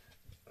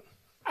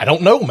 I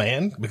don't know,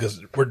 man,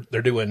 because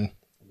they're doing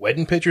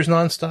wedding pictures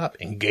nonstop,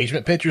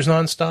 engagement pictures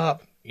nonstop,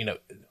 you know,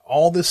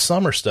 all this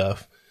summer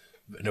stuff,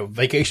 you know,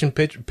 vacation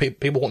picture,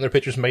 people want their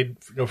pictures made,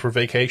 you know, for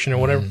vacation or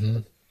whatever.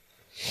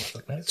 Mm-hmm.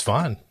 Man, it's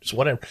fine. It's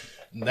whatever.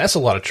 And that's a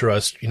lot of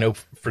trust, you know,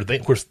 for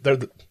them. Of course, they're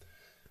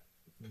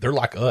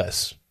like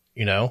us.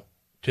 You know,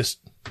 just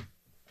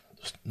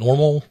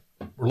normal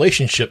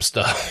relationship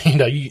stuff. You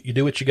know, you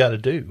do what you got to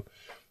do.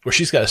 Where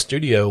she's got a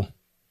studio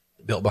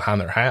built behind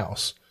their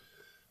house,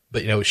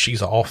 but you know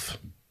she's off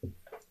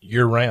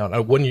year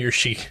round. One year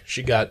she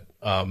got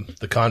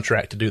the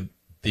contract to do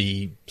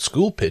the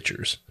school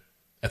pictures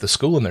at the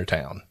school in their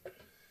town,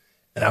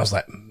 and I was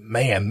like,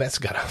 man, that's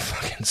gotta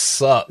fucking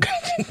suck.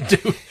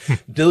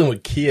 Dealing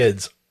with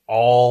kids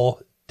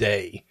all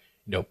day.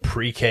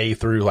 pre-K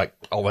through like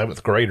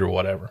 11th grade or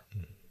whatever.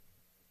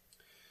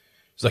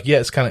 It's like, yeah,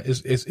 it's kind of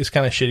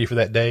shitty for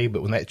that day,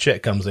 but when that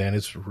check comes in,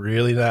 it's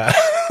really nice.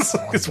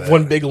 It's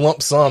one big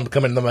lump sum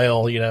coming in the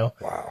mail,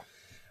 Wow.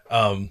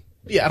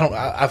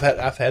 Yeah,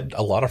 I've had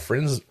a lot of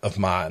friends of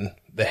mine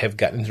that have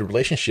gotten into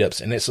relationships,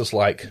 and it's just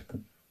like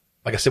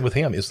I said with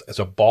him, it's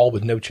a ball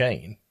with no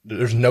chain.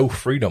 There's no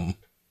freedom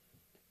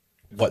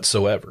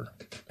whatsoever.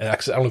 And I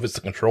don't know if it's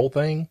a control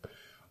thing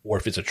or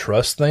if it's a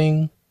trust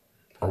thing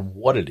or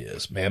what it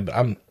is, man. But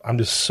I'm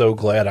just so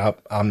glad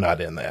I'm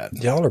not in that.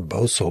 Y'all are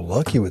both so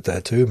lucky with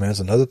that too, man. It's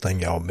another thing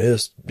y'all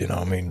missed.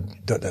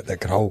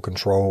 That whole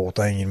control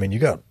thing. I mean, you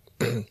got,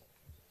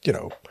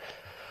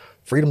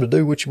 freedom to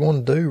do what you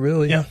want to do,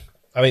 really. Yeah.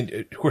 I mean,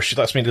 of course, she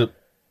lets me to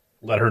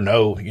let her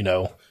know,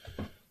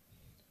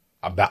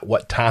 about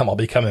what time I'll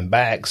be coming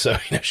back. So,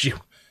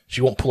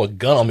 she won't pull a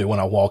gun on me when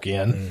I walk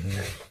in.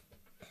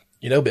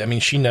 Mm-hmm. But I mean,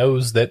 she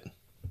knows that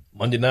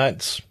Monday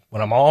nights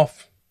when I'm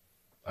off,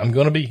 I'm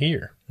going to be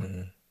here.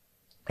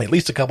 Mm-hmm. At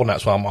least a couple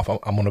nights while I'm off,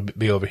 I'm going to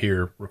be over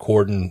here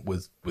recording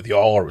with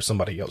y'all or with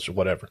somebody else or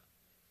whatever.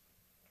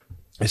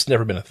 It's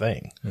never been a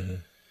thing.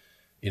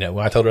 Mm-hmm.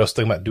 When I told her I was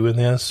thinking about doing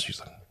this, she's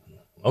like,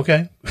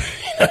 okay.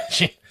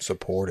 She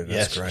supported.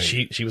 That's great.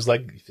 She was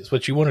like, if it's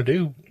what you want to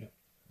do,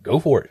 go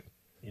for it.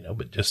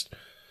 But just,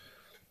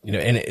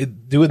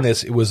 and doing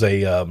this, it was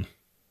a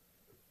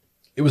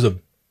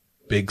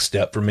big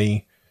step for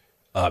me,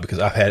 because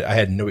I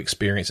had no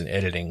experience in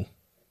editing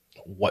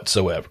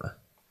whatsoever,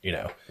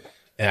 and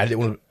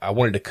I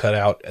wanted to cut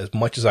out as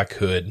much as I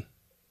could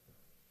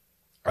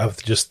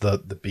of just the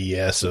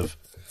BS of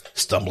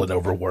stumbling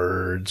over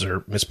words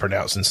or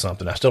mispronouncing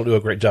something. I still do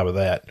a great job of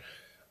that.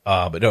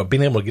 But no,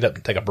 being able to get up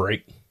and take a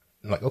break,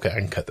 I'm like, okay, I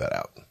can cut that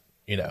out,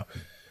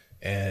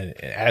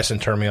 and Addison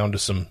turned me on to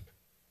some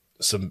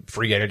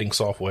free editing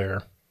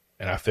software,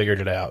 and I figured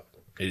it out.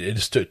 It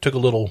just took a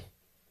little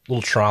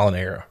trial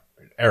and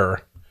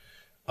error.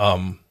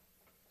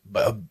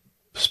 But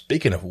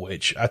speaking of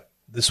which,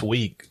 this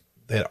week,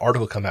 that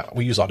article come out.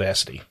 We use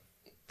Audacity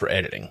for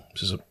editing.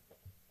 This is an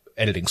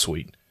editing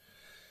suite.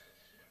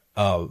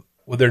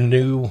 With their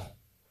new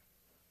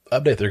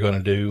update they're going to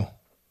do,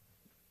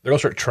 they're going to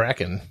start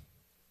tracking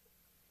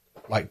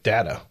like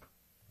data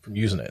from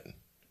using it.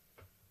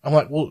 I'm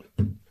like, well,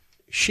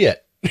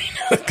 shit.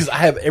 Because I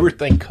have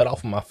everything cut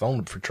off on my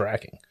phone for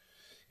tracking.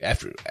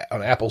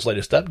 On Apple's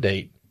latest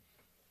update,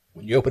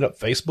 when you open up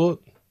Facebook,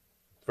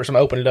 first time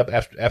I open it up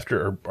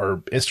after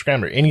or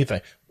Instagram or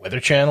anything, Weather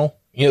Channel,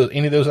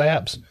 any of those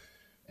apps,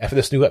 after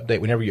this new update,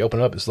 whenever you open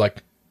it up, it's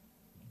like,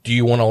 do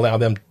you want to allow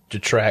them to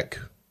track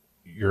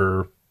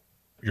your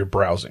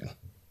browsing?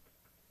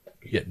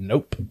 Yeah,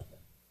 nope.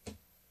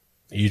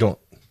 You don't.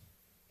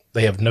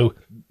 They have no.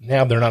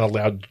 Now they're not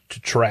allowed to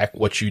track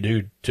what you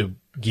do to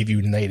give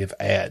you native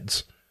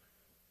ads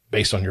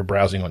based on your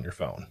browsing on your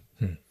phone.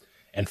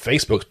 And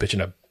Facebook's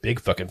pitching a big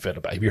fucking fit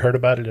about it. Have you heard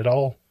about it at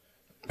all?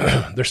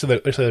 They say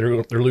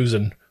they're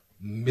losing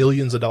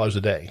millions of dollars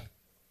a day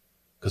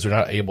because they're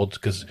not able to,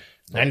 because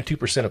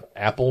 92% of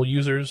Apple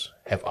users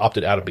have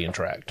opted out of being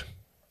tracked.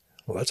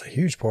 Well, that's a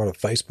huge part of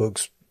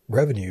Facebook's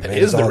revenue. It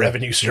is the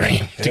revenue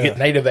stream to get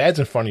native ads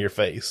in front of your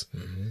face.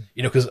 Mm-hmm.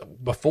 Because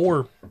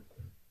before,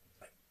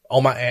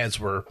 all my ads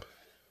were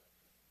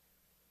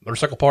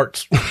motorcycle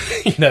parts,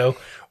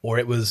 or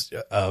it was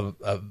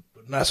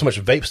not so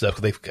much vape stuff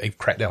because they've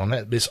cracked down on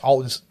that, but it's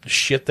all this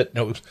shit that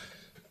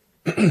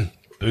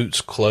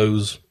boots,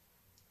 clothes,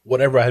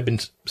 whatever I had been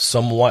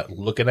somewhat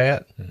looking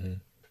at. Mm-hmm.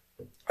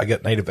 I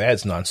got native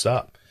ads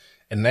nonstop,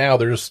 and now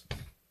I was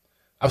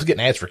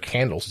getting ads for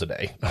candles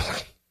today. I was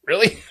like,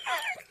 really?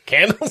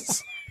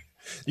 Candles?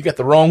 You got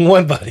the wrong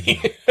one,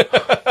 buddy.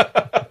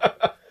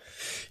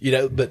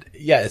 But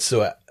yeah,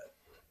 so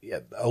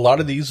a lot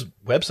of these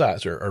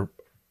websites are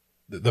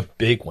the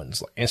big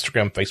ones like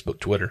Instagram, Facebook,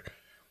 Twitter.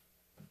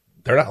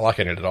 They're not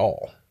liking it at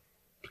all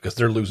because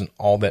they're losing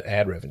all that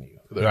ad revenue.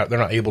 They're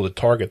not able to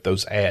target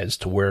those ads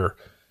to where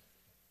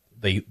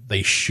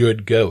they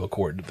should go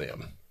according to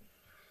them.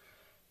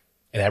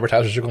 And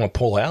advertisers are going to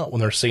pull out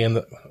when they're seeing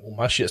that, well,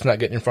 my shit's not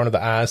getting in front of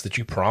the eyes that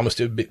you promised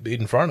it would be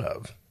in front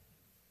of.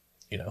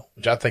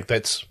 Which I think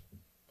that's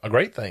a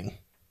great thing.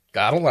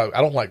 I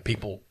don't like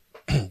people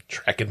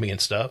tracking me and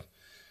stuff.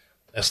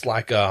 That's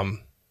like the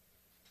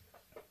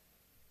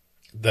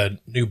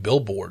new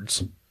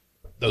billboards,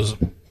 those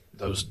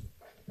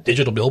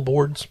digital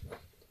billboards.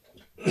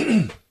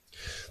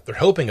 They're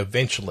hoping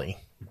eventually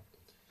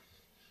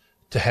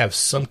to have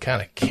some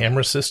kind of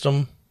camera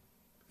system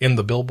in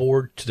the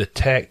billboard to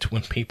detect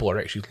when people are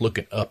actually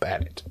looking up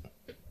at it.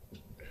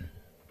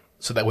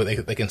 So that way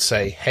they can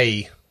say,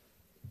 hey,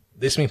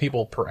 this many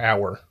people per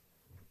hour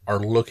are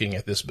looking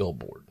at this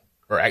billboard.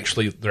 Or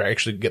they're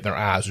actually getting their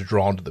eyes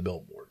drawn to the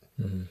billboard.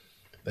 Mm-hmm.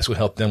 That's going to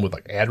help them with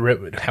like ad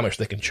revenue, how much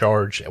they can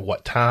charge at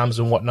what times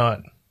and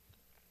whatnot.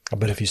 I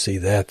bet if you see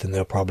that, then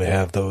they'll probably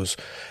have those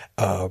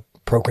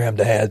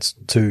programmed ads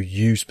to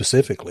you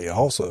specifically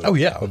also. Oh,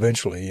 yeah.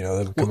 Eventually,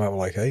 they'll come out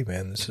like, hey,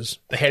 man, this is...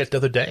 They had it the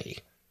other day.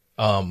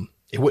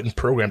 It wasn't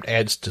programmed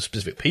ads to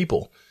specific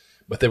people,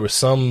 but there was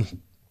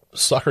some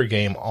soccer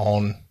game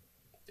on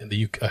in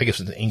the UK, I guess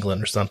it's in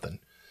England or something.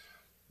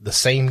 The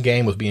same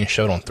game was being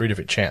showed on 3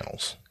 different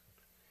channels,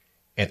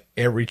 and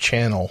every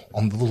channel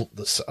on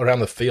around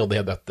the field they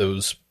have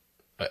those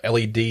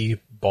LED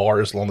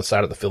bars along the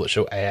side of the field that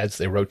show ads.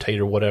 They rotate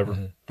or whatever.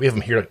 Mm-hmm. We have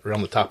them here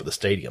around the top of the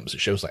stadiums. It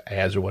shows like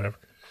ads or whatever.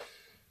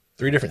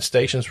 3 different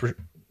stations were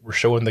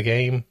showing the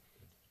game.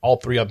 All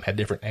 3 of them had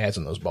different ads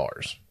in those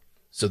bars.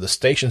 So the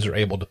stations are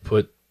able to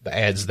put the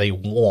ads they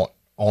want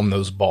on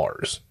those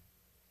bars.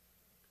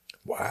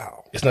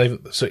 Wow. It's not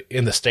even, so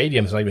in the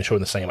stadium, it's not even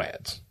showing the same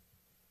ads.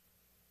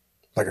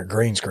 Like a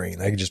green screen.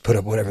 They can just put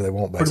up whatever they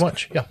want, basically. Pretty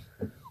much, yeah.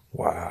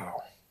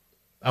 Wow.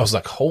 I was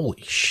like,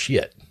 holy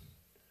shit.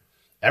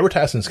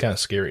 Advertising's kind of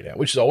scary now,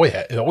 which it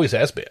always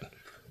has been.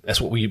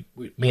 That's what me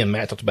and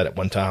Matt talked about at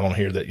one time on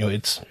here, that,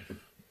 it's,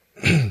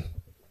 from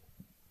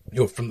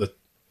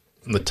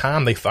the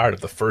time they fired up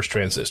the first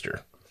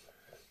transistor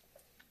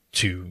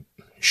to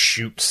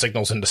shoot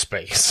signals into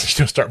space,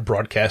 start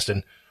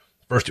broadcasting.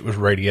 First it was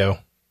radio,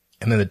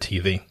 and then the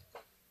TV.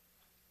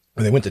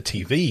 When they went to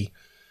TV,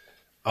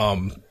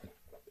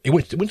 it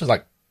went to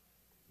like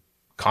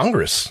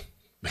Congress,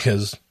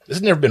 because this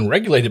has never been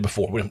regulated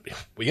before.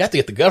 We have to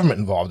get the government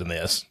involved in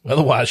this,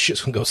 otherwise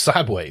shit's gonna go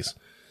sideways.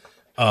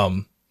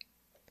 And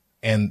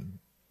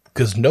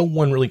because no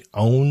one really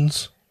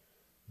owns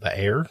the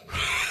air,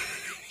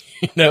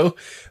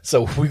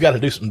 so we got to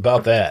do something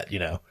about that,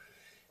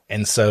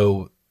 And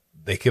so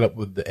they came up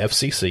with the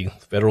FCC,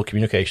 Federal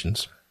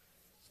Communications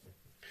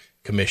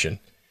Commission,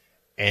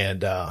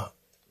 and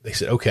they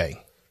said,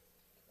 okay,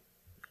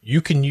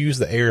 you can use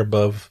the air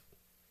above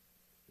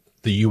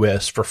the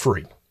U.S. for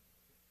free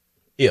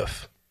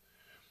if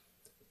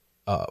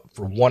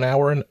for 1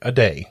 hour a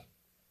day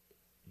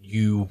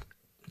you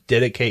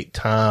dedicate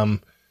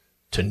time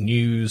to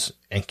news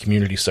and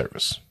community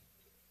service.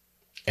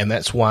 And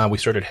that's why we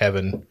started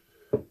having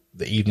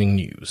the evening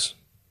news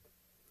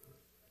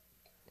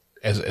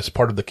as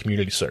part of the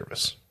community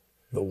service.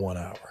 The 1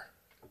 hour.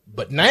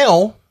 But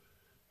now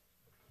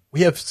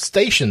we have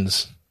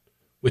stations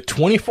with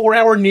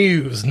 24-hour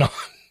news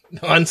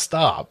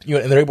nonstop,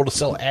 and they're able to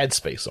sell ad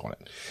space on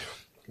it.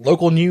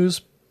 Local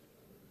news,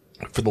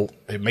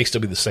 it may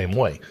still be the same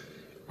way.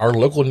 Our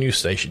local news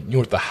station,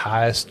 what the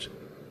highest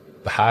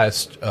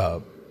price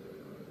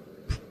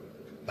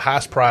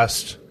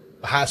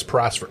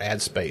for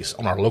ad space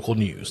on our local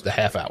news, the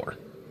half hour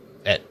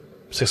at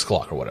 6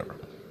 o'clock or whatever.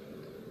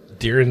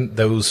 During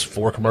those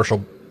 4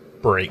 commercial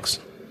breaks,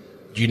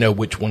 do you know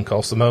which one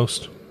costs the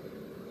most?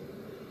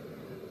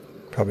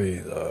 Probably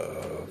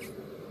the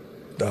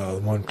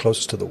one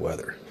closest to the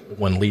weather. The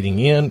one leading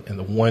in, and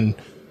the one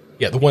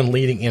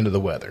leading into the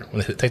weather.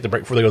 When they take the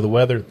break before they go to the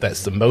weather,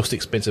 that's the most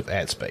expensive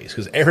ad space,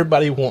 because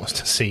everybody wants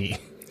to see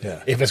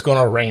if it's going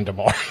to rain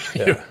tomorrow.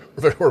 Yeah.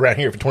 Or around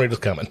here if a tornado's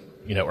coming,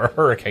 or a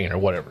hurricane or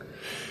whatever.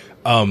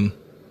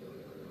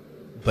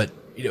 But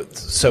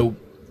so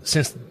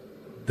since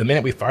the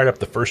minute we fired up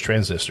the first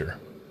transistor,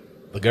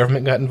 the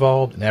government got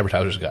involved and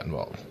advertisers got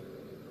involved.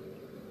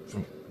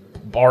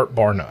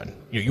 Bar none.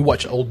 You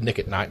watch old Nick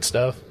at Night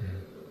stuff.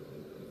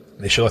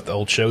 Mm-hmm. They show up the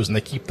old shows, and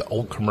they keep the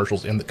old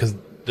commercials in because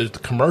the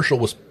commercial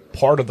was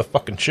part of the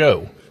fucking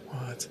show.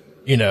 What?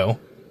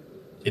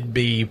 It'd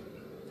be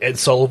Ed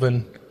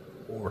Sullivan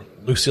or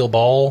Lucille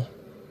Ball.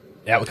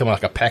 That would come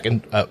like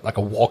like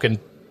a walking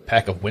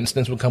pack of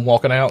Winstons would come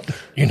walking out.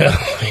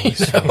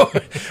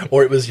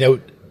 Or it was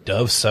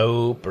Dove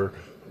soap or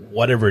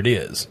whatever it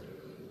is.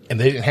 And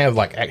they didn't have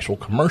like actual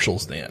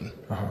commercials then.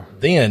 Uh-huh.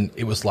 Then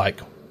it was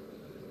like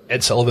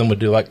Ed Sullivan would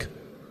do like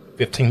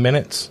 15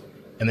 minutes,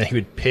 and then he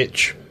would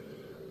pitch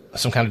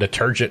some kind of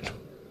detergent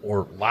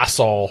or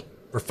Lysol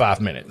for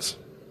 5 minutes.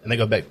 And they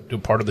go back to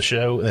part of the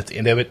show, and at the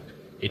end of it,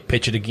 he'd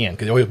pitch it again.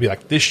 Because it always be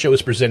like, this show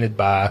is presented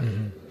by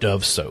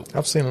Dove soap.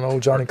 I've seen an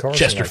old Johnny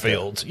Carson.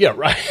 Chesterfields. Yeah,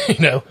 right.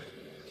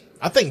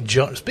 I think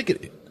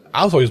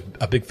I was always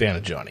a big fan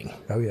of Johnny.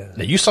 Oh, yeah.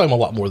 Now, you saw him a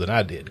lot more than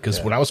I did,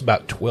 because when I was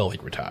about 12, he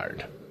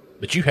retired.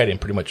 But you had him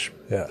pretty much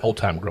the whole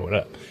time growing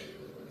up.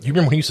 Do you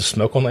remember when he used to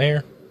smoke on the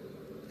air?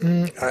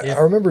 I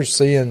remember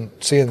seeing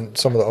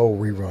some of the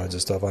old reruns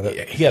and stuff like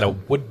that. He had a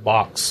wood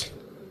box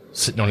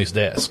sitting on his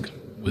desk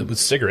with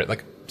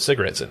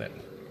cigarettes in it.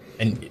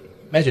 And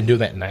imagine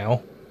doing that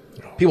now.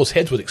 People's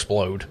heads would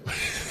explode.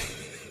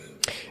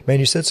 Man,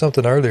 you said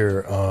something earlier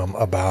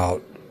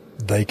about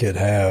they could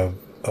have,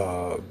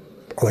 or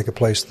they could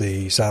place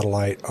the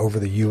satellite over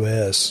the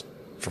U.S.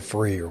 for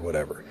free or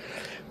whatever.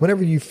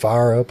 Whenever you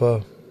fire up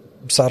a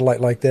satellite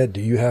like that,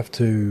 do you have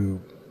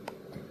to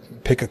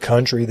pick a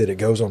country that it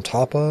goes on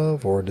top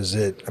of, or does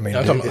it? I mean,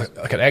 I'm talking about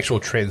like an actual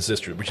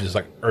transistor, which is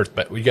like Earth,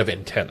 but you have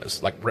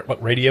antennas, like what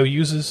radio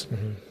uses.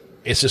 Mm-hmm.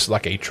 It's just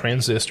like a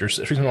transistor.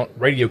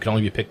 Radio can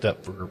only be picked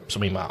up for so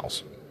many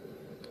miles.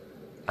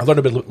 I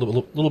learned a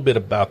little bit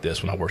about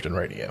this when I worked in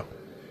radio.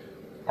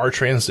 Our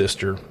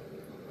transistor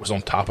was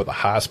on top of the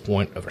highest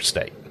point of our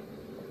state.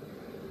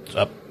 It's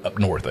up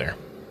north there.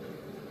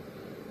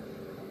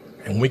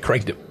 And when we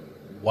cranked it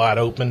wide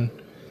open,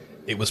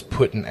 it was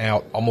putting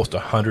out almost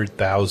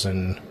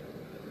 100,000,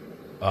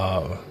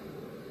 what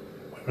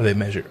do they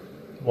measure?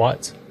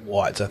 Watts.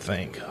 Watts, I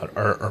think,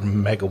 or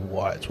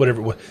megawatts,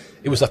 whatever it was.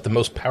 It was like the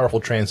most powerful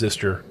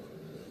transistor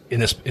in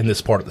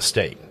this part of the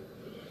state.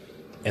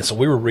 And so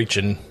we were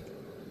reaching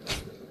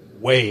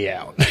way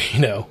out,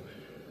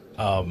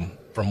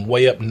 from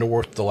way up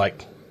north to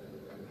like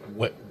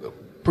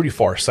pretty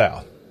far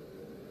south.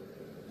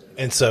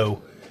 And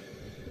so,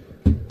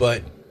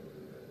 but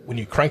when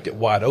you cranked it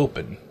wide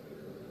open,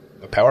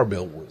 the power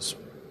bill was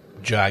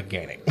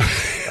gigantic.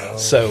 Oh.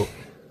 So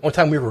one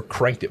time we ever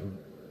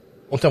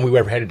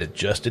had it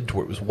adjusted to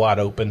where it was wide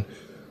open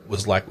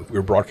was like if we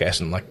were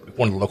broadcasting, like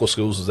one of the local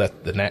schools was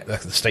at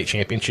the state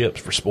championships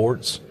for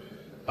sports.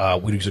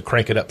 We usually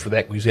crank it up for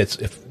that.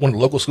 If one of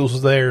the local schools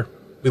was there,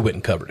 we went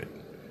and covered it.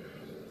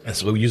 And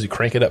so we usually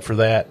crank it up for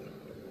that.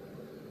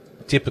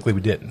 Typically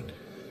we didn't.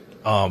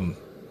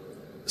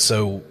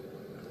 So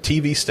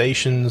TV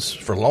stations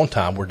for a long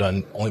time were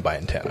done only by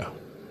antenna.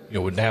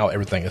 Now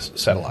everything is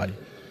satellite.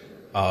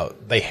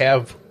 They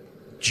have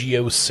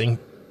geosynced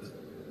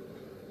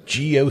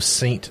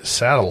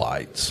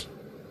satellites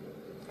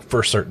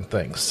for certain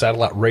things.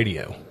 Satellite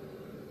radio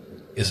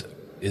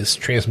is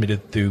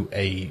transmitted through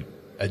a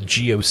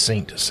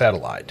geosynced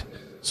satellite.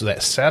 So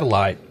that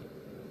satellite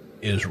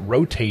is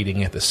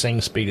rotating at the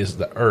same speed as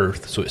the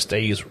Earth, so it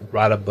stays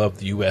right above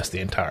the U.S. the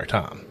entire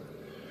time.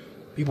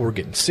 People were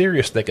getting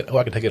serious. I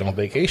could take it on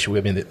vacation.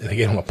 They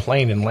get on a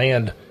plane and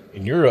land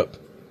in Europe,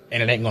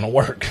 and it ain't going to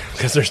work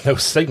because there's no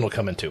signal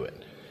coming to it.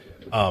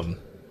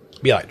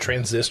 Be like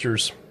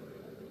transistors,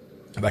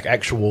 like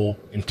actual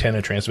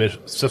antenna transmitters,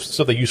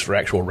 stuff they use for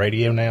actual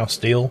radio now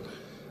still.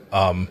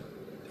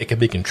 It can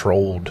be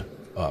controlled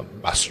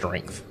by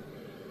strength.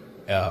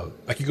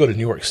 Like you go to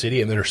New York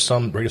City, and there are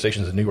some radio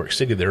stations in New York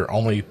City that are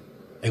only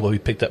able to be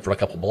picked up for a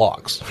couple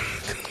blocks.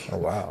 Oh,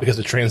 wow. Because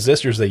the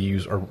transistors they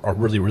use are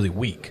really, really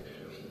weak.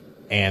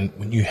 And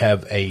when you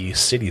have a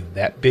city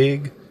that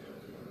big,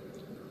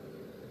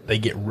 they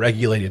get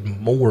regulated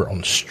more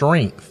on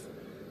strength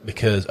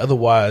because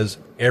otherwise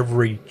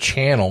every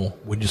channel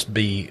would just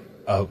be,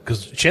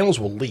 because channels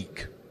will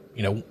leak.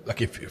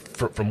 Like if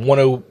from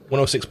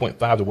 106.5 to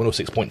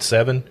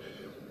 106.7,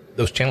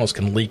 those channels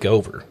can leak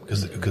over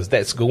because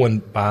that's going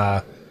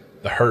by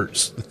the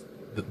hertz.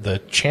 The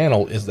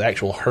channel is the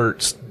actual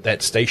hertz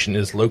that station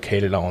is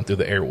located on through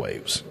the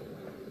airwaves.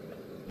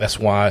 That's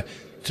why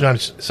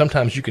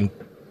sometimes you can,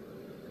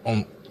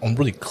 on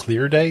really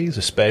clear days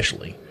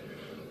especially,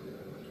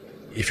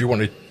 if you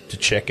wanted to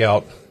check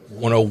out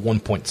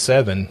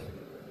 101.7,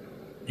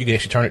 you can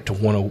actually turn it to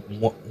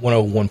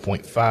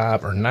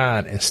 101.5 or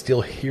 9 and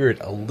still hear it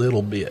a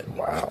little bit.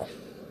 Wow.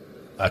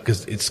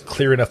 Because it's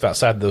clear enough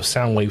outside, those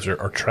sound waves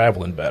are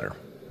traveling better.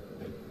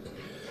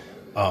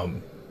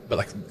 But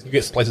like you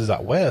get places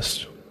out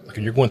west, like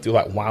when you're going through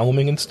like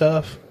Wyoming and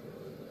stuff,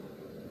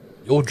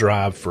 you'll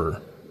drive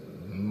for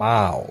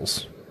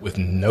miles with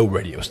no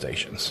radio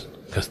stations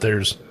because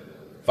there's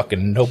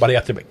fucking nobody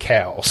out there but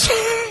cows,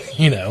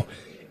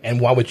 And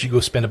why would you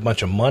go spend a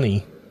bunch of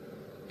money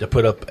to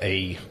put up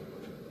a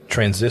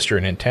transistor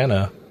and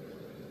antenna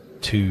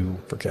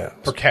for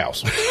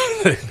cows?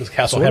 Because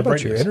cows so don't have what about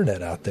radios. your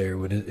internet out there?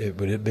 Would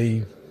it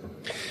be?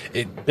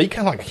 It'd be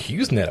kind of like a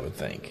HughesNet, I would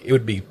think.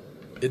 It'd be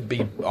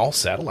all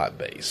satellite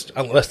based,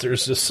 unless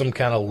there's just some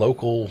kind of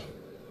local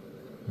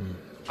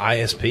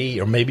ISP,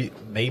 or maybe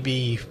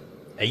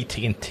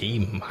AT&T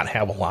might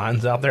have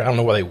lines out there. I don't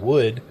know where they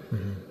would.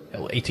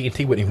 Hell,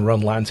 AT&T wouldn't even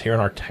run lines here in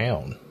our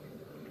town.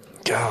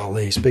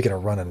 Golly, speaking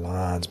of running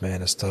lines,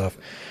 man, and stuff,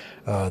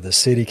 the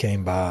city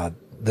came by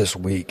this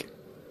week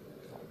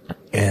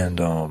and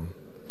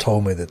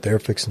told me that they're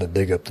fixing to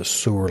dig up the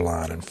sewer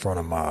line in front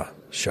of my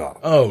shop.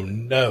 Oh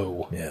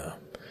no! Yeah,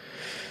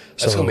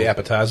 that's gonna be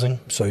appetizing.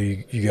 So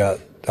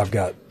I've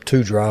got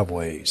two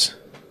driveways.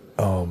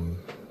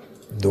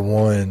 The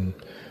one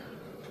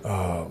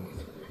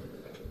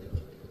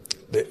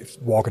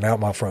walking out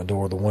my front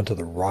door, the one to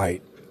the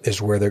right is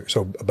where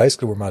so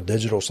basically where my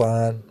digital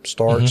sign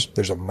starts.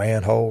 There's a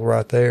manhole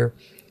right there,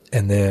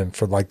 and then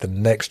for like the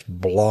next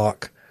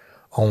block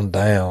on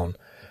down,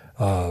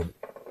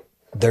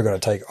 they're going to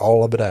take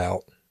all of it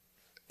out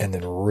and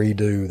then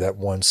redo that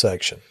one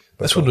section.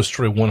 That's going to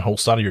destroy one whole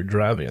side of your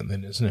drive-in,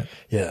 then, isn't it?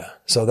 Yeah.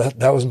 So that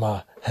was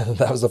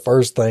that was the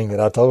first thing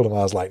that I told him.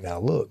 I was like, now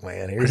look,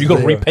 man, here's Are you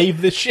going to repave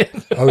this shit?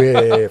 Oh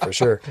yeah, for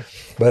sure.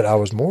 But I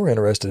was more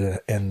interested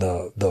in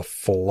the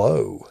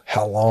flow,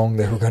 how long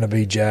they were going to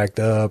be jacked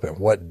up and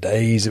what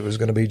days it was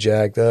going to be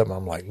jacked up. And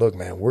I'm like, look,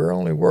 man, we're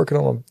only working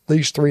on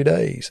these 3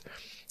 days.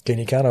 Can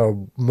you kind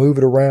of move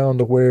it around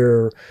to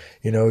where,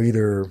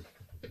 either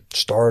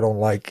start on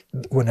like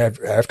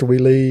after we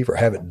leave or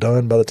have it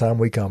done by the time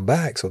we come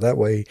back. So that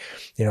way,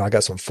 I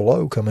got some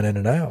flow coming in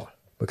and out,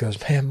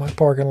 because man, my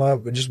parking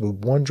lot just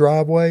with one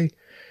driveway,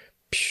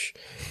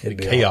 it'd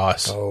be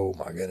chaos. Oh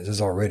my goodness.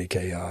 It's already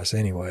chaos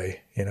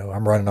anyway.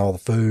 I'm running all the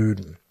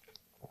food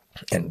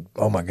and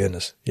oh my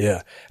goodness.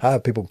 Yeah. I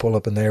have people pull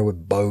up in there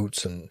with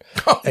boats and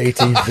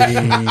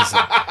ATVs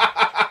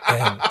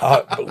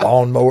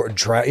lawnmower,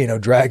 dragging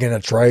a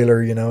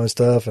trailer, and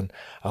stuff. And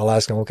I'll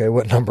ask them, okay,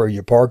 what number are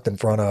you parked in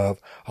front of?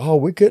 Oh,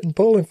 we couldn't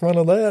pull in front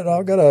of that.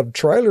 I've got a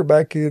trailer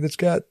back here that's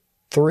got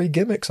 3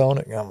 gimmicks on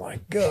it. And I'm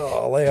like,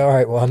 golly, all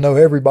right, well, I know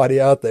everybody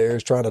out there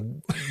is trying to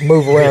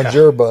move around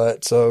your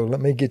butt, so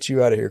let me get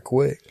you out of here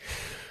quick.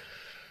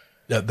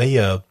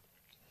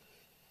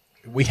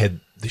 We had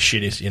the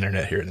shittiest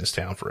internet here in this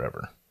town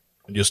forever.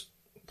 Just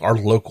our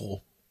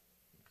local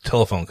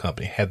telephone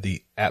company had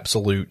the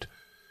absolute.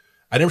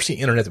 I never seen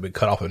internet that would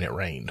cut off when it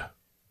rained,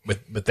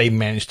 but they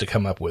managed to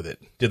come up with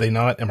it. Did they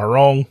not? Am I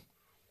wrong?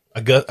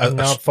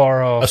 Not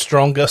far off. A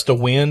strong gust of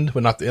wind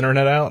would knock the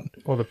internet out.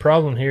 Well, the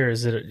problem here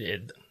is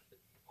that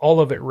all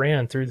of it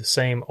ran through the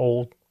same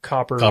old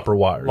copper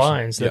wires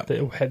lines that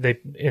they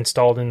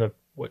installed in the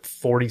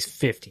 40s,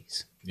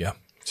 50s. Yeah.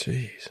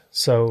 Jeez.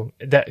 So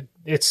that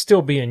it's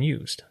still being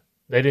used.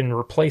 They didn't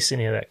replace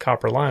any of that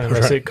copper line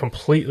unless it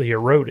completely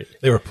eroded.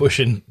 They were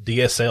pushing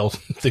DSL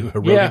through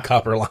eroded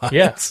copper lines.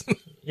 Yes.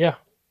 Yeah.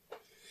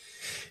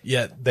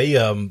 Yeah. They,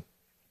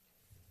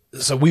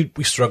 so we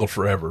struggled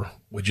forever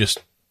with just,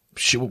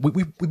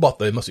 we bought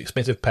the most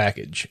expensive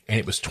package and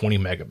it was 20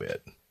 megabit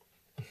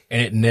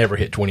and it never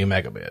hit 20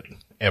 megabit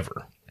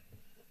ever.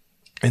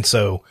 And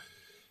so,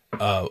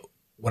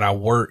 when I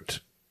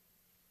worked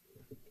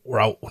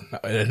at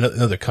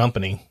another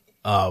company,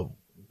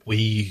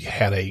 we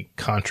had a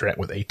contract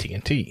with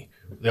AT&T.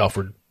 They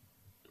offered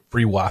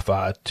free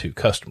Wi-Fi to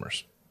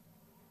customers.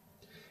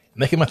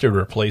 And they came out there to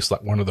replace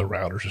like one of the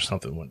routers or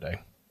something one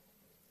day.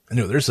 And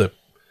there's a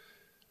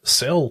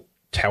cell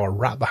tower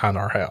right behind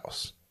our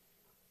house.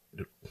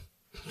 It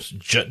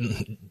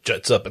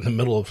juts up in the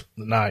middle of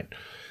the night.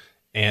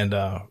 And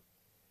I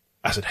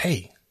said,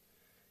 hey,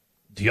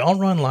 do y'all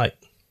run like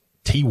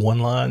T1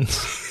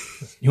 lines?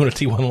 You know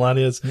what a T1 line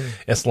is?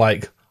 It's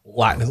like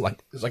light. It's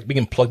like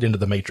being plugged into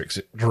the matrix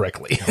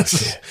directly.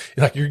 It's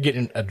like you're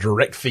getting a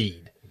direct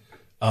feed.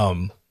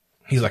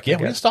 He's like, yeah,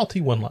 we install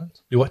T1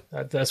 lines. Do what?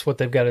 That's what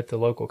they've got at the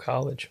local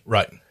college.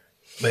 Right.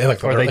 They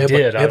have I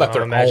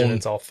imagine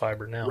it's all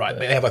fiber now. Right. But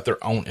they have like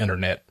their own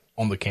internet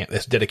on the campus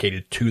that's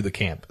dedicated to the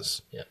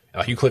campus. Yeah.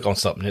 Like you click on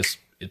something,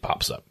 it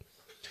pops up.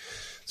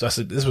 So I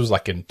said, this was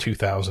like in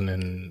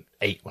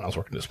 2008 when I was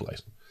working this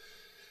place.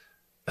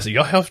 I said,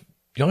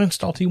 y'all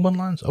install T1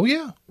 lines? Oh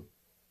yeah.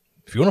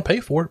 If you want to pay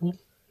for it,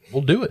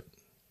 we'll do it.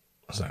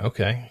 I was like,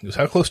 okay. He goes,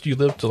 how close do you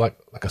live to like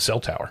a cell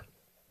tower?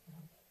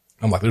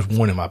 I'm like, there's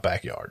one in my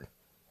backyard.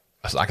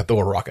 I said, I could throw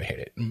a rock and hit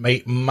it.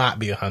 Might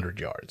be 100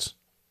 yards.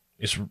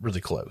 It's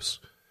really close.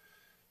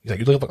 He's like,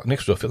 you live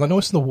next to a field. I know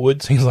it's in the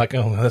woods. He's like,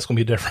 oh, that's going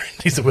to be different.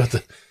 He said, we'll have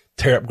to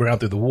tear up ground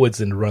through the woods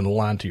and run the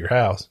line to your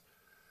house.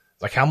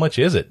 Like, how much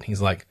is it?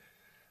 He's like,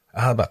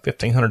 about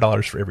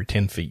 $1,500 for every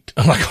 10 feet.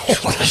 I'm like,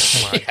 holy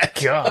shit. My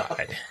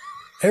God.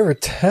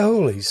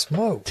 Holy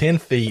smoke. 10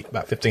 feet,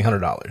 about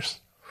 $1,500.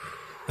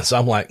 And so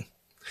I'm like,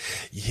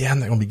 yeah, I'm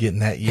not going to be getting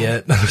that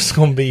yet. It's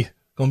going to be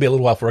a little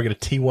while before I get a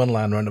T1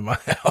 line run to my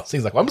house.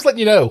 He's like, well, I'm just letting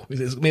you know. It's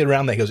going to be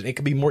around that. He goes, it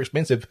could be more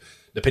expensive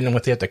depending on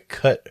what they have to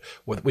cut,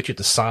 which you have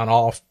to sign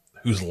off,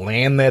 whose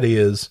land that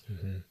is,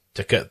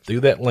 to cut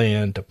through that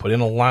land, to put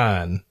in a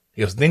line.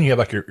 He goes, then you have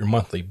like your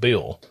monthly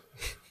bill,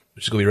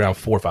 which is going to be around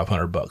 $400 or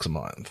 $500 a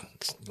month.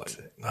 It's like,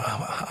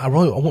 I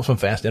want some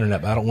fast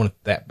internet, but I don't want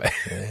it that bad.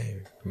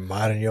 Hey,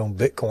 mining your own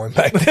Bitcoin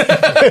back then.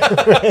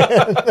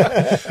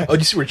 Oh,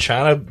 did you see where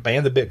China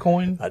banned the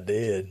Bitcoin? I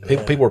did.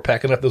 People were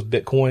packing up those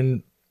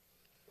Bitcoin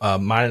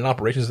mining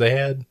operations they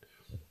had.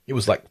 It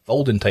was like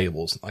folding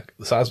tables, like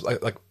the size,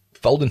 like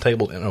folding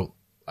tables in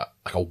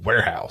like a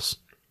warehouse,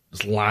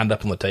 just lined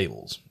up on the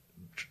tables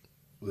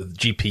with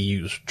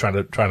GPUs trying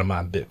to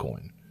mine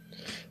Bitcoin.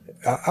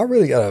 I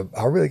really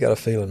got a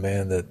feeling,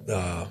 man,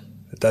 that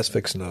that's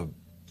fixing to,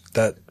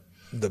 that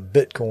the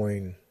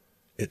Bitcoin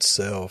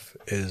itself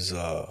is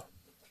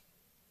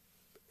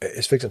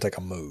fixing to take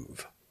a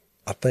move.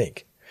 I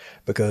think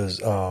because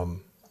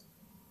of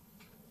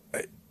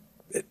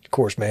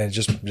course, man, it's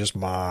just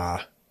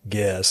my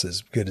guess,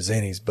 as good as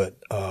any's. But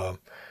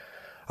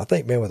I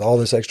think, man, with all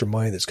this extra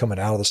money that's coming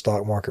out of the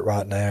stock market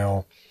right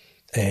now,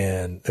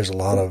 and there's a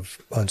lot of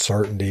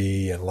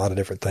uncertainty and a lot of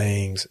different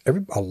things.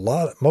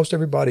 Most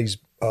everybody's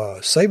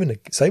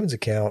savings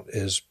account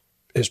is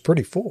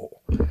pretty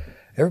full.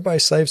 Everybody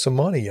saved some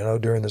money,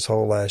 during this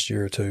whole last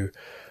year or two.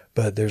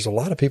 But there's a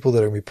lot of people that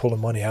are going to be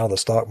pulling money out of the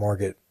stock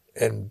market,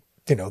 and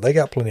they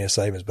got plenty of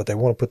savings, but they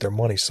want to put their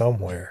money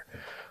somewhere.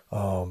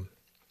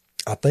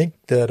 I think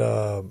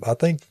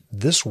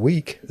this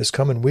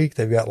coming week,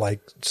 they've got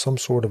like some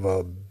sort of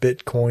a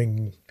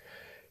Bitcoin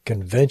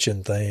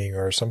convention thing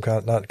or some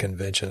kind, not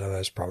convention.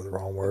 That's probably the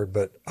wrong word,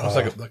 but it's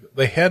like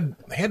they had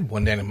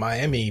one down in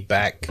Miami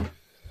back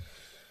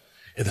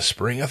in the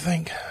spring, I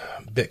think.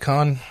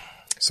 BitCon,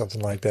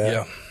 something like that.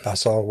 Yeah, I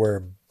saw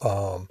where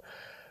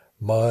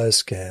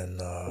Musk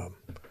and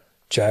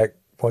Jack,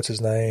 what's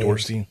his name,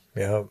 Dorsey,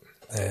 yeah,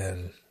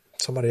 and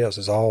somebody else.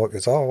 I'm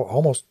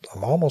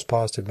almost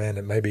positive, man,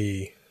 it may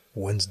be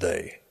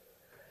Wednesday.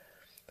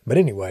 But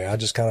anyway, I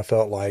just kind of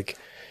felt like,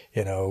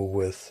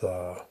 with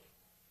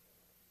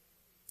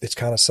it's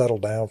kind of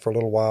settled down for a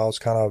little while. It's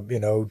kind of,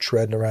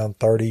 treading around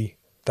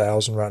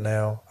 30,000 right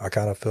now. I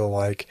kind of feel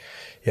like,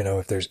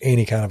 if there's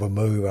any kind of a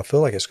move, I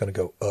feel like it's going to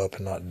go up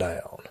and not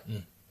down.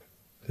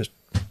 Just,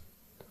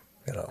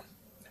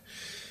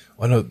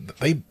 Well, no,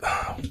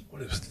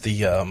 what is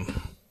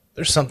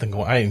there's something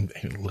going, I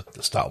ain't looked at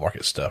the stock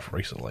market stuff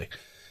recently,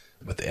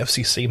 but the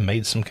FCC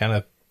made some kind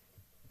of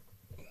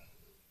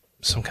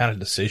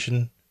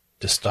decision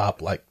to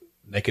stop like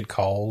naked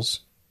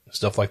calls and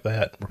stuff like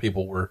that, where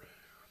people were,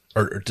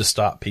 or to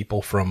stop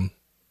people from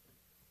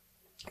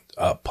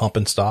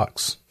pumping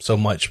stocks so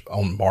much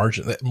on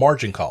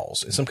margin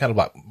calls. It's some kind of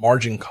like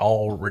margin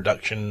call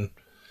reduction.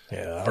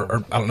 Yeah.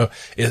 Or I don't know.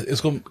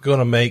 It's going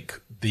to make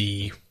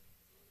the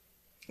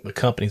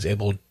companies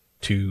able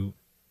to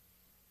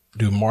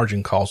do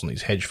margin calls on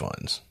these hedge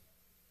funds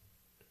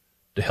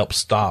to help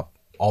stop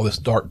all this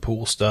dark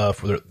pool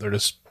stuff where they're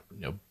just,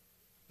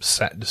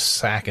 just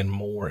sacking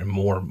more and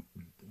more,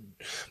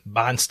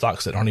 buying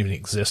stocks that don't even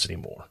exist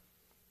anymore,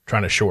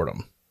 trying to short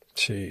them.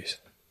 Jeez.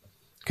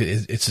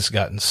 Cause it's just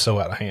gotten so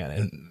out of hand.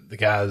 And the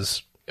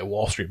guys at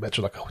Wall Street bets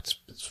are like, oh, it's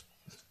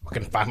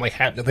fucking finally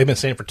happened. They've been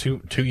saying for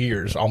two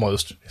years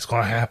almost, it's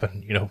going to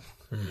happen, It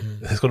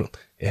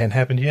hadn't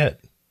happened yet.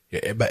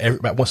 Yeah,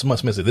 about once a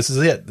month, this is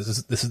it.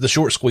 This is the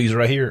short squeeze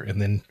right here.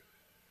 And then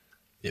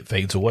it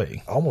fades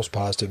away. Almost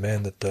positive,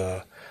 man, that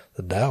the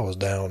Dow was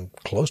down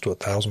close to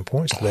 1,000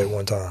 points today at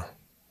one time.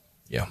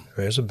 Yeah. I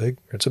mean, it's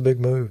a big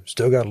move.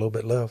 Still got a little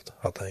bit left,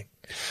 I think.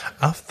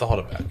 I've thought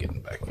about getting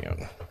back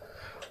in.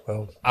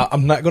 Well,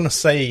 I'm not going to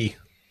say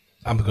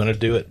I'm going to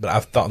do it, but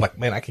I've thought like,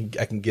 man, I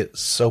can get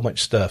so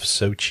much stuff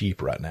so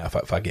cheap right now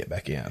if I get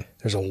back in.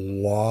 There's a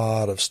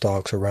lot of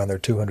stocks around their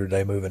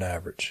 200-day moving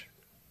average,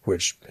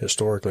 which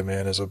historically,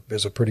 man, is a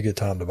pretty good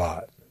time to buy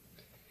it.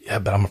 Yeah,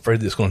 but I'm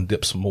afraid it's going to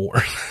dip some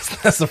more.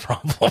 That's the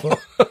problem.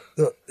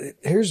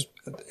 Here's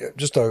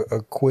just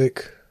a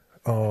quick,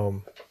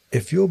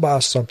 if you'll buy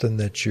something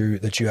that you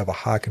have a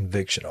high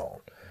conviction on,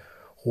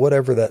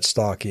 whatever that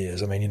stock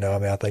is. I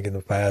think in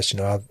the past,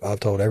 I've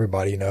told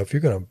everybody, if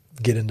you're going to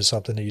get into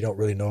something that you don't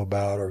really know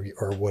about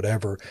or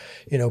whatever,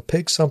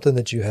 pick something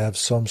that you have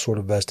some sort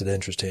of vested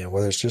interest in,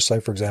 whether it's just say,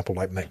 for example,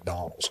 like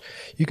McDonald's.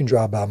 You can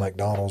drive by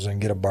McDonald's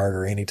and get a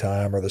burger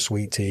anytime or the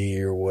sweet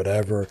tea or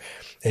whatever.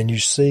 And you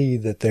see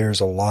that there's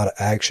a lot of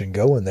action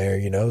going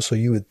there, so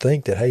you would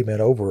think that, hey man,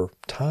 over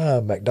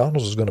time,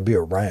 McDonald's is going to be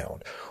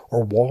around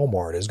or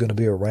Walmart is going to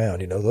be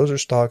around. Those are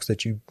stocks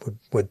that you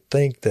would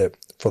think that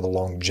for the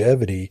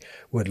longevity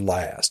would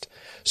last.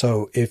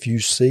 So if you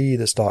see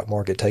the stock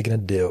market taking a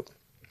dip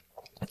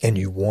and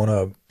you want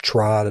to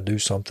try to do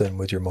something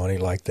with your money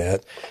like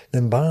that,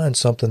 then buying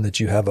something that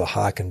you have a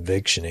high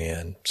conviction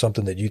in,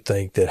 something that you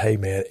think that, hey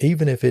man,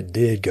 even if it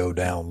did go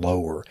down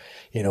lower,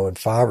 in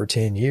 5 or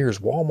 10 years,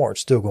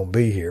 Walmart's still going to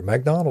be here.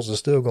 McDonald's is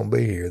still going to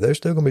be here. They're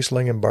still going to be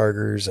slinging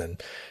burgers and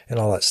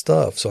all that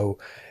stuff. So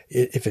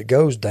if it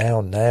goes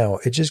down now,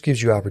 it just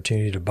gives you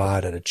opportunity to buy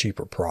it at a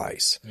cheaper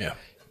price. Yeah.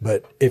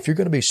 But if you're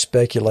going to be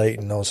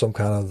speculating on some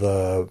kind of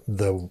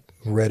the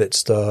Reddit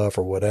stuff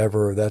or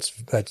whatever, that's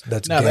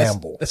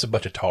gamble. That's a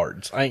bunch of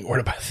tards. I ain't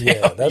worried about that.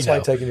 Yeah, that's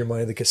like taking your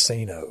money to the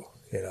casino,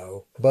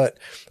 But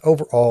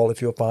overall,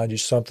 if you'll find you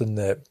something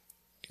that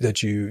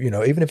you,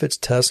 even if it's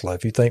Tesla,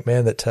 if you think,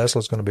 man, that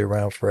Tesla's going to be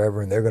around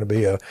forever and they're going to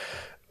be a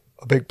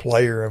big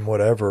player in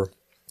whatever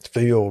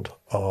field,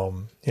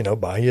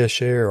 buy you a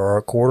share or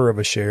a quarter of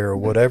a share or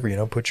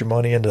whatever, put your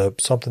money into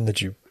something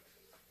that you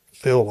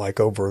feel like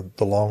over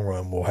the long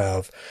run will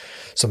have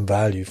some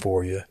value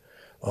for you.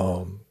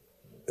 And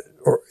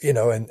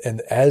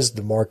as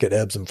the market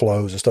ebbs and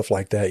flows and stuff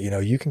like that,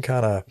 you can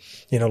kind of,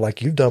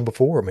 like you've done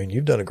before.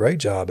 You've done a great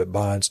job at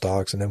buying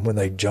stocks. And then when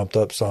they jumped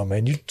up some,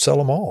 man, you sell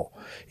them all,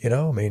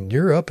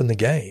 you're up in the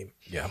game.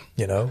 Yeah.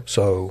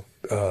 So,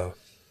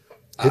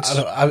 I'm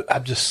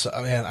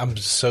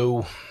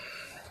so,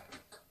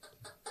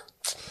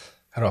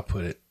 how do I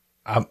put it?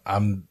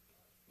 I'm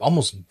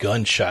almost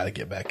gun shy to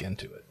get back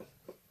into it.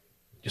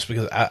 Just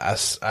because I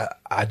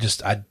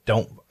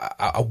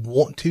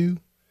want to,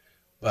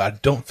 but I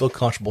don't feel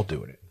comfortable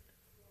doing it.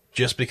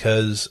 Just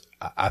because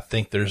I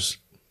think I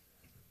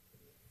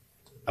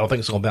don't think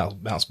it's going to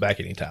bounce back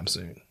anytime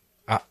soon.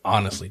 I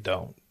honestly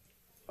don't.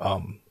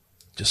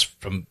 Just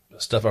from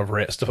stuff I've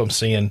read, stuff I'm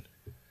seeing,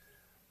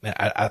 man,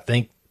 I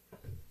think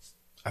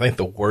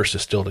the worst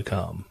is still to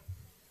come.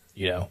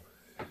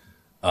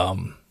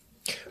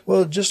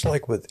 Well, just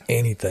like with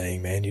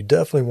anything, man, you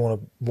definitely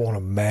want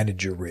to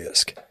manage your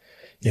risk.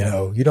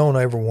 You don't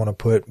ever want to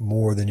put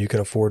more than you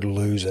can afford to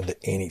lose into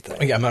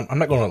anything. Yeah, I'm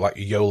not going to like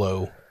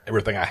YOLO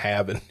everything I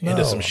have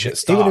into some shit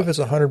stock. Even if it's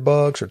 $100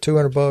 or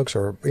 $200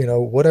 or,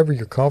 whatever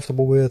you're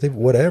comfortable with,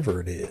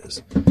 whatever it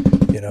is,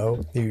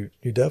 you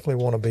definitely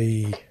want to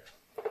be,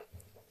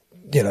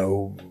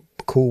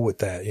 cool with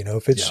that.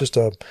 If it's just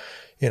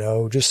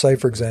just say,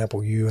 for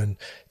example, you and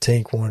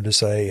Tink wanted to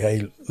say,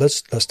 hey,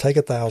 let's take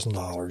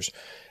 $1,000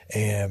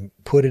 and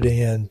put it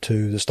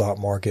into the stock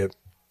market,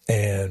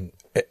 and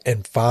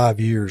in 5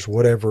 years,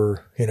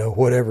 whatever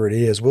it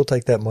is, we'll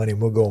take that money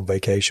and we'll go on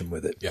vacation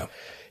with it. Yeah.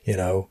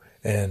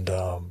 And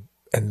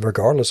and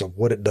regardless of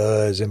what it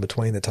does in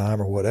between the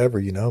time or whatever,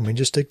 you know, I mean,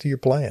 just stick to your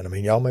plan. I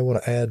mean, y'all may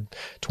want to add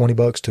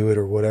 $20 to it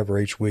or whatever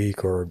each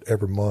week or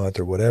every month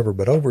or whatever.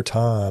 But over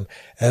time,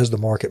 as the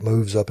market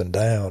moves up and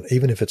down,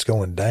 even if it's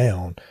going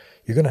down,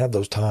 you're going to have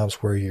those times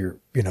where you're,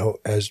 you know,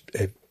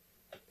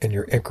 in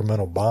your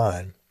incremental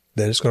buying,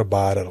 that it's going to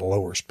buy it at a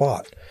lower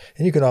spot.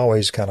 And you can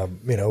always kind of,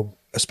 you know,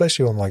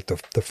 especially on like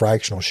the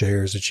fractional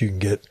shares that you can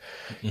get,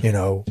 you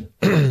know,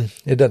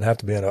 it doesn't have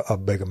to be a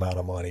big amount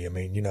of money. I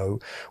mean, you know,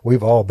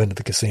 we've all been to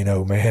the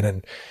casino, man,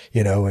 and,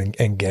 you know,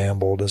 and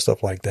gambled and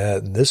stuff like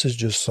that. And this is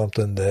just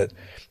something that,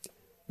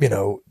 you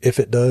know, if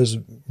it does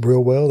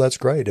real well, that's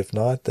great. If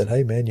not, then,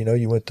 hey man, you know,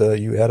 you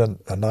had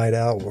a night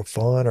out with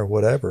fun or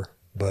whatever,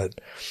 but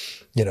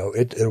you know,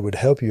 it would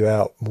help you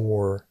out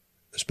more,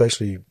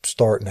 especially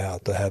starting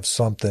out, to have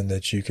something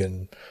that you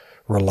can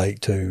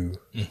relate to,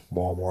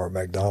 Walmart,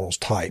 McDonald's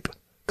type,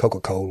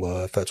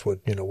 Coca-Cola, if that's what,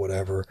 you know,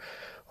 whatever,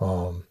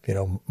 you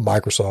know,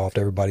 Microsoft,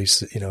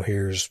 everybody's, you know,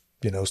 here's,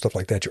 you know, stuff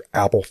like that. Your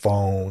Apple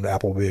phone,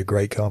 Apple would be a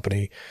great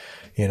company,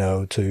 you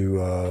know,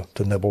 to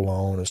nibble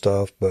on and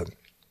stuff. But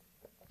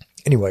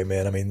anyway,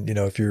 man, I mean, you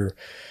know,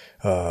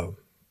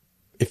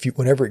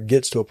 whenever it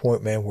gets to a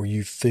point, man, where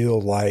you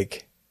feel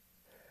like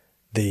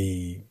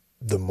the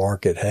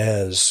market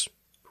has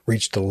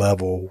reached a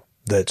level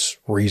that's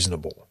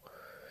reasonable,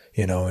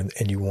 you know,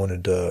 and you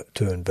wanted to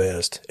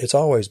invest, it's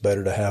always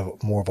better to have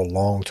more of a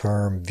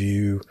long-term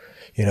view,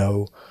 you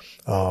know,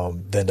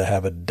 than to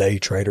have a day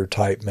trader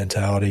type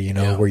mentality, you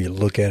know, where you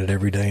look at it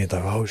every day and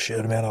think, oh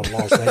shit, man, I've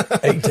lost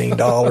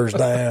 $18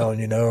 down,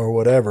 you know, or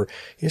whatever.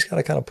 You just got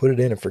to kind of put it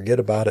in and forget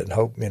about it and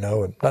hope, you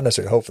know, and not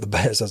necessarily hope for the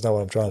best. That's not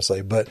what I'm trying to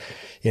say, but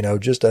you know,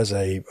 just as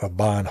a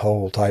buy and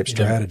hold type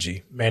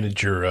strategy.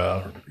 Manage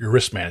your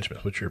risk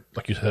management, which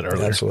like you said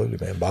earlier.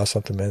 Absolutely, man. Buy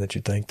something, man, that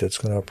you think that's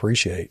going to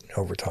appreciate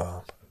over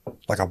time.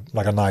 Like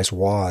a nice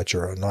watch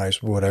or a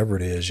nice whatever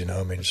it is, you know.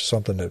 I mean, it's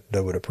something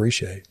that would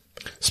appreciate.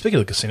 Speaking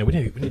of the casino, we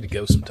need to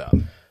go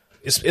sometime.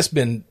 It's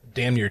been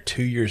damn near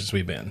 2 years since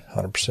we've been.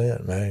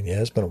 100%, man.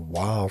 Yeah, it's been a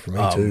while for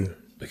me too.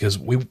 Because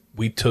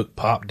we took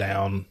Pop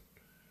down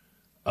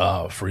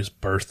for his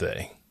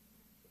birthday,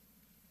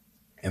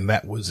 and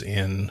that was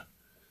in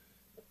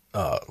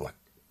like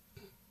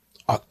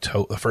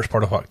October, the first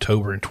part of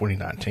October in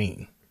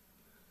 2019.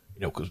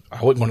 You know, because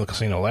I wasn't going to the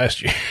casino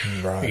last year,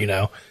 right? You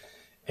know.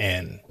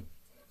 And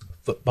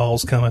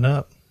football's coming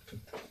up.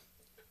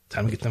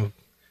 Time to get them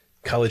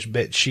college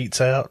bet sheets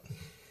out.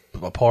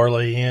 Put my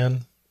parlay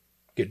in.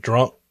 Get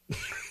drunk.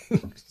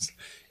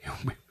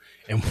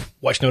 And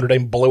watch Notre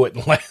Dame blow it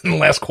in the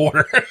last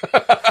quarter.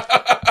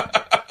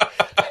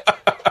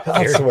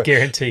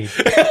 Guaranteed.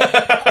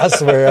 I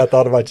swear I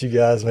thought about you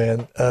guys,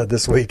 man.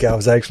 This week I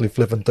was actually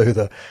flipping through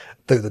the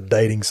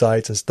dating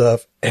sites and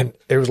stuff, and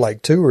there was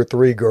like 2 or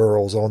 3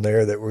 girls on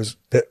there that was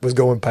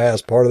going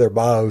past, part of their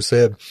bio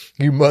said,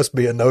 "You must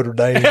be a Notre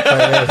Dame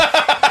fan."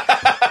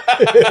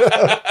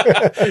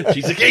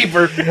 She's a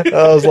keeper.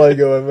 I was like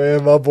going,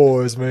 man, my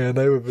boys, man,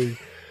 they'd be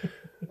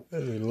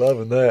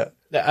loving that.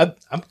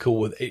 I'm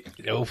cool with it,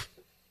 you know.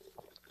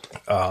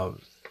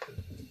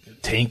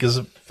 Tink is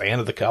a fan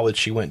of the college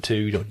she went to,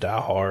 you know,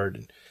 die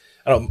hard.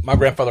 I don't know, my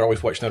grandfather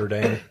always watched Notre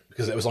Dame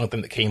because it was the only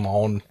thing that came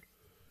on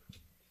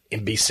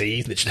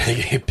NBC that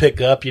you could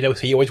pick up, you know.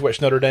 He always watched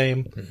Notre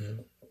Dame.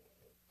 Mm-hmm.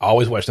 I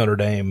always watched Notre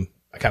Dame.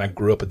 I kind of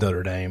grew up with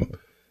Notre Dame.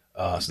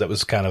 So that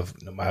was kind of,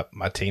 you know,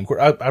 my team.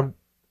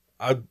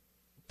 I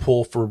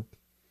pull for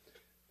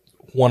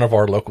one of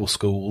our local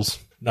schools,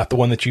 not the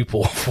one that you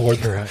pull for,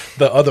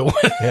 the other one.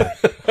 Yeah.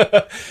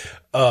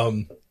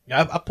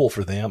 I pull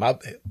for them.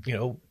 You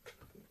know,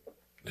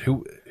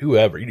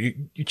 whoever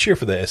you cheer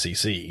for the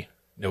SEC, you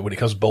know, when it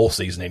comes to bowl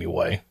season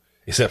anyway,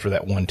 except for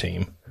that one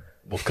team.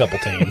 Well, a couple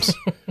teams.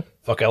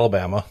 Fuck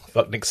Alabama.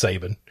 Fuck Nick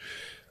Saban.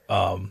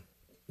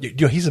 You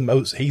know, he's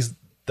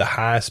the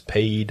highest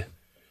paid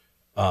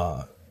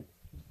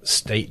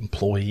state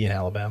employee in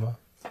Alabama.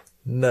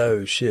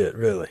 No shit,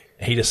 really.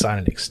 He just signed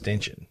an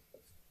extension.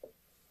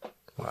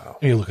 Wow.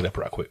 You look it up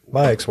right quick.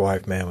 My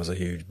ex-wife, man, was a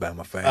huge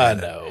Bama fan. I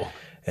know.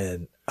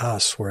 And I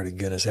swear to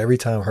goodness, every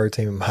time her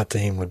team and my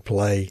team would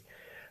play,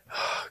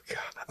 oh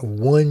God,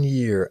 1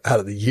 year out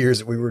of the years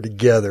that we were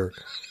together,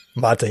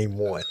 my team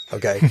won.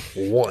 Okay.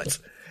 Once.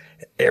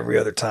 Every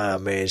other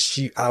time, man,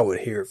 I would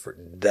hear it for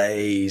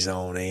days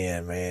on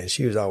end, man.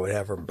 She was always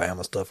have her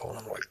Bama stuff on.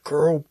 I'm like,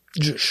 girl,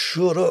 just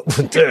shut up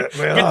with that,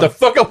 man. Get the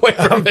fuck away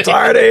from me. I'm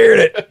tired of hearing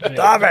it.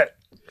 Stop it.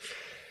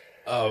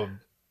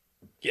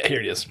 Yeah, here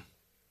it is.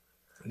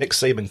 Nick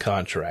Saban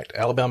contract.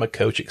 Alabama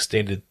coach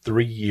extended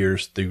 3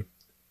 years through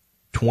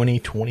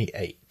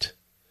 2028.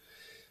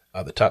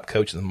 The top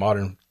coach in the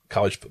modern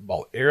college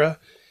football era,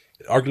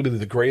 and arguably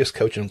the greatest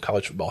coach in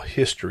college football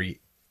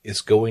history,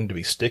 is going to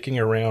be sticking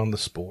around the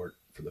sport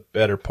for the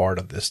better part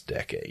of this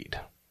decade.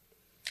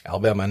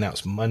 Alabama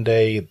announced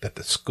Monday that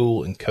the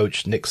school and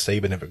coach Nick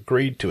Saban have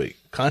agreed to a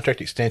contract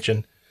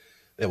extension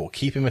that will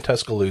keep him in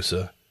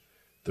Tuscaloosa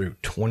through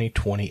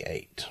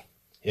 2028.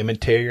 Him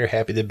and Terry are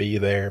happy to be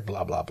there,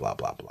 blah, blah, blah,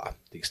 blah, blah.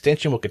 The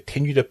extension will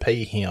continue to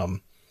pay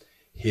him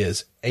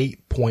his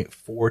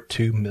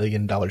 $8.42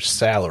 million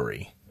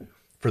salary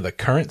for the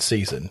current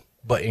season,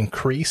 but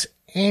increase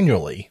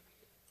annually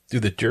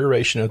through the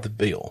duration of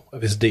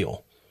his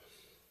deal.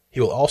 He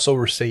will also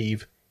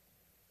receive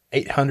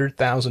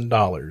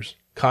 $800,000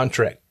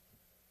 contract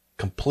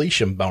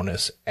completion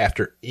bonus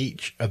after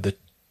each of the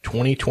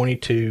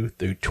 2022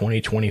 through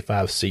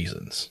 2025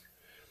 seasons.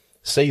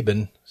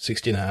 Saban,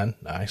 69,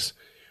 nice,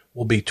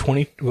 will be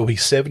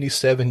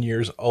 77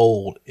 years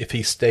old if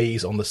he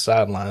stays on the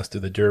sidelines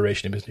through the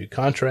duration of his new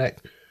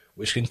contract,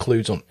 which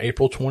concludes on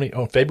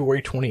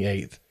February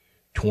 28th,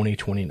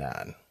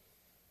 2029.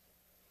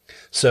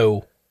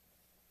 So,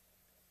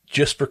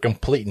 just for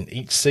completing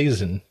each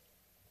season,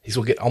 he's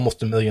going to get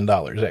almost $1 million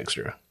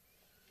extra.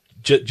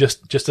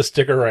 Just to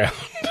stick around.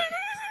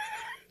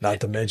 Not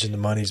to mention the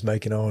money he's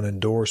making on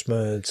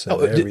endorsements and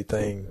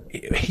everything.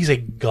 He's a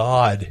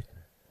god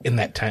in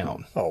that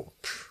town. Oh,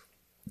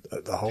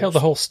 the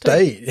whole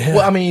state. Yeah.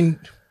 Well, I mean,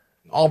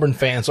 Auburn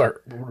fans would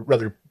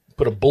rather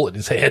put a bullet in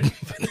his head.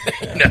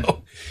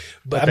 No.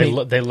 But I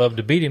mean, they love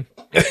to beat him.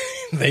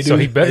 They do. So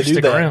he better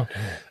stick around.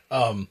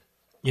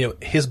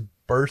 His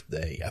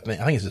birthday, I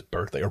think it's his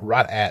birthday, or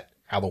right at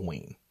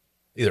Halloween.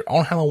 Either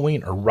on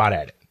Halloween or right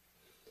at it.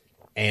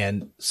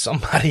 And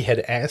somebody had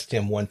asked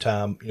him one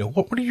time,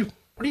 what do you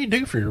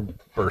do for your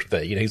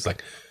birthday? He's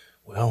like,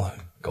 well, I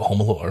go home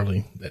a little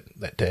early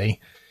that day.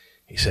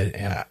 He said,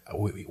 and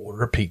we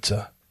order a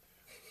pizza,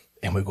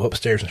 and we go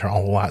upstairs and turn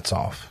all the lights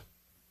off.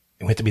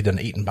 And we have to be done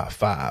eating by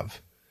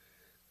 5.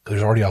 Because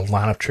there's already a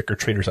line of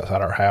trick-or-treaters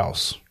outside our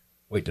house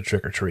waiting to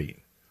trick-or-treat.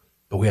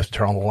 But we have to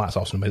turn all the lights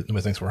off so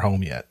nobody thinks we're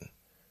home yet.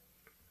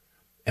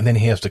 And then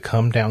he has to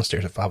come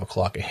downstairs at 5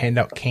 o'clock and hand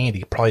out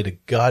candy, probably to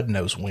God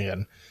knows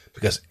when,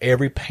 because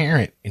every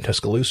parent in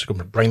Tuscaloosa is going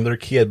to bring their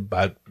kid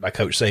by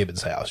Coach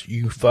Saban's house.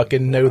 You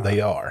fucking know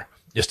they are.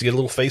 Just to get a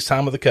little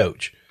FaceTime with the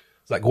coach.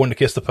 It's like going to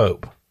kiss the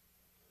Pope.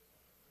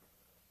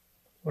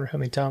 Wonder how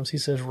many times he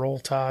says "Roll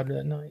Tide"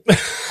 that night.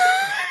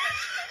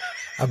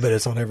 I bet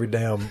it's on every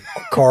damn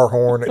car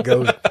horn that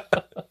goes,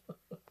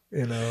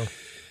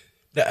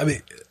 I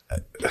mean,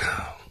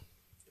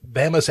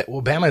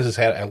 Bama has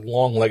had a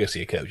long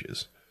legacy of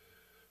coaches.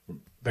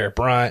 Bear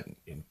Bryant,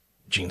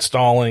 Gene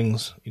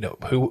Stallings,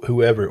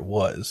 whoever it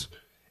was.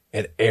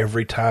 And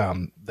every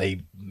time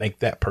they make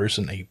that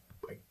person a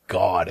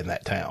god in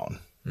that town.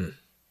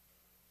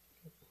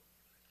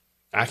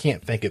 I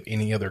can't think of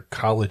any other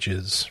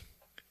colleges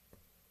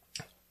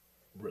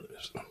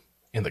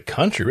in the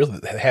country really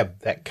that have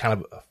that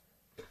kind of,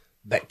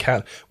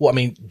 well, I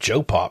mean,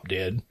 Joe Pop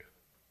did,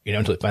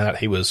 until he found out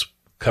he was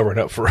covering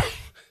up for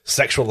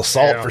sexual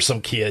assault for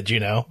some kid,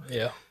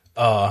 Yeah.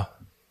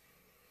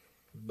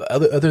 But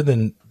other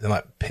than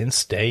like Penn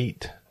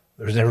State,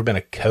 there's never been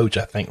a coach,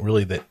 I think,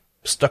 really that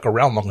stuck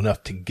around long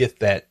enough to get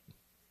that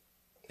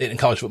in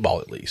college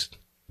football, at least.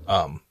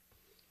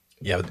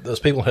 Those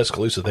people in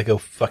Tuscaloosa, they go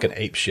fucking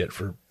ape shit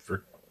for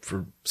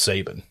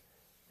Saban.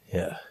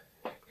 Yeah.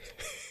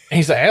 And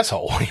he's an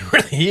asshole. He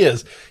really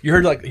is. You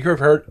ever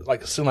heard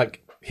something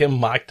like him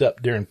mic'd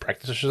up during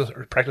practice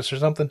or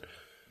something?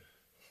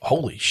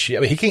 Holy shit. I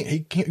mean, he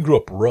grew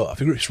up rough.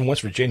 He's from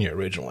West Virginia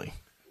originally.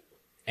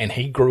 And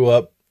he grew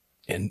up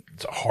in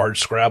a hard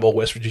scrabble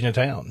West Virginia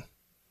town,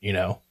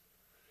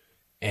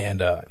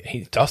 And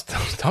he talks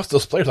to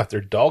those players like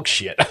they're dog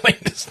shit. I mean,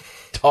 just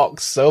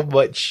talks so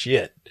much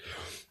shit.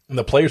 And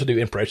the players will do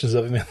impressions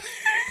of him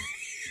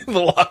in the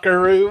locker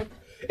room.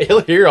 And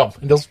he'll hear them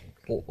and just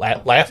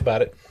laugh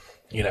about it,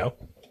 I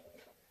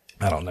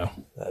don't know.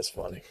 That's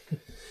funny.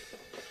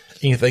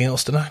 Anything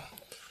else tonight?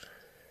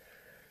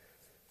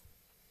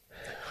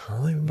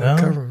 I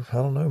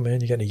don't know,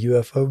 man. You got any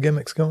UFO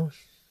gimmicks going?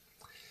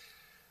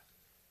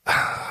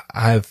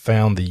 I've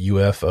found the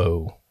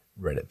UFO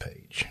Reddit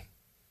page.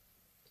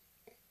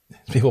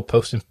 People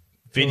posting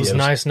videos. It was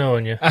nice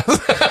knowing you.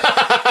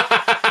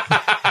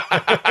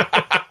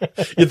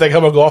 You think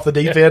I'm gonna go off the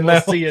deep end now?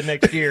 We'll see you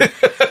next year.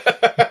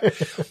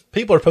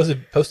 People are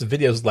posting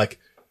videos like,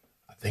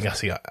 I think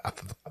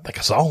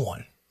I saw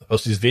one. They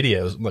post these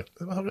videos. I'm like,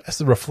 oh, that's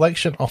the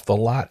reflection off the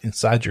light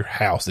inside your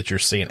house that you're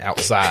seeing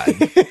outside.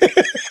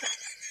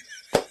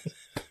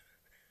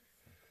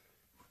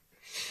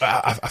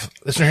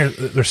 Listen here,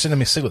 they're sending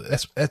me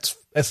signals.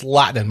 That's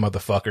lightning,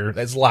 motherfucker.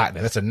 That's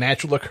lightning. That's a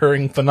natural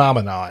occurring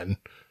phenomenon.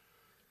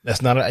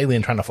 That's not an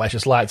alien trying to flash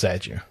its lights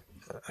at you.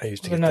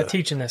 They're not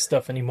teaching that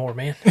stuff anymore,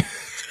 man.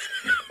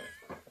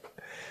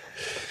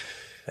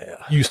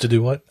 You used to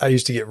do what? I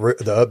used to get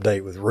the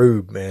update with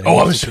Rube, man.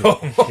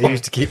 He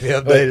used to keep me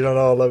updated on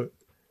all of it.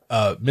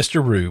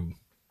 Mr. Rube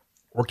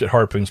worked at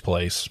Harpoon's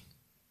place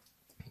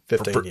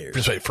 15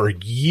 years. For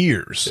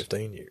years.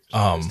 15 years.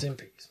 Rest in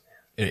peace,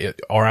 man.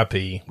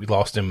 R.I.P. We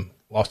lost him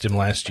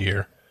last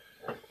year.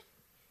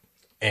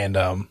 And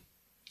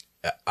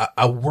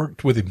I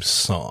worked with him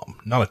some,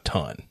 not a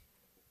ton.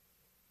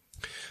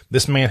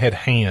 This man had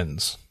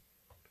hands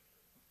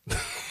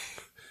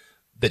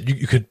that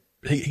he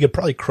could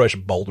probably crush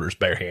boulders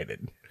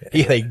barehanded.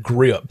 He had a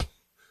grip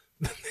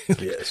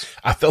Yes.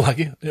 I felt like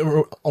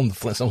on the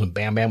Flintstones when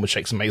Bam Bam would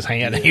shake somebody's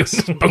hand and he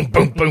was boom,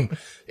 boom, boom.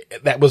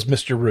 That was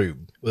Mr.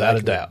 Rube, without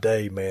a doubt.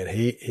 Day, man,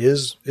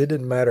 it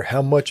didn't matter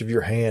how much of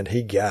your hand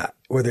he got,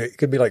 whether it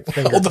could be like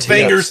the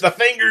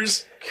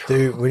fingers.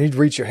 Dude, when you'd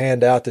reach your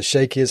hand out to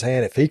shake his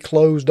hand, if he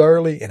closed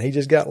early and he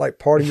just got like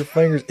part of your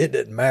fingers, it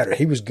didn't matter.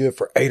 He was good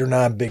for 8 or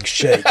 9 big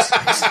shakes.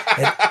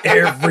 And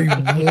every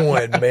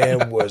one,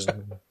 man, was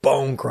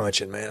bone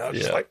crunching, man. I was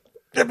just like,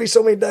 there'd be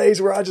so many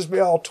days where I'd just be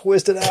all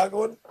twisted out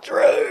going,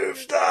 Drew,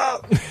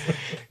 stop.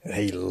 And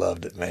he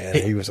loved it, man.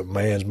 He was a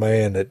man's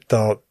man that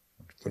thought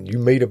when you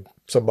meet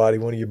somebody,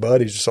 one of your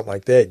buddies or something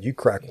like that, you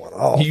crack one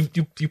off.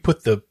 You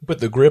put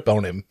the grip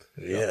on him.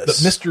 Yes. But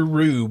Mr.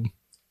 Rube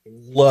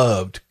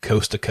loved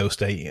Coast to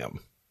Coast AM.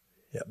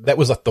 Yep. That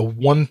was like the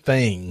one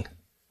thing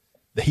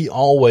that he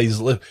always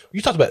lived.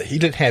 You talked about it. He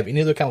didn't have any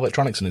other kind of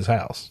electronics in his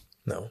house.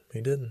 No, he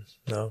didn't.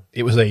 No.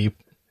 It was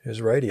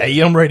His radio.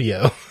 AM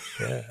radio.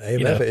 Yeah.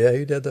 Yeah,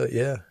 he did that.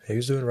 Yeah. He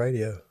was doing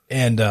radio.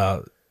 And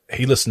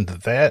he listened to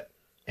that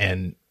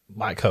and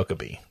Mike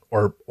Huckabee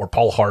or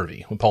Paul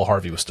Harvey when Paul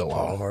Harvey was still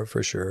on. Paul Harvey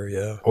for sure,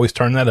 yeah. Always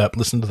turn that up,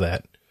 listen to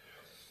that.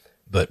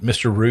 But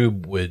Mr.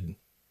 Rube would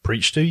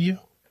preach to you.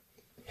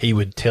 He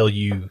would tell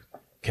you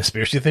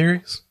conspiracy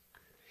theories.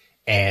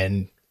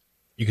 And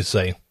you could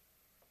say,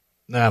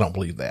 "No, I don't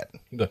believe that."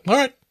 He'd be like, "All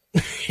right."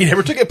 He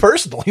never took it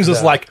personal. He was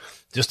just like,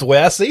 just the way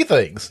I see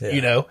things,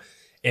 you know?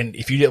 And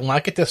if you didn't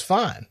like it, that's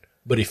fine.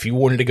 But if you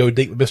wanted to go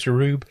deep with Mr.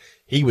 Rube,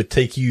 he would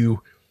take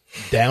you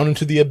down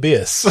into the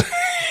abyss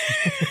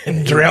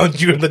and drown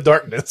you in the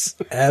darkness.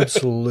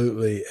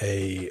 Absolutely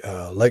a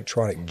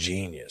electronic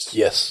genius.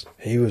 Yes.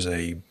 He was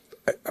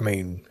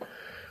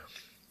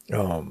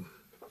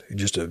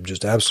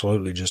just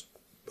absolutely just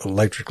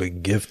electrically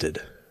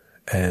gifted.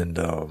 And,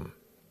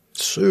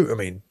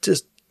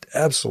 just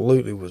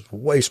absolutely was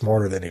way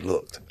smarter than he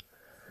looked,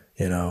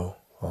 you know?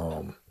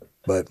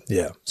 But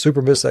yeah,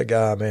 super miss that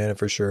guy, man,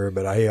 for sure.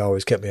 But he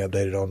always kept me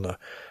updated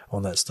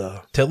on that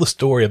stuff. Tell the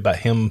story about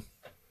him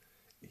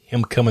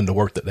coming to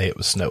work that day it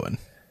was snowing.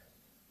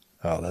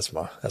 Oh, that's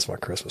my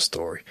Christmas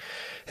story.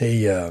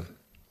 He,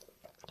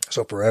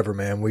 so forever,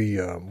 man, we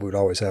would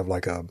always have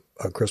like a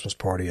Christmas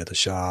party at the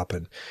shop,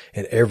 and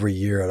every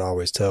year I'd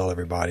always tell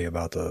everybody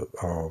about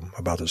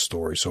the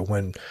story. So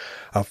when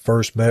I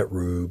first met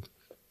Rube,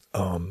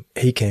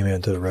 he came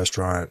into the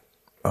restaurant,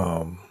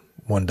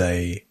 one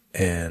day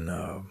and,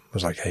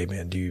 was like, "Hey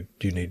man, do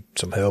you need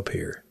some help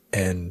here?"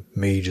 And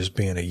me just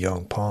being a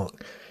young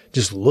punk,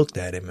 just looked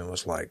at him and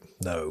was like,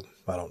 "No,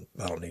 I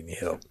don't need any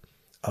help.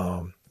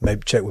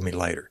 Maybe check with me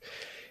later."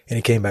 And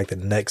he came back the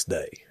next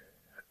day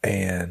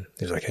and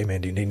he was like, "Hey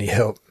man, do you need any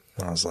help?"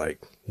 And I was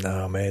like,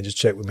 "No man, just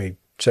check with me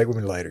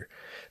later."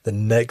 The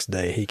next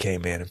day he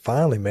came in, and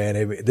finally,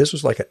 man, this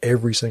was like an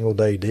every single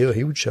day deal.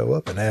 He would show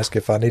up and ask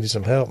if I needed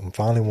some help. And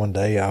finally one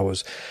day I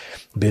was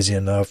busy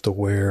enough to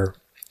where,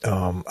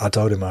 I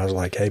told him, I was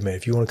like, "Hey man,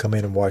 if you want to come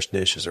in and wash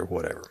dishes or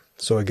whatever."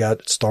 So it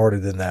got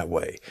started in that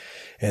way.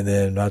 And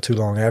then not too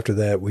long after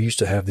that, we used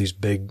to have these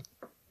big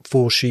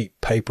full sheet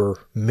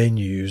paper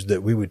menus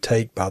that we would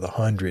take by the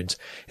hundreds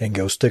and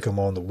go stick them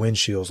on the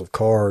windshields of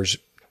cars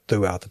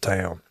throughout the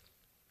town.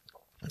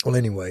 Well,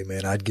 anyway,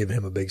 man, I'd give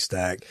him a big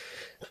stack.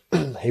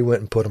 He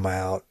went and put them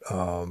out.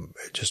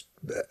 Just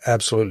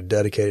absolutely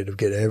dedicated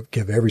to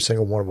give every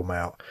single one of them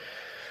out.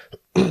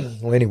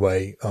 Well,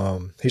 anyway,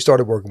 he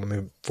started working with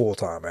me full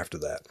time after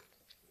that.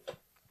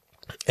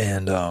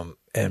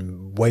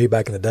 And way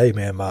back in the day,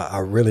 man, I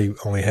really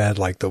only had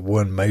like the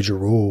one major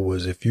rule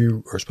was if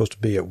you are supposed to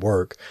be at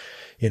work,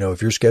 you know,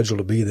 if you're scheduled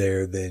to be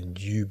there, then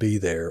you be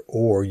there,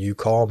 or you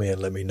call me and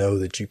let me know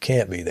that you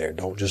can't be there.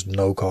 Don't just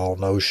no call,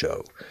 no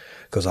show,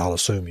 because I'll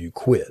assume you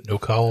quit. No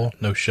call,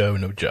 no show,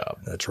 no job.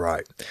 That's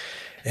right.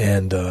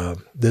 And,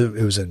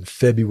 it was in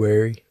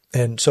February.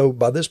 And so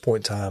by this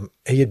point in time,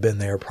 he had been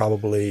there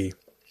probably,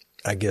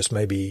 I guess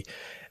maybe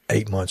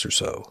 8 months or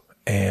so.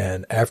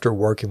 And after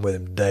working with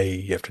him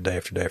day after day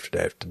after day after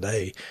day after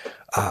day,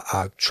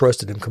 I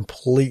trusted him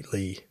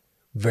completely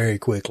very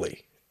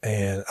quickly.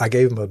 And I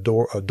gave him a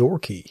door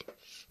key,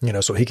 you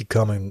know, so he could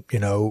come in, you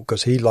know,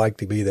 cause he liked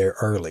to be there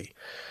early.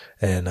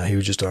 And he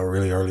was just a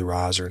really early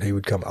riser, and he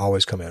would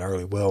always come in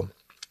early. Well,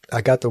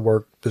 I got to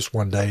work this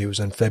one day. It was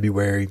in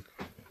February.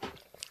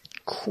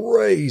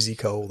 Crazy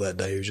cold that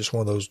day. It was just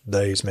one of those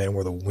days, man,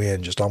 where the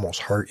wind just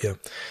almost hurt you.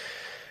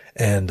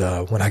 And,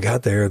 when I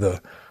got there,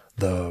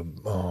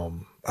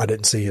 I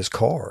didn't see his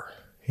car,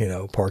 you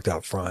know, parked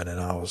out front. And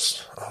I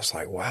was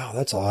like, wow,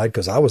 that's odd.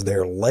 Cause I was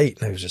there late,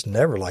 and it was just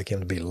never like him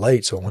to be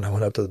late. So when I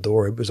went up to the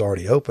door, it was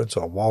already open.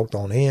 So I walked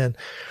on in,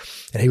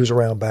 and he was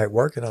around back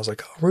working. I was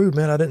like, "Oh, Rude,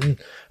 man, I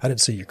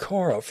didn't see your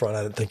car out front.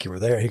 I didn't think you were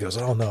there." He goes,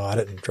 "Oh no, I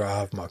didn't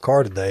drive my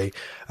car today.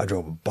 I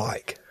drove a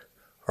bike,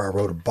 or I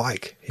rode a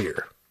bike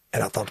here."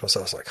 And I thought to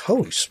myself, I was like,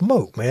 holy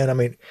smoke, man. I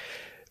mean,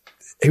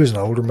 he was an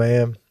older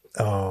man.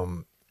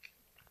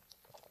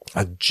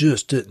 I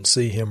just didn't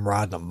see him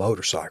riding a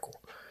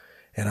motorcycle.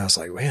 And I was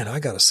like, man, I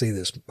got to see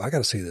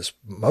this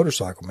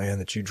motorcycle, man,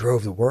 that you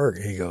drove to work.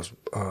 And he goes,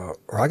 or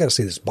I got to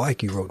see this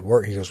bike you rode to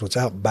work. He goes, well, it's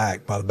out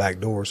back by the back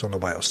door, so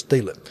nobody will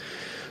steal it.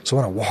 So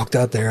when I walked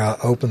out there, I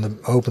opened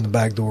the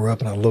back door up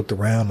and I looked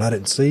around and I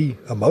didn't see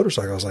a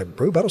motorcycle. I was like,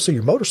 Rube, I don't see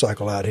your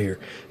motorcycle out here.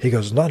 He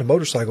goes, it's not a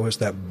motorcycle. It's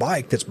that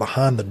bike that's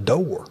behind the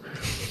door.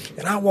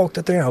 And I walked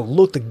out there and I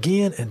looked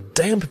again, and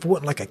damn if it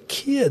wasn't like a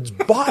kid's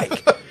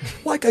bike,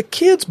 like a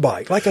kid's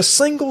bike, like a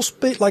single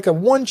speed, like a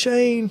one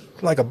chain,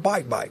 like a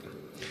bike.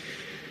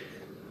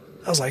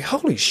 I was like,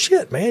 holy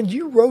shit, man,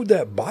 you rode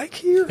that bike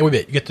here? And wait a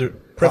minute, you get to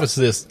preface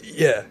this.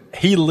 Yeah.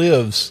 He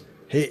lives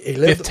he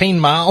lived 15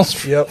 miles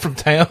from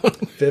town.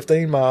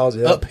 15 miles,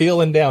 yeah.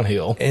 Uphill and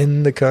downhill.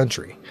 In the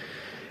country.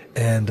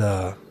 And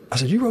I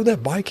said, you rode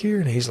that bike here?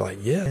 And he's like,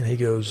 yeah. And he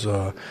goes,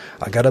 I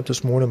got up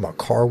this morning, my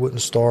car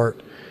wouldn't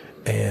start.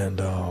 And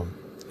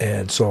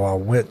so I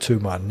went to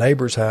my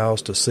neighbor's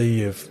house to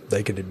see if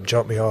they could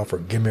jump me off or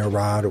give me a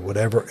ride or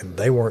whatever. And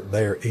they weren't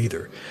there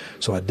either.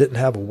 So I didn't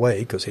have a way,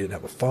 because he didn't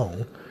have a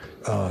phone.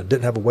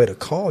 Didn't have a way to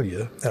call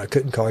you, and I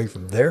couldn't call you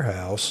from their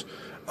house.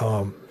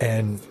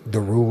 And the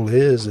rule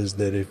is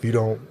that if you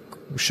don't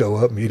show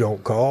up and you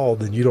don't call,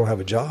 then you don't have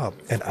a job.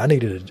 And I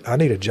need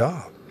a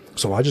job.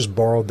 So I just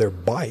borrowed their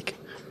bike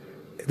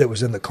that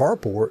was in the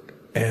carport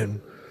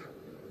and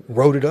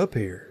rode it up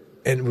here,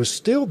 and it was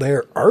still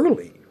there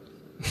early.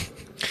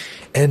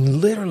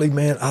 And literally,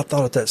 man, I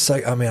thought at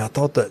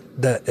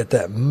that at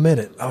that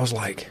minute, I was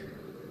like,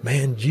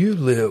 man, you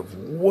live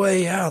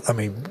way out. I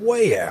mean,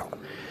 way out.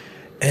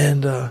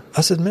 And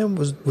I said, man,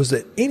 was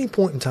at any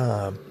point in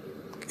time,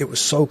 it was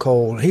so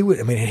cold. He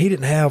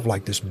didn't have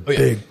like this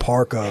big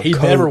parka He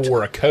coat. never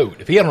wore a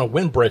coat. If he had on a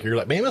windbreaker, you're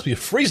like, man, it must be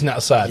freezing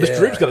outside. Yeah. This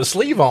Drew's got a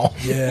sleeve on.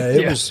 Yeah,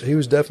 he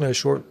was definitely a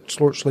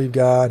short sleeve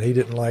guy, and he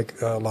didn't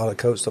like a lot of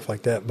coats, stuff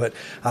like that. But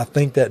I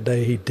think that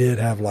day he did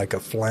have like a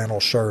flannel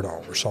shirt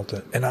on or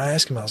something. And I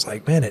asked him, I was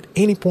like, man, at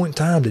any point in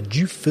time, did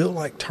you feel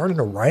like turning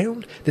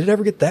around? Did it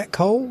ever get that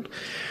cold?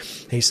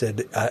 He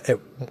said, at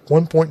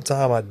one point in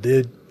time, I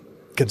did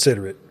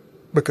consider it,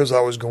 because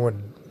I was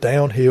going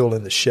downhill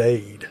in the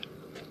shade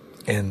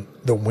and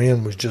the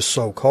wind was just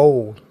so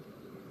cold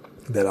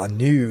that I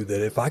knew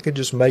that if I could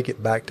just make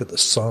it back to the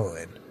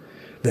sun,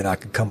 then I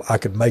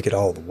could make it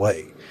all the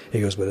way.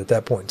 He goes, but at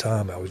that point in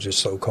time, I was just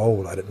so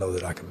cold, I didn't know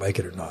that I could make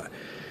it or not.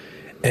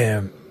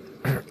 And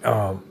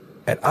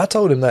I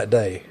told him that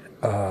day,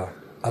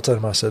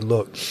 I said,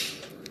 look,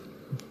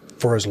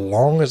 for as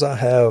long as I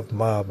have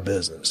my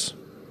business,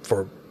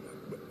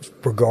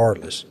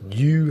 regardless,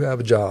 you have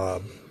a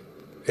job.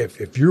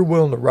 If you're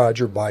willing to ride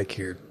your bike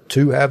here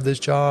to have this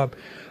job,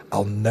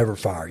 I'll never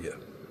fire you.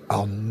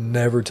 I'll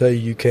never tell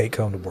you can't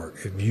come to work.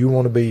 If you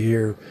want to be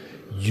here,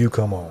 you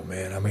come on,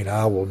 man. I mean,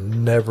 I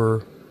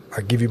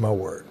give you my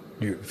word.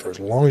 For as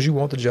long as you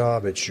want the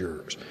job, it's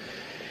yours.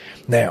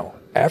 Now,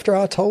 after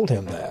I told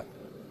him that,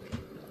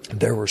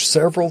 there were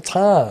several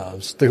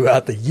times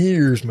throughout the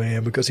years,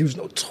 man, because he was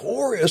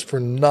notorious for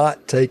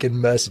not taking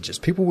messages.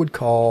 People would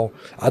call.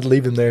 I'd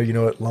leave him there,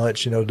 at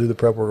lunch, do the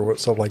prep work or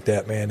stuff like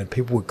that, man. And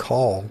people would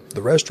call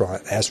the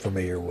restaurant, ask for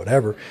me or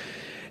whatever.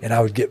 And I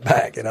would get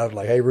back and I was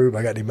like, hey, Rube,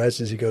 I got any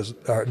messages? He goes,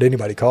 did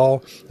anybody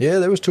call? Yeah,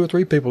 there was 2 or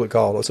 3 people that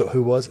called. I said,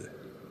 who was it?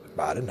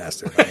 I didn't ask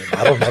their name.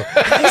 I don't know.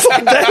 I was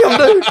like, damn,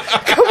 dude,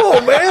 come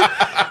on, man.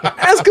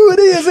 Ask who it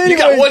is anyway. You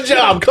got one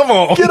job. Come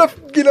on.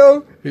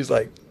 He's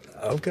like,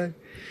 okay.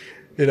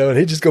 And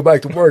he'd just go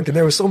back to work. And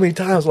there was so many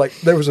times, like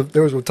there was a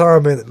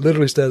time, man, that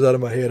literally stands out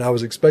of my head. I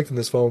was expecting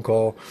this phone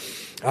call.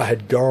 I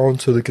had gone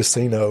to the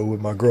casino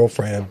with my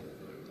girlfriend,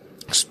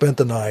 spent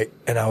the night,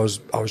 and I was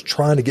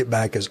trying to get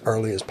back as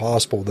early as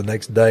possible the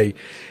next day.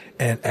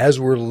 And as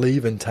we're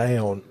leaving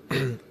town,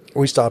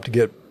 we stopped to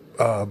get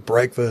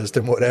breakfast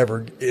and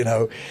whatever,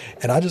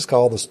 and I just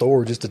called the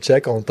store just to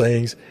check on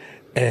things.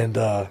 And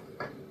I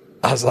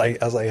was like,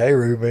 hey,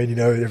 Rube, man,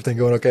 everything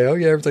going okay? Oh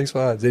yeah, everything's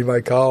fine. Did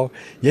anybody call?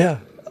 Yeah.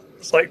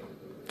 It's like,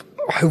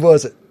 who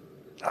was it?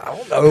 I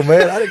don't know,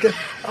 man.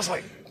 I was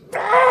like,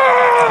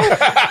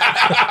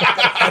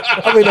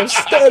 I'm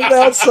standing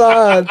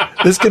outside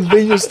this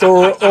convenience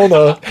store on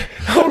a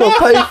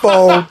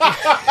payphone,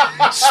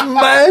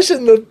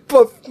 smashing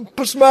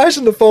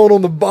the phone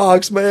on the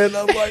box, man.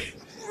 I'm like,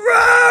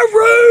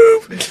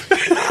 Rube.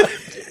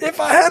 If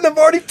I hadn't have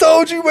already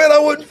told you, man, I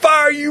wouldn't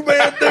fire you,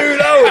 man,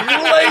 dude. I would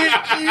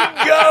let you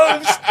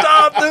go.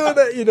 Stop doing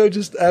that.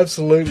 Just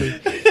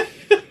absolutely.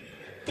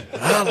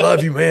 I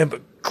love you, man,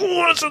 but go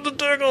answer the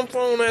daggone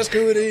phone, ask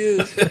who it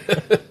is.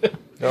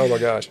 Oh my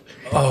gosh.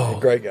 Oh,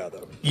 great guy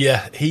though.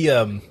 Yeah, he.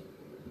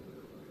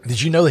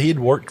 Did you know that he had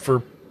worked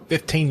for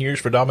 15 years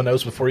for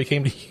Domino's before he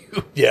came to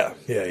you? Yeah.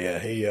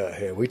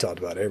 He, we talked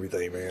about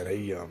everything, man.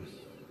 He,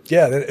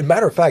 as a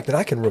matter of fact, and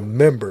I can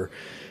remember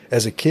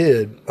as a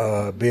kid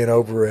being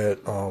over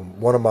at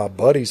one of my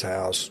buddy's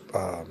house.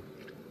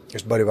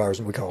 This buddy of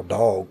ours we call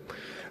Dog.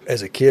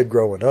 As a kid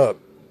growing up,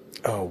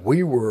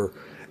 we were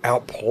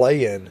out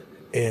playing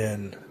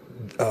in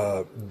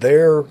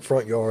their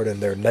front yard and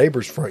their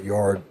neighbor's front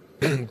yard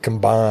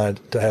combined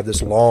to have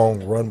this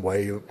long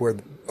runway where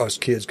us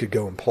kids could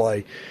go and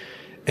play.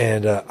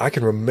 And I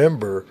can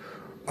remember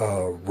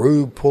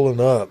Rube pulling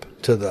up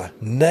to the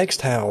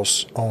next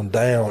house on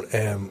down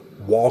and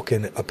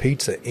walking a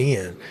pizza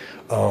in.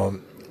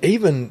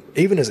 Even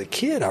as a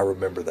kid, I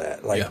remember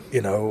that. Like,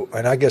 you know,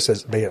 and I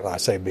guess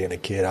being a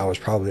kid, I was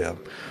probably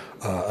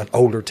an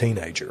older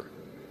teenager.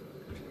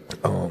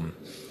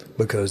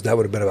 Because that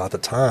would have been about the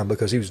time,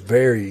 because he was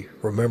very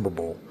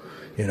rememberable.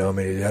 You know, I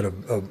mean, he had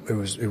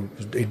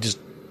he just,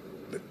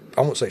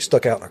 I won't say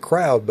stuck out in a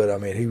crowd, but I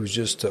mean, he was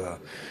just, he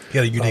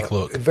had a unique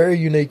look. A very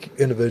unique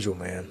individual,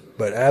 man,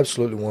 but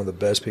absolutely one of the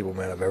best people,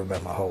 man, I've ever met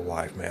in my whole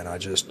life, man.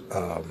 I've just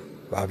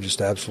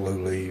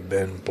absolutely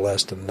been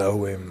blessed to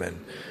know him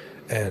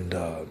and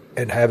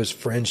have his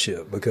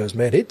friendship, because,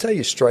 man, he'd tell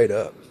you straight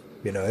up,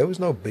 you know, it was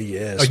no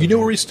BS. Oh, you knew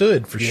where he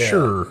stood for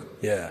sure.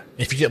 Yeah.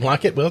 If you didn't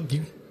like it, well,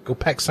 you go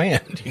pack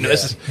sand. You know,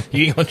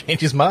 you ain't gonna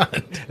change his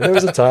mind. There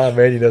was a time,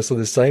 man, you know, so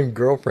the same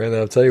girlfriend that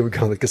I'll tell you we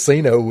go to the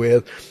casino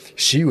with,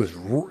 she was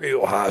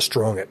real high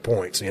strung at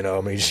points, you know.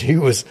 I mean, she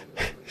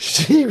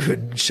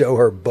would show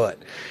her butt.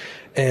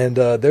 And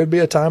there'd be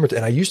a time or two,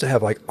 and I used to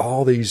have like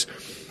all these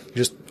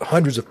just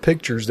hundreds of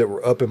pictures that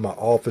were up in my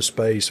office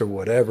space or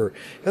whatever.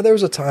 And there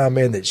was a time,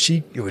 man, that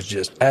she was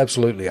just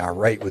absolutely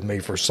irate with me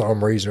for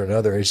some reason or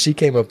another. And she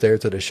came up there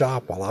to the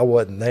shop while I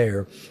wasn't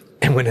there,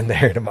 and went in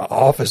there into my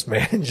office,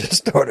 man, and just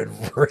started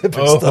ripping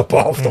stuff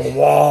off the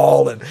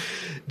wall and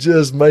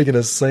just making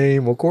a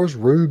scene. Well, of course,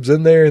 Rube's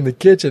in there in the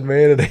kitchen,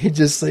 man, and she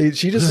just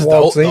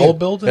walks in. The old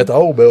building? At the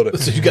old building.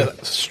 So you got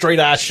a straight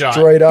eye shot.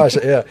 Straight eye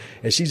shot, yeah.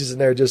 And she's just in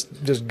there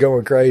just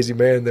going crazy,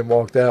 man, and then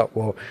walked out.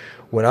 Well,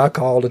 when I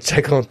called to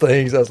check on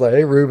things, I was like,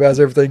 hey, Rube, how's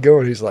everything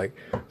going? He's like,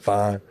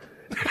 fine.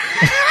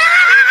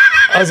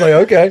 I was like,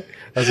 okay.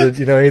 I said,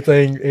 you know,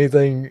 anything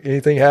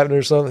happening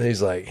or something?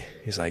 He's like,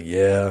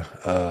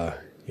 yeah,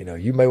 you know,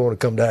 you may want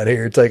to come down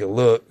here and take a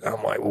look.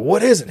 I'm like, well,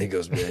 what is it? He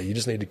goes, yeah, you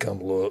just need to come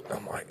look.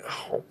 I'm like,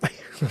 oh, man.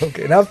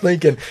 Okay. And I'm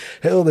thinking,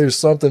 hell, there's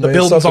something, the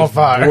building's on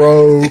fire,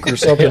 broke or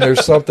something.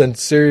 There's something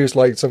serious,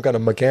 like some kind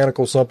of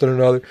mechanical something or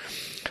another.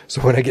 So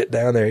when I get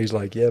down there, he's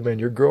like, yeah, man,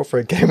 your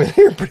girlfriend came in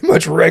here and pretty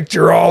much wrecked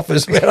your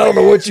office, man. I don't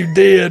know what you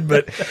did,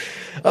 but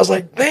I was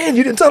like, man,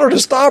 you didn't tell her to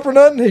stop or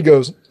nothing? He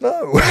goes,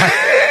 no.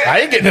 I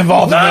ain't getting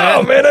involved in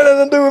that. No, man, that had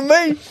nothing to do with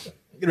me.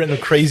 Get rid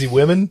of crazy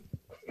women.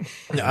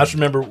 I just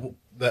remember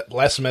that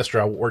last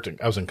semester I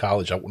was in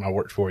college when I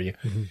worked for you.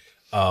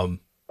 I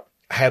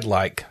had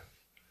like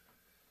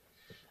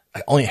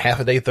only half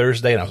a day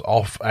Thursday, and I was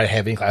off. I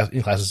didn't have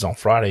any classes on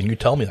Friday, and you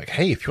told me like,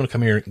 hey, if you want to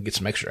come here and get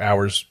some extra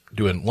hours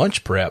doing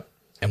lunch prep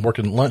and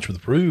working lunch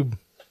with Rube,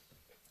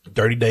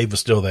 Dirty Dave was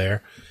still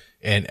there,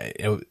 and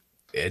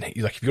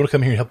he's like, if you want to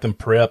come here and help them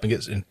prep and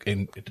get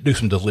and do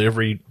some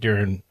delivery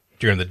during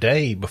the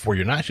day before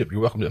your night shift,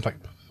 you're welcome to. I'm like,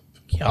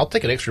 yeah, I'll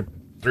take an extra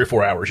 3 or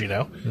 4 hours, you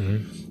know.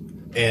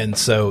 And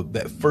so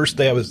that first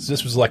day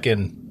this was like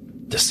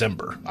in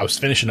December. I was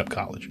finishing up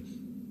college,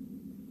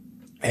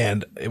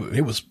 and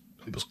it was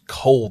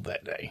cold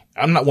that day.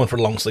 I'm not one for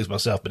long sleeves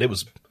myself, but it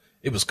was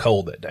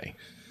cold that day.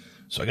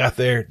 So I got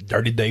there,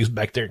 Dirty Dave's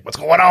back there. What's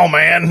going on,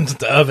 man?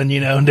 Stuff, and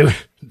you know,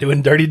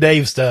 doing Dirty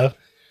Dave stuff.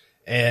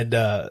 And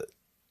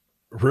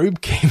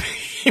Rube came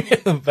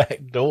in the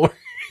back door.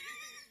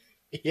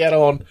 He had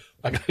on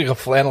like a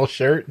flannel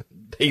shirt.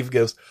 Dave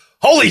goes,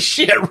 "Holy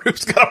shit,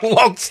 Rube's got on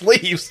long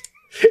sleeves.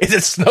 Is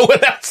it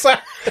snowing outside?"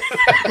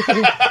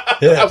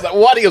 I was like,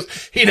 "What?" He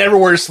goes, "He never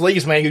wears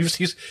sleeves, man. You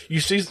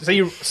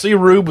see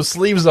Rube with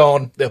sleeves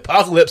on. The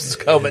apocalypse is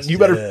coming. You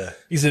better." Yeah.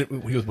 He said,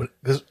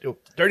 "Because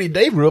Dirty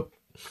Dave grew up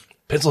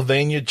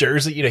Pennsylvania,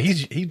 Jersey. You know,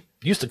 he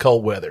used to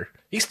cold weather.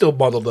 He's still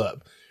bundled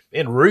up.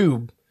 And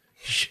Rube,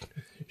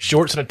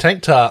 shorts and a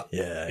tank top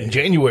in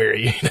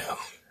January. You know."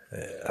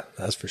 Yeah,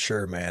 that's for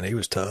sure, man. He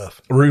was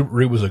tough.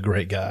 Rube was a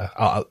great guy,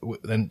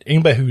 and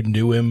anybody who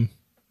knew him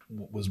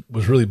was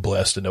really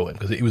blessed to know him,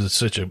 because he was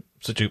such a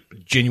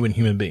genuine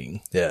human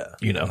being. Yeah,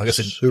 you know, like I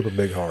said, super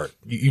big heart.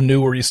 You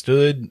knew where he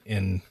stood,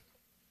 and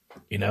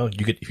you know,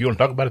 if you want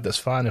to talk about it, that's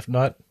fine. If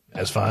not,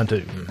 that's fine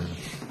too.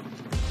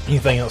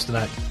 Anything else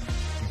tonight?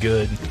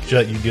 Good.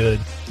 Jut, you good?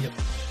 Yep.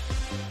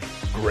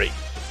 Great.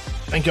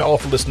 Thank you all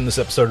for listening to this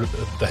episode of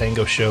the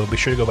Hango Show. Be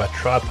sure to go by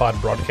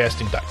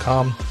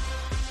tripodbroadcasting.com.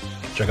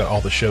 Check out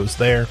all the shows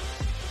there.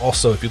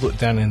 Also, if you look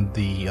down in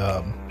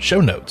the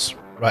show notes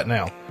right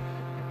now,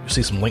 you'll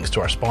see some links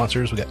to our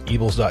sponsors. We got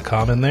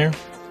eables.com in there,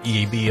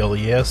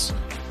 EABLES.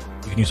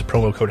 You can use the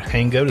promo code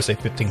HANGO to save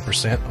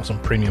 15% on some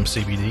premium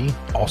CBD.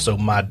 Also,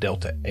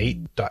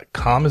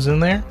 mydelta8.com is in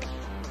there.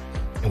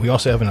 And we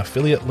also have an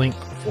affiliate link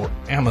for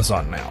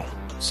Amazon now.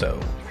 So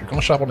if you're going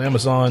to shop on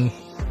Amazon,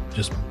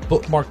 just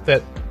bookmark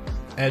that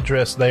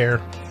address there.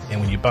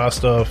 And when you buy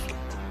stuff,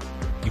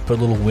 you put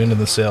a little wind in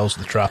the sails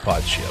of the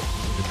tripod ship.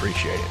 We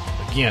appreciate it.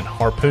 Again,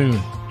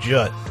 Harpoon,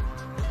 Jut,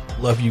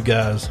 love you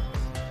guys.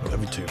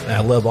 Love you too, man. And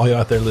I love all you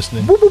out there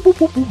listening.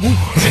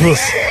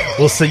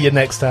 We'll see you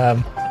next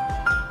time.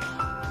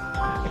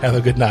 Have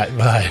a good night.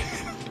 Bye.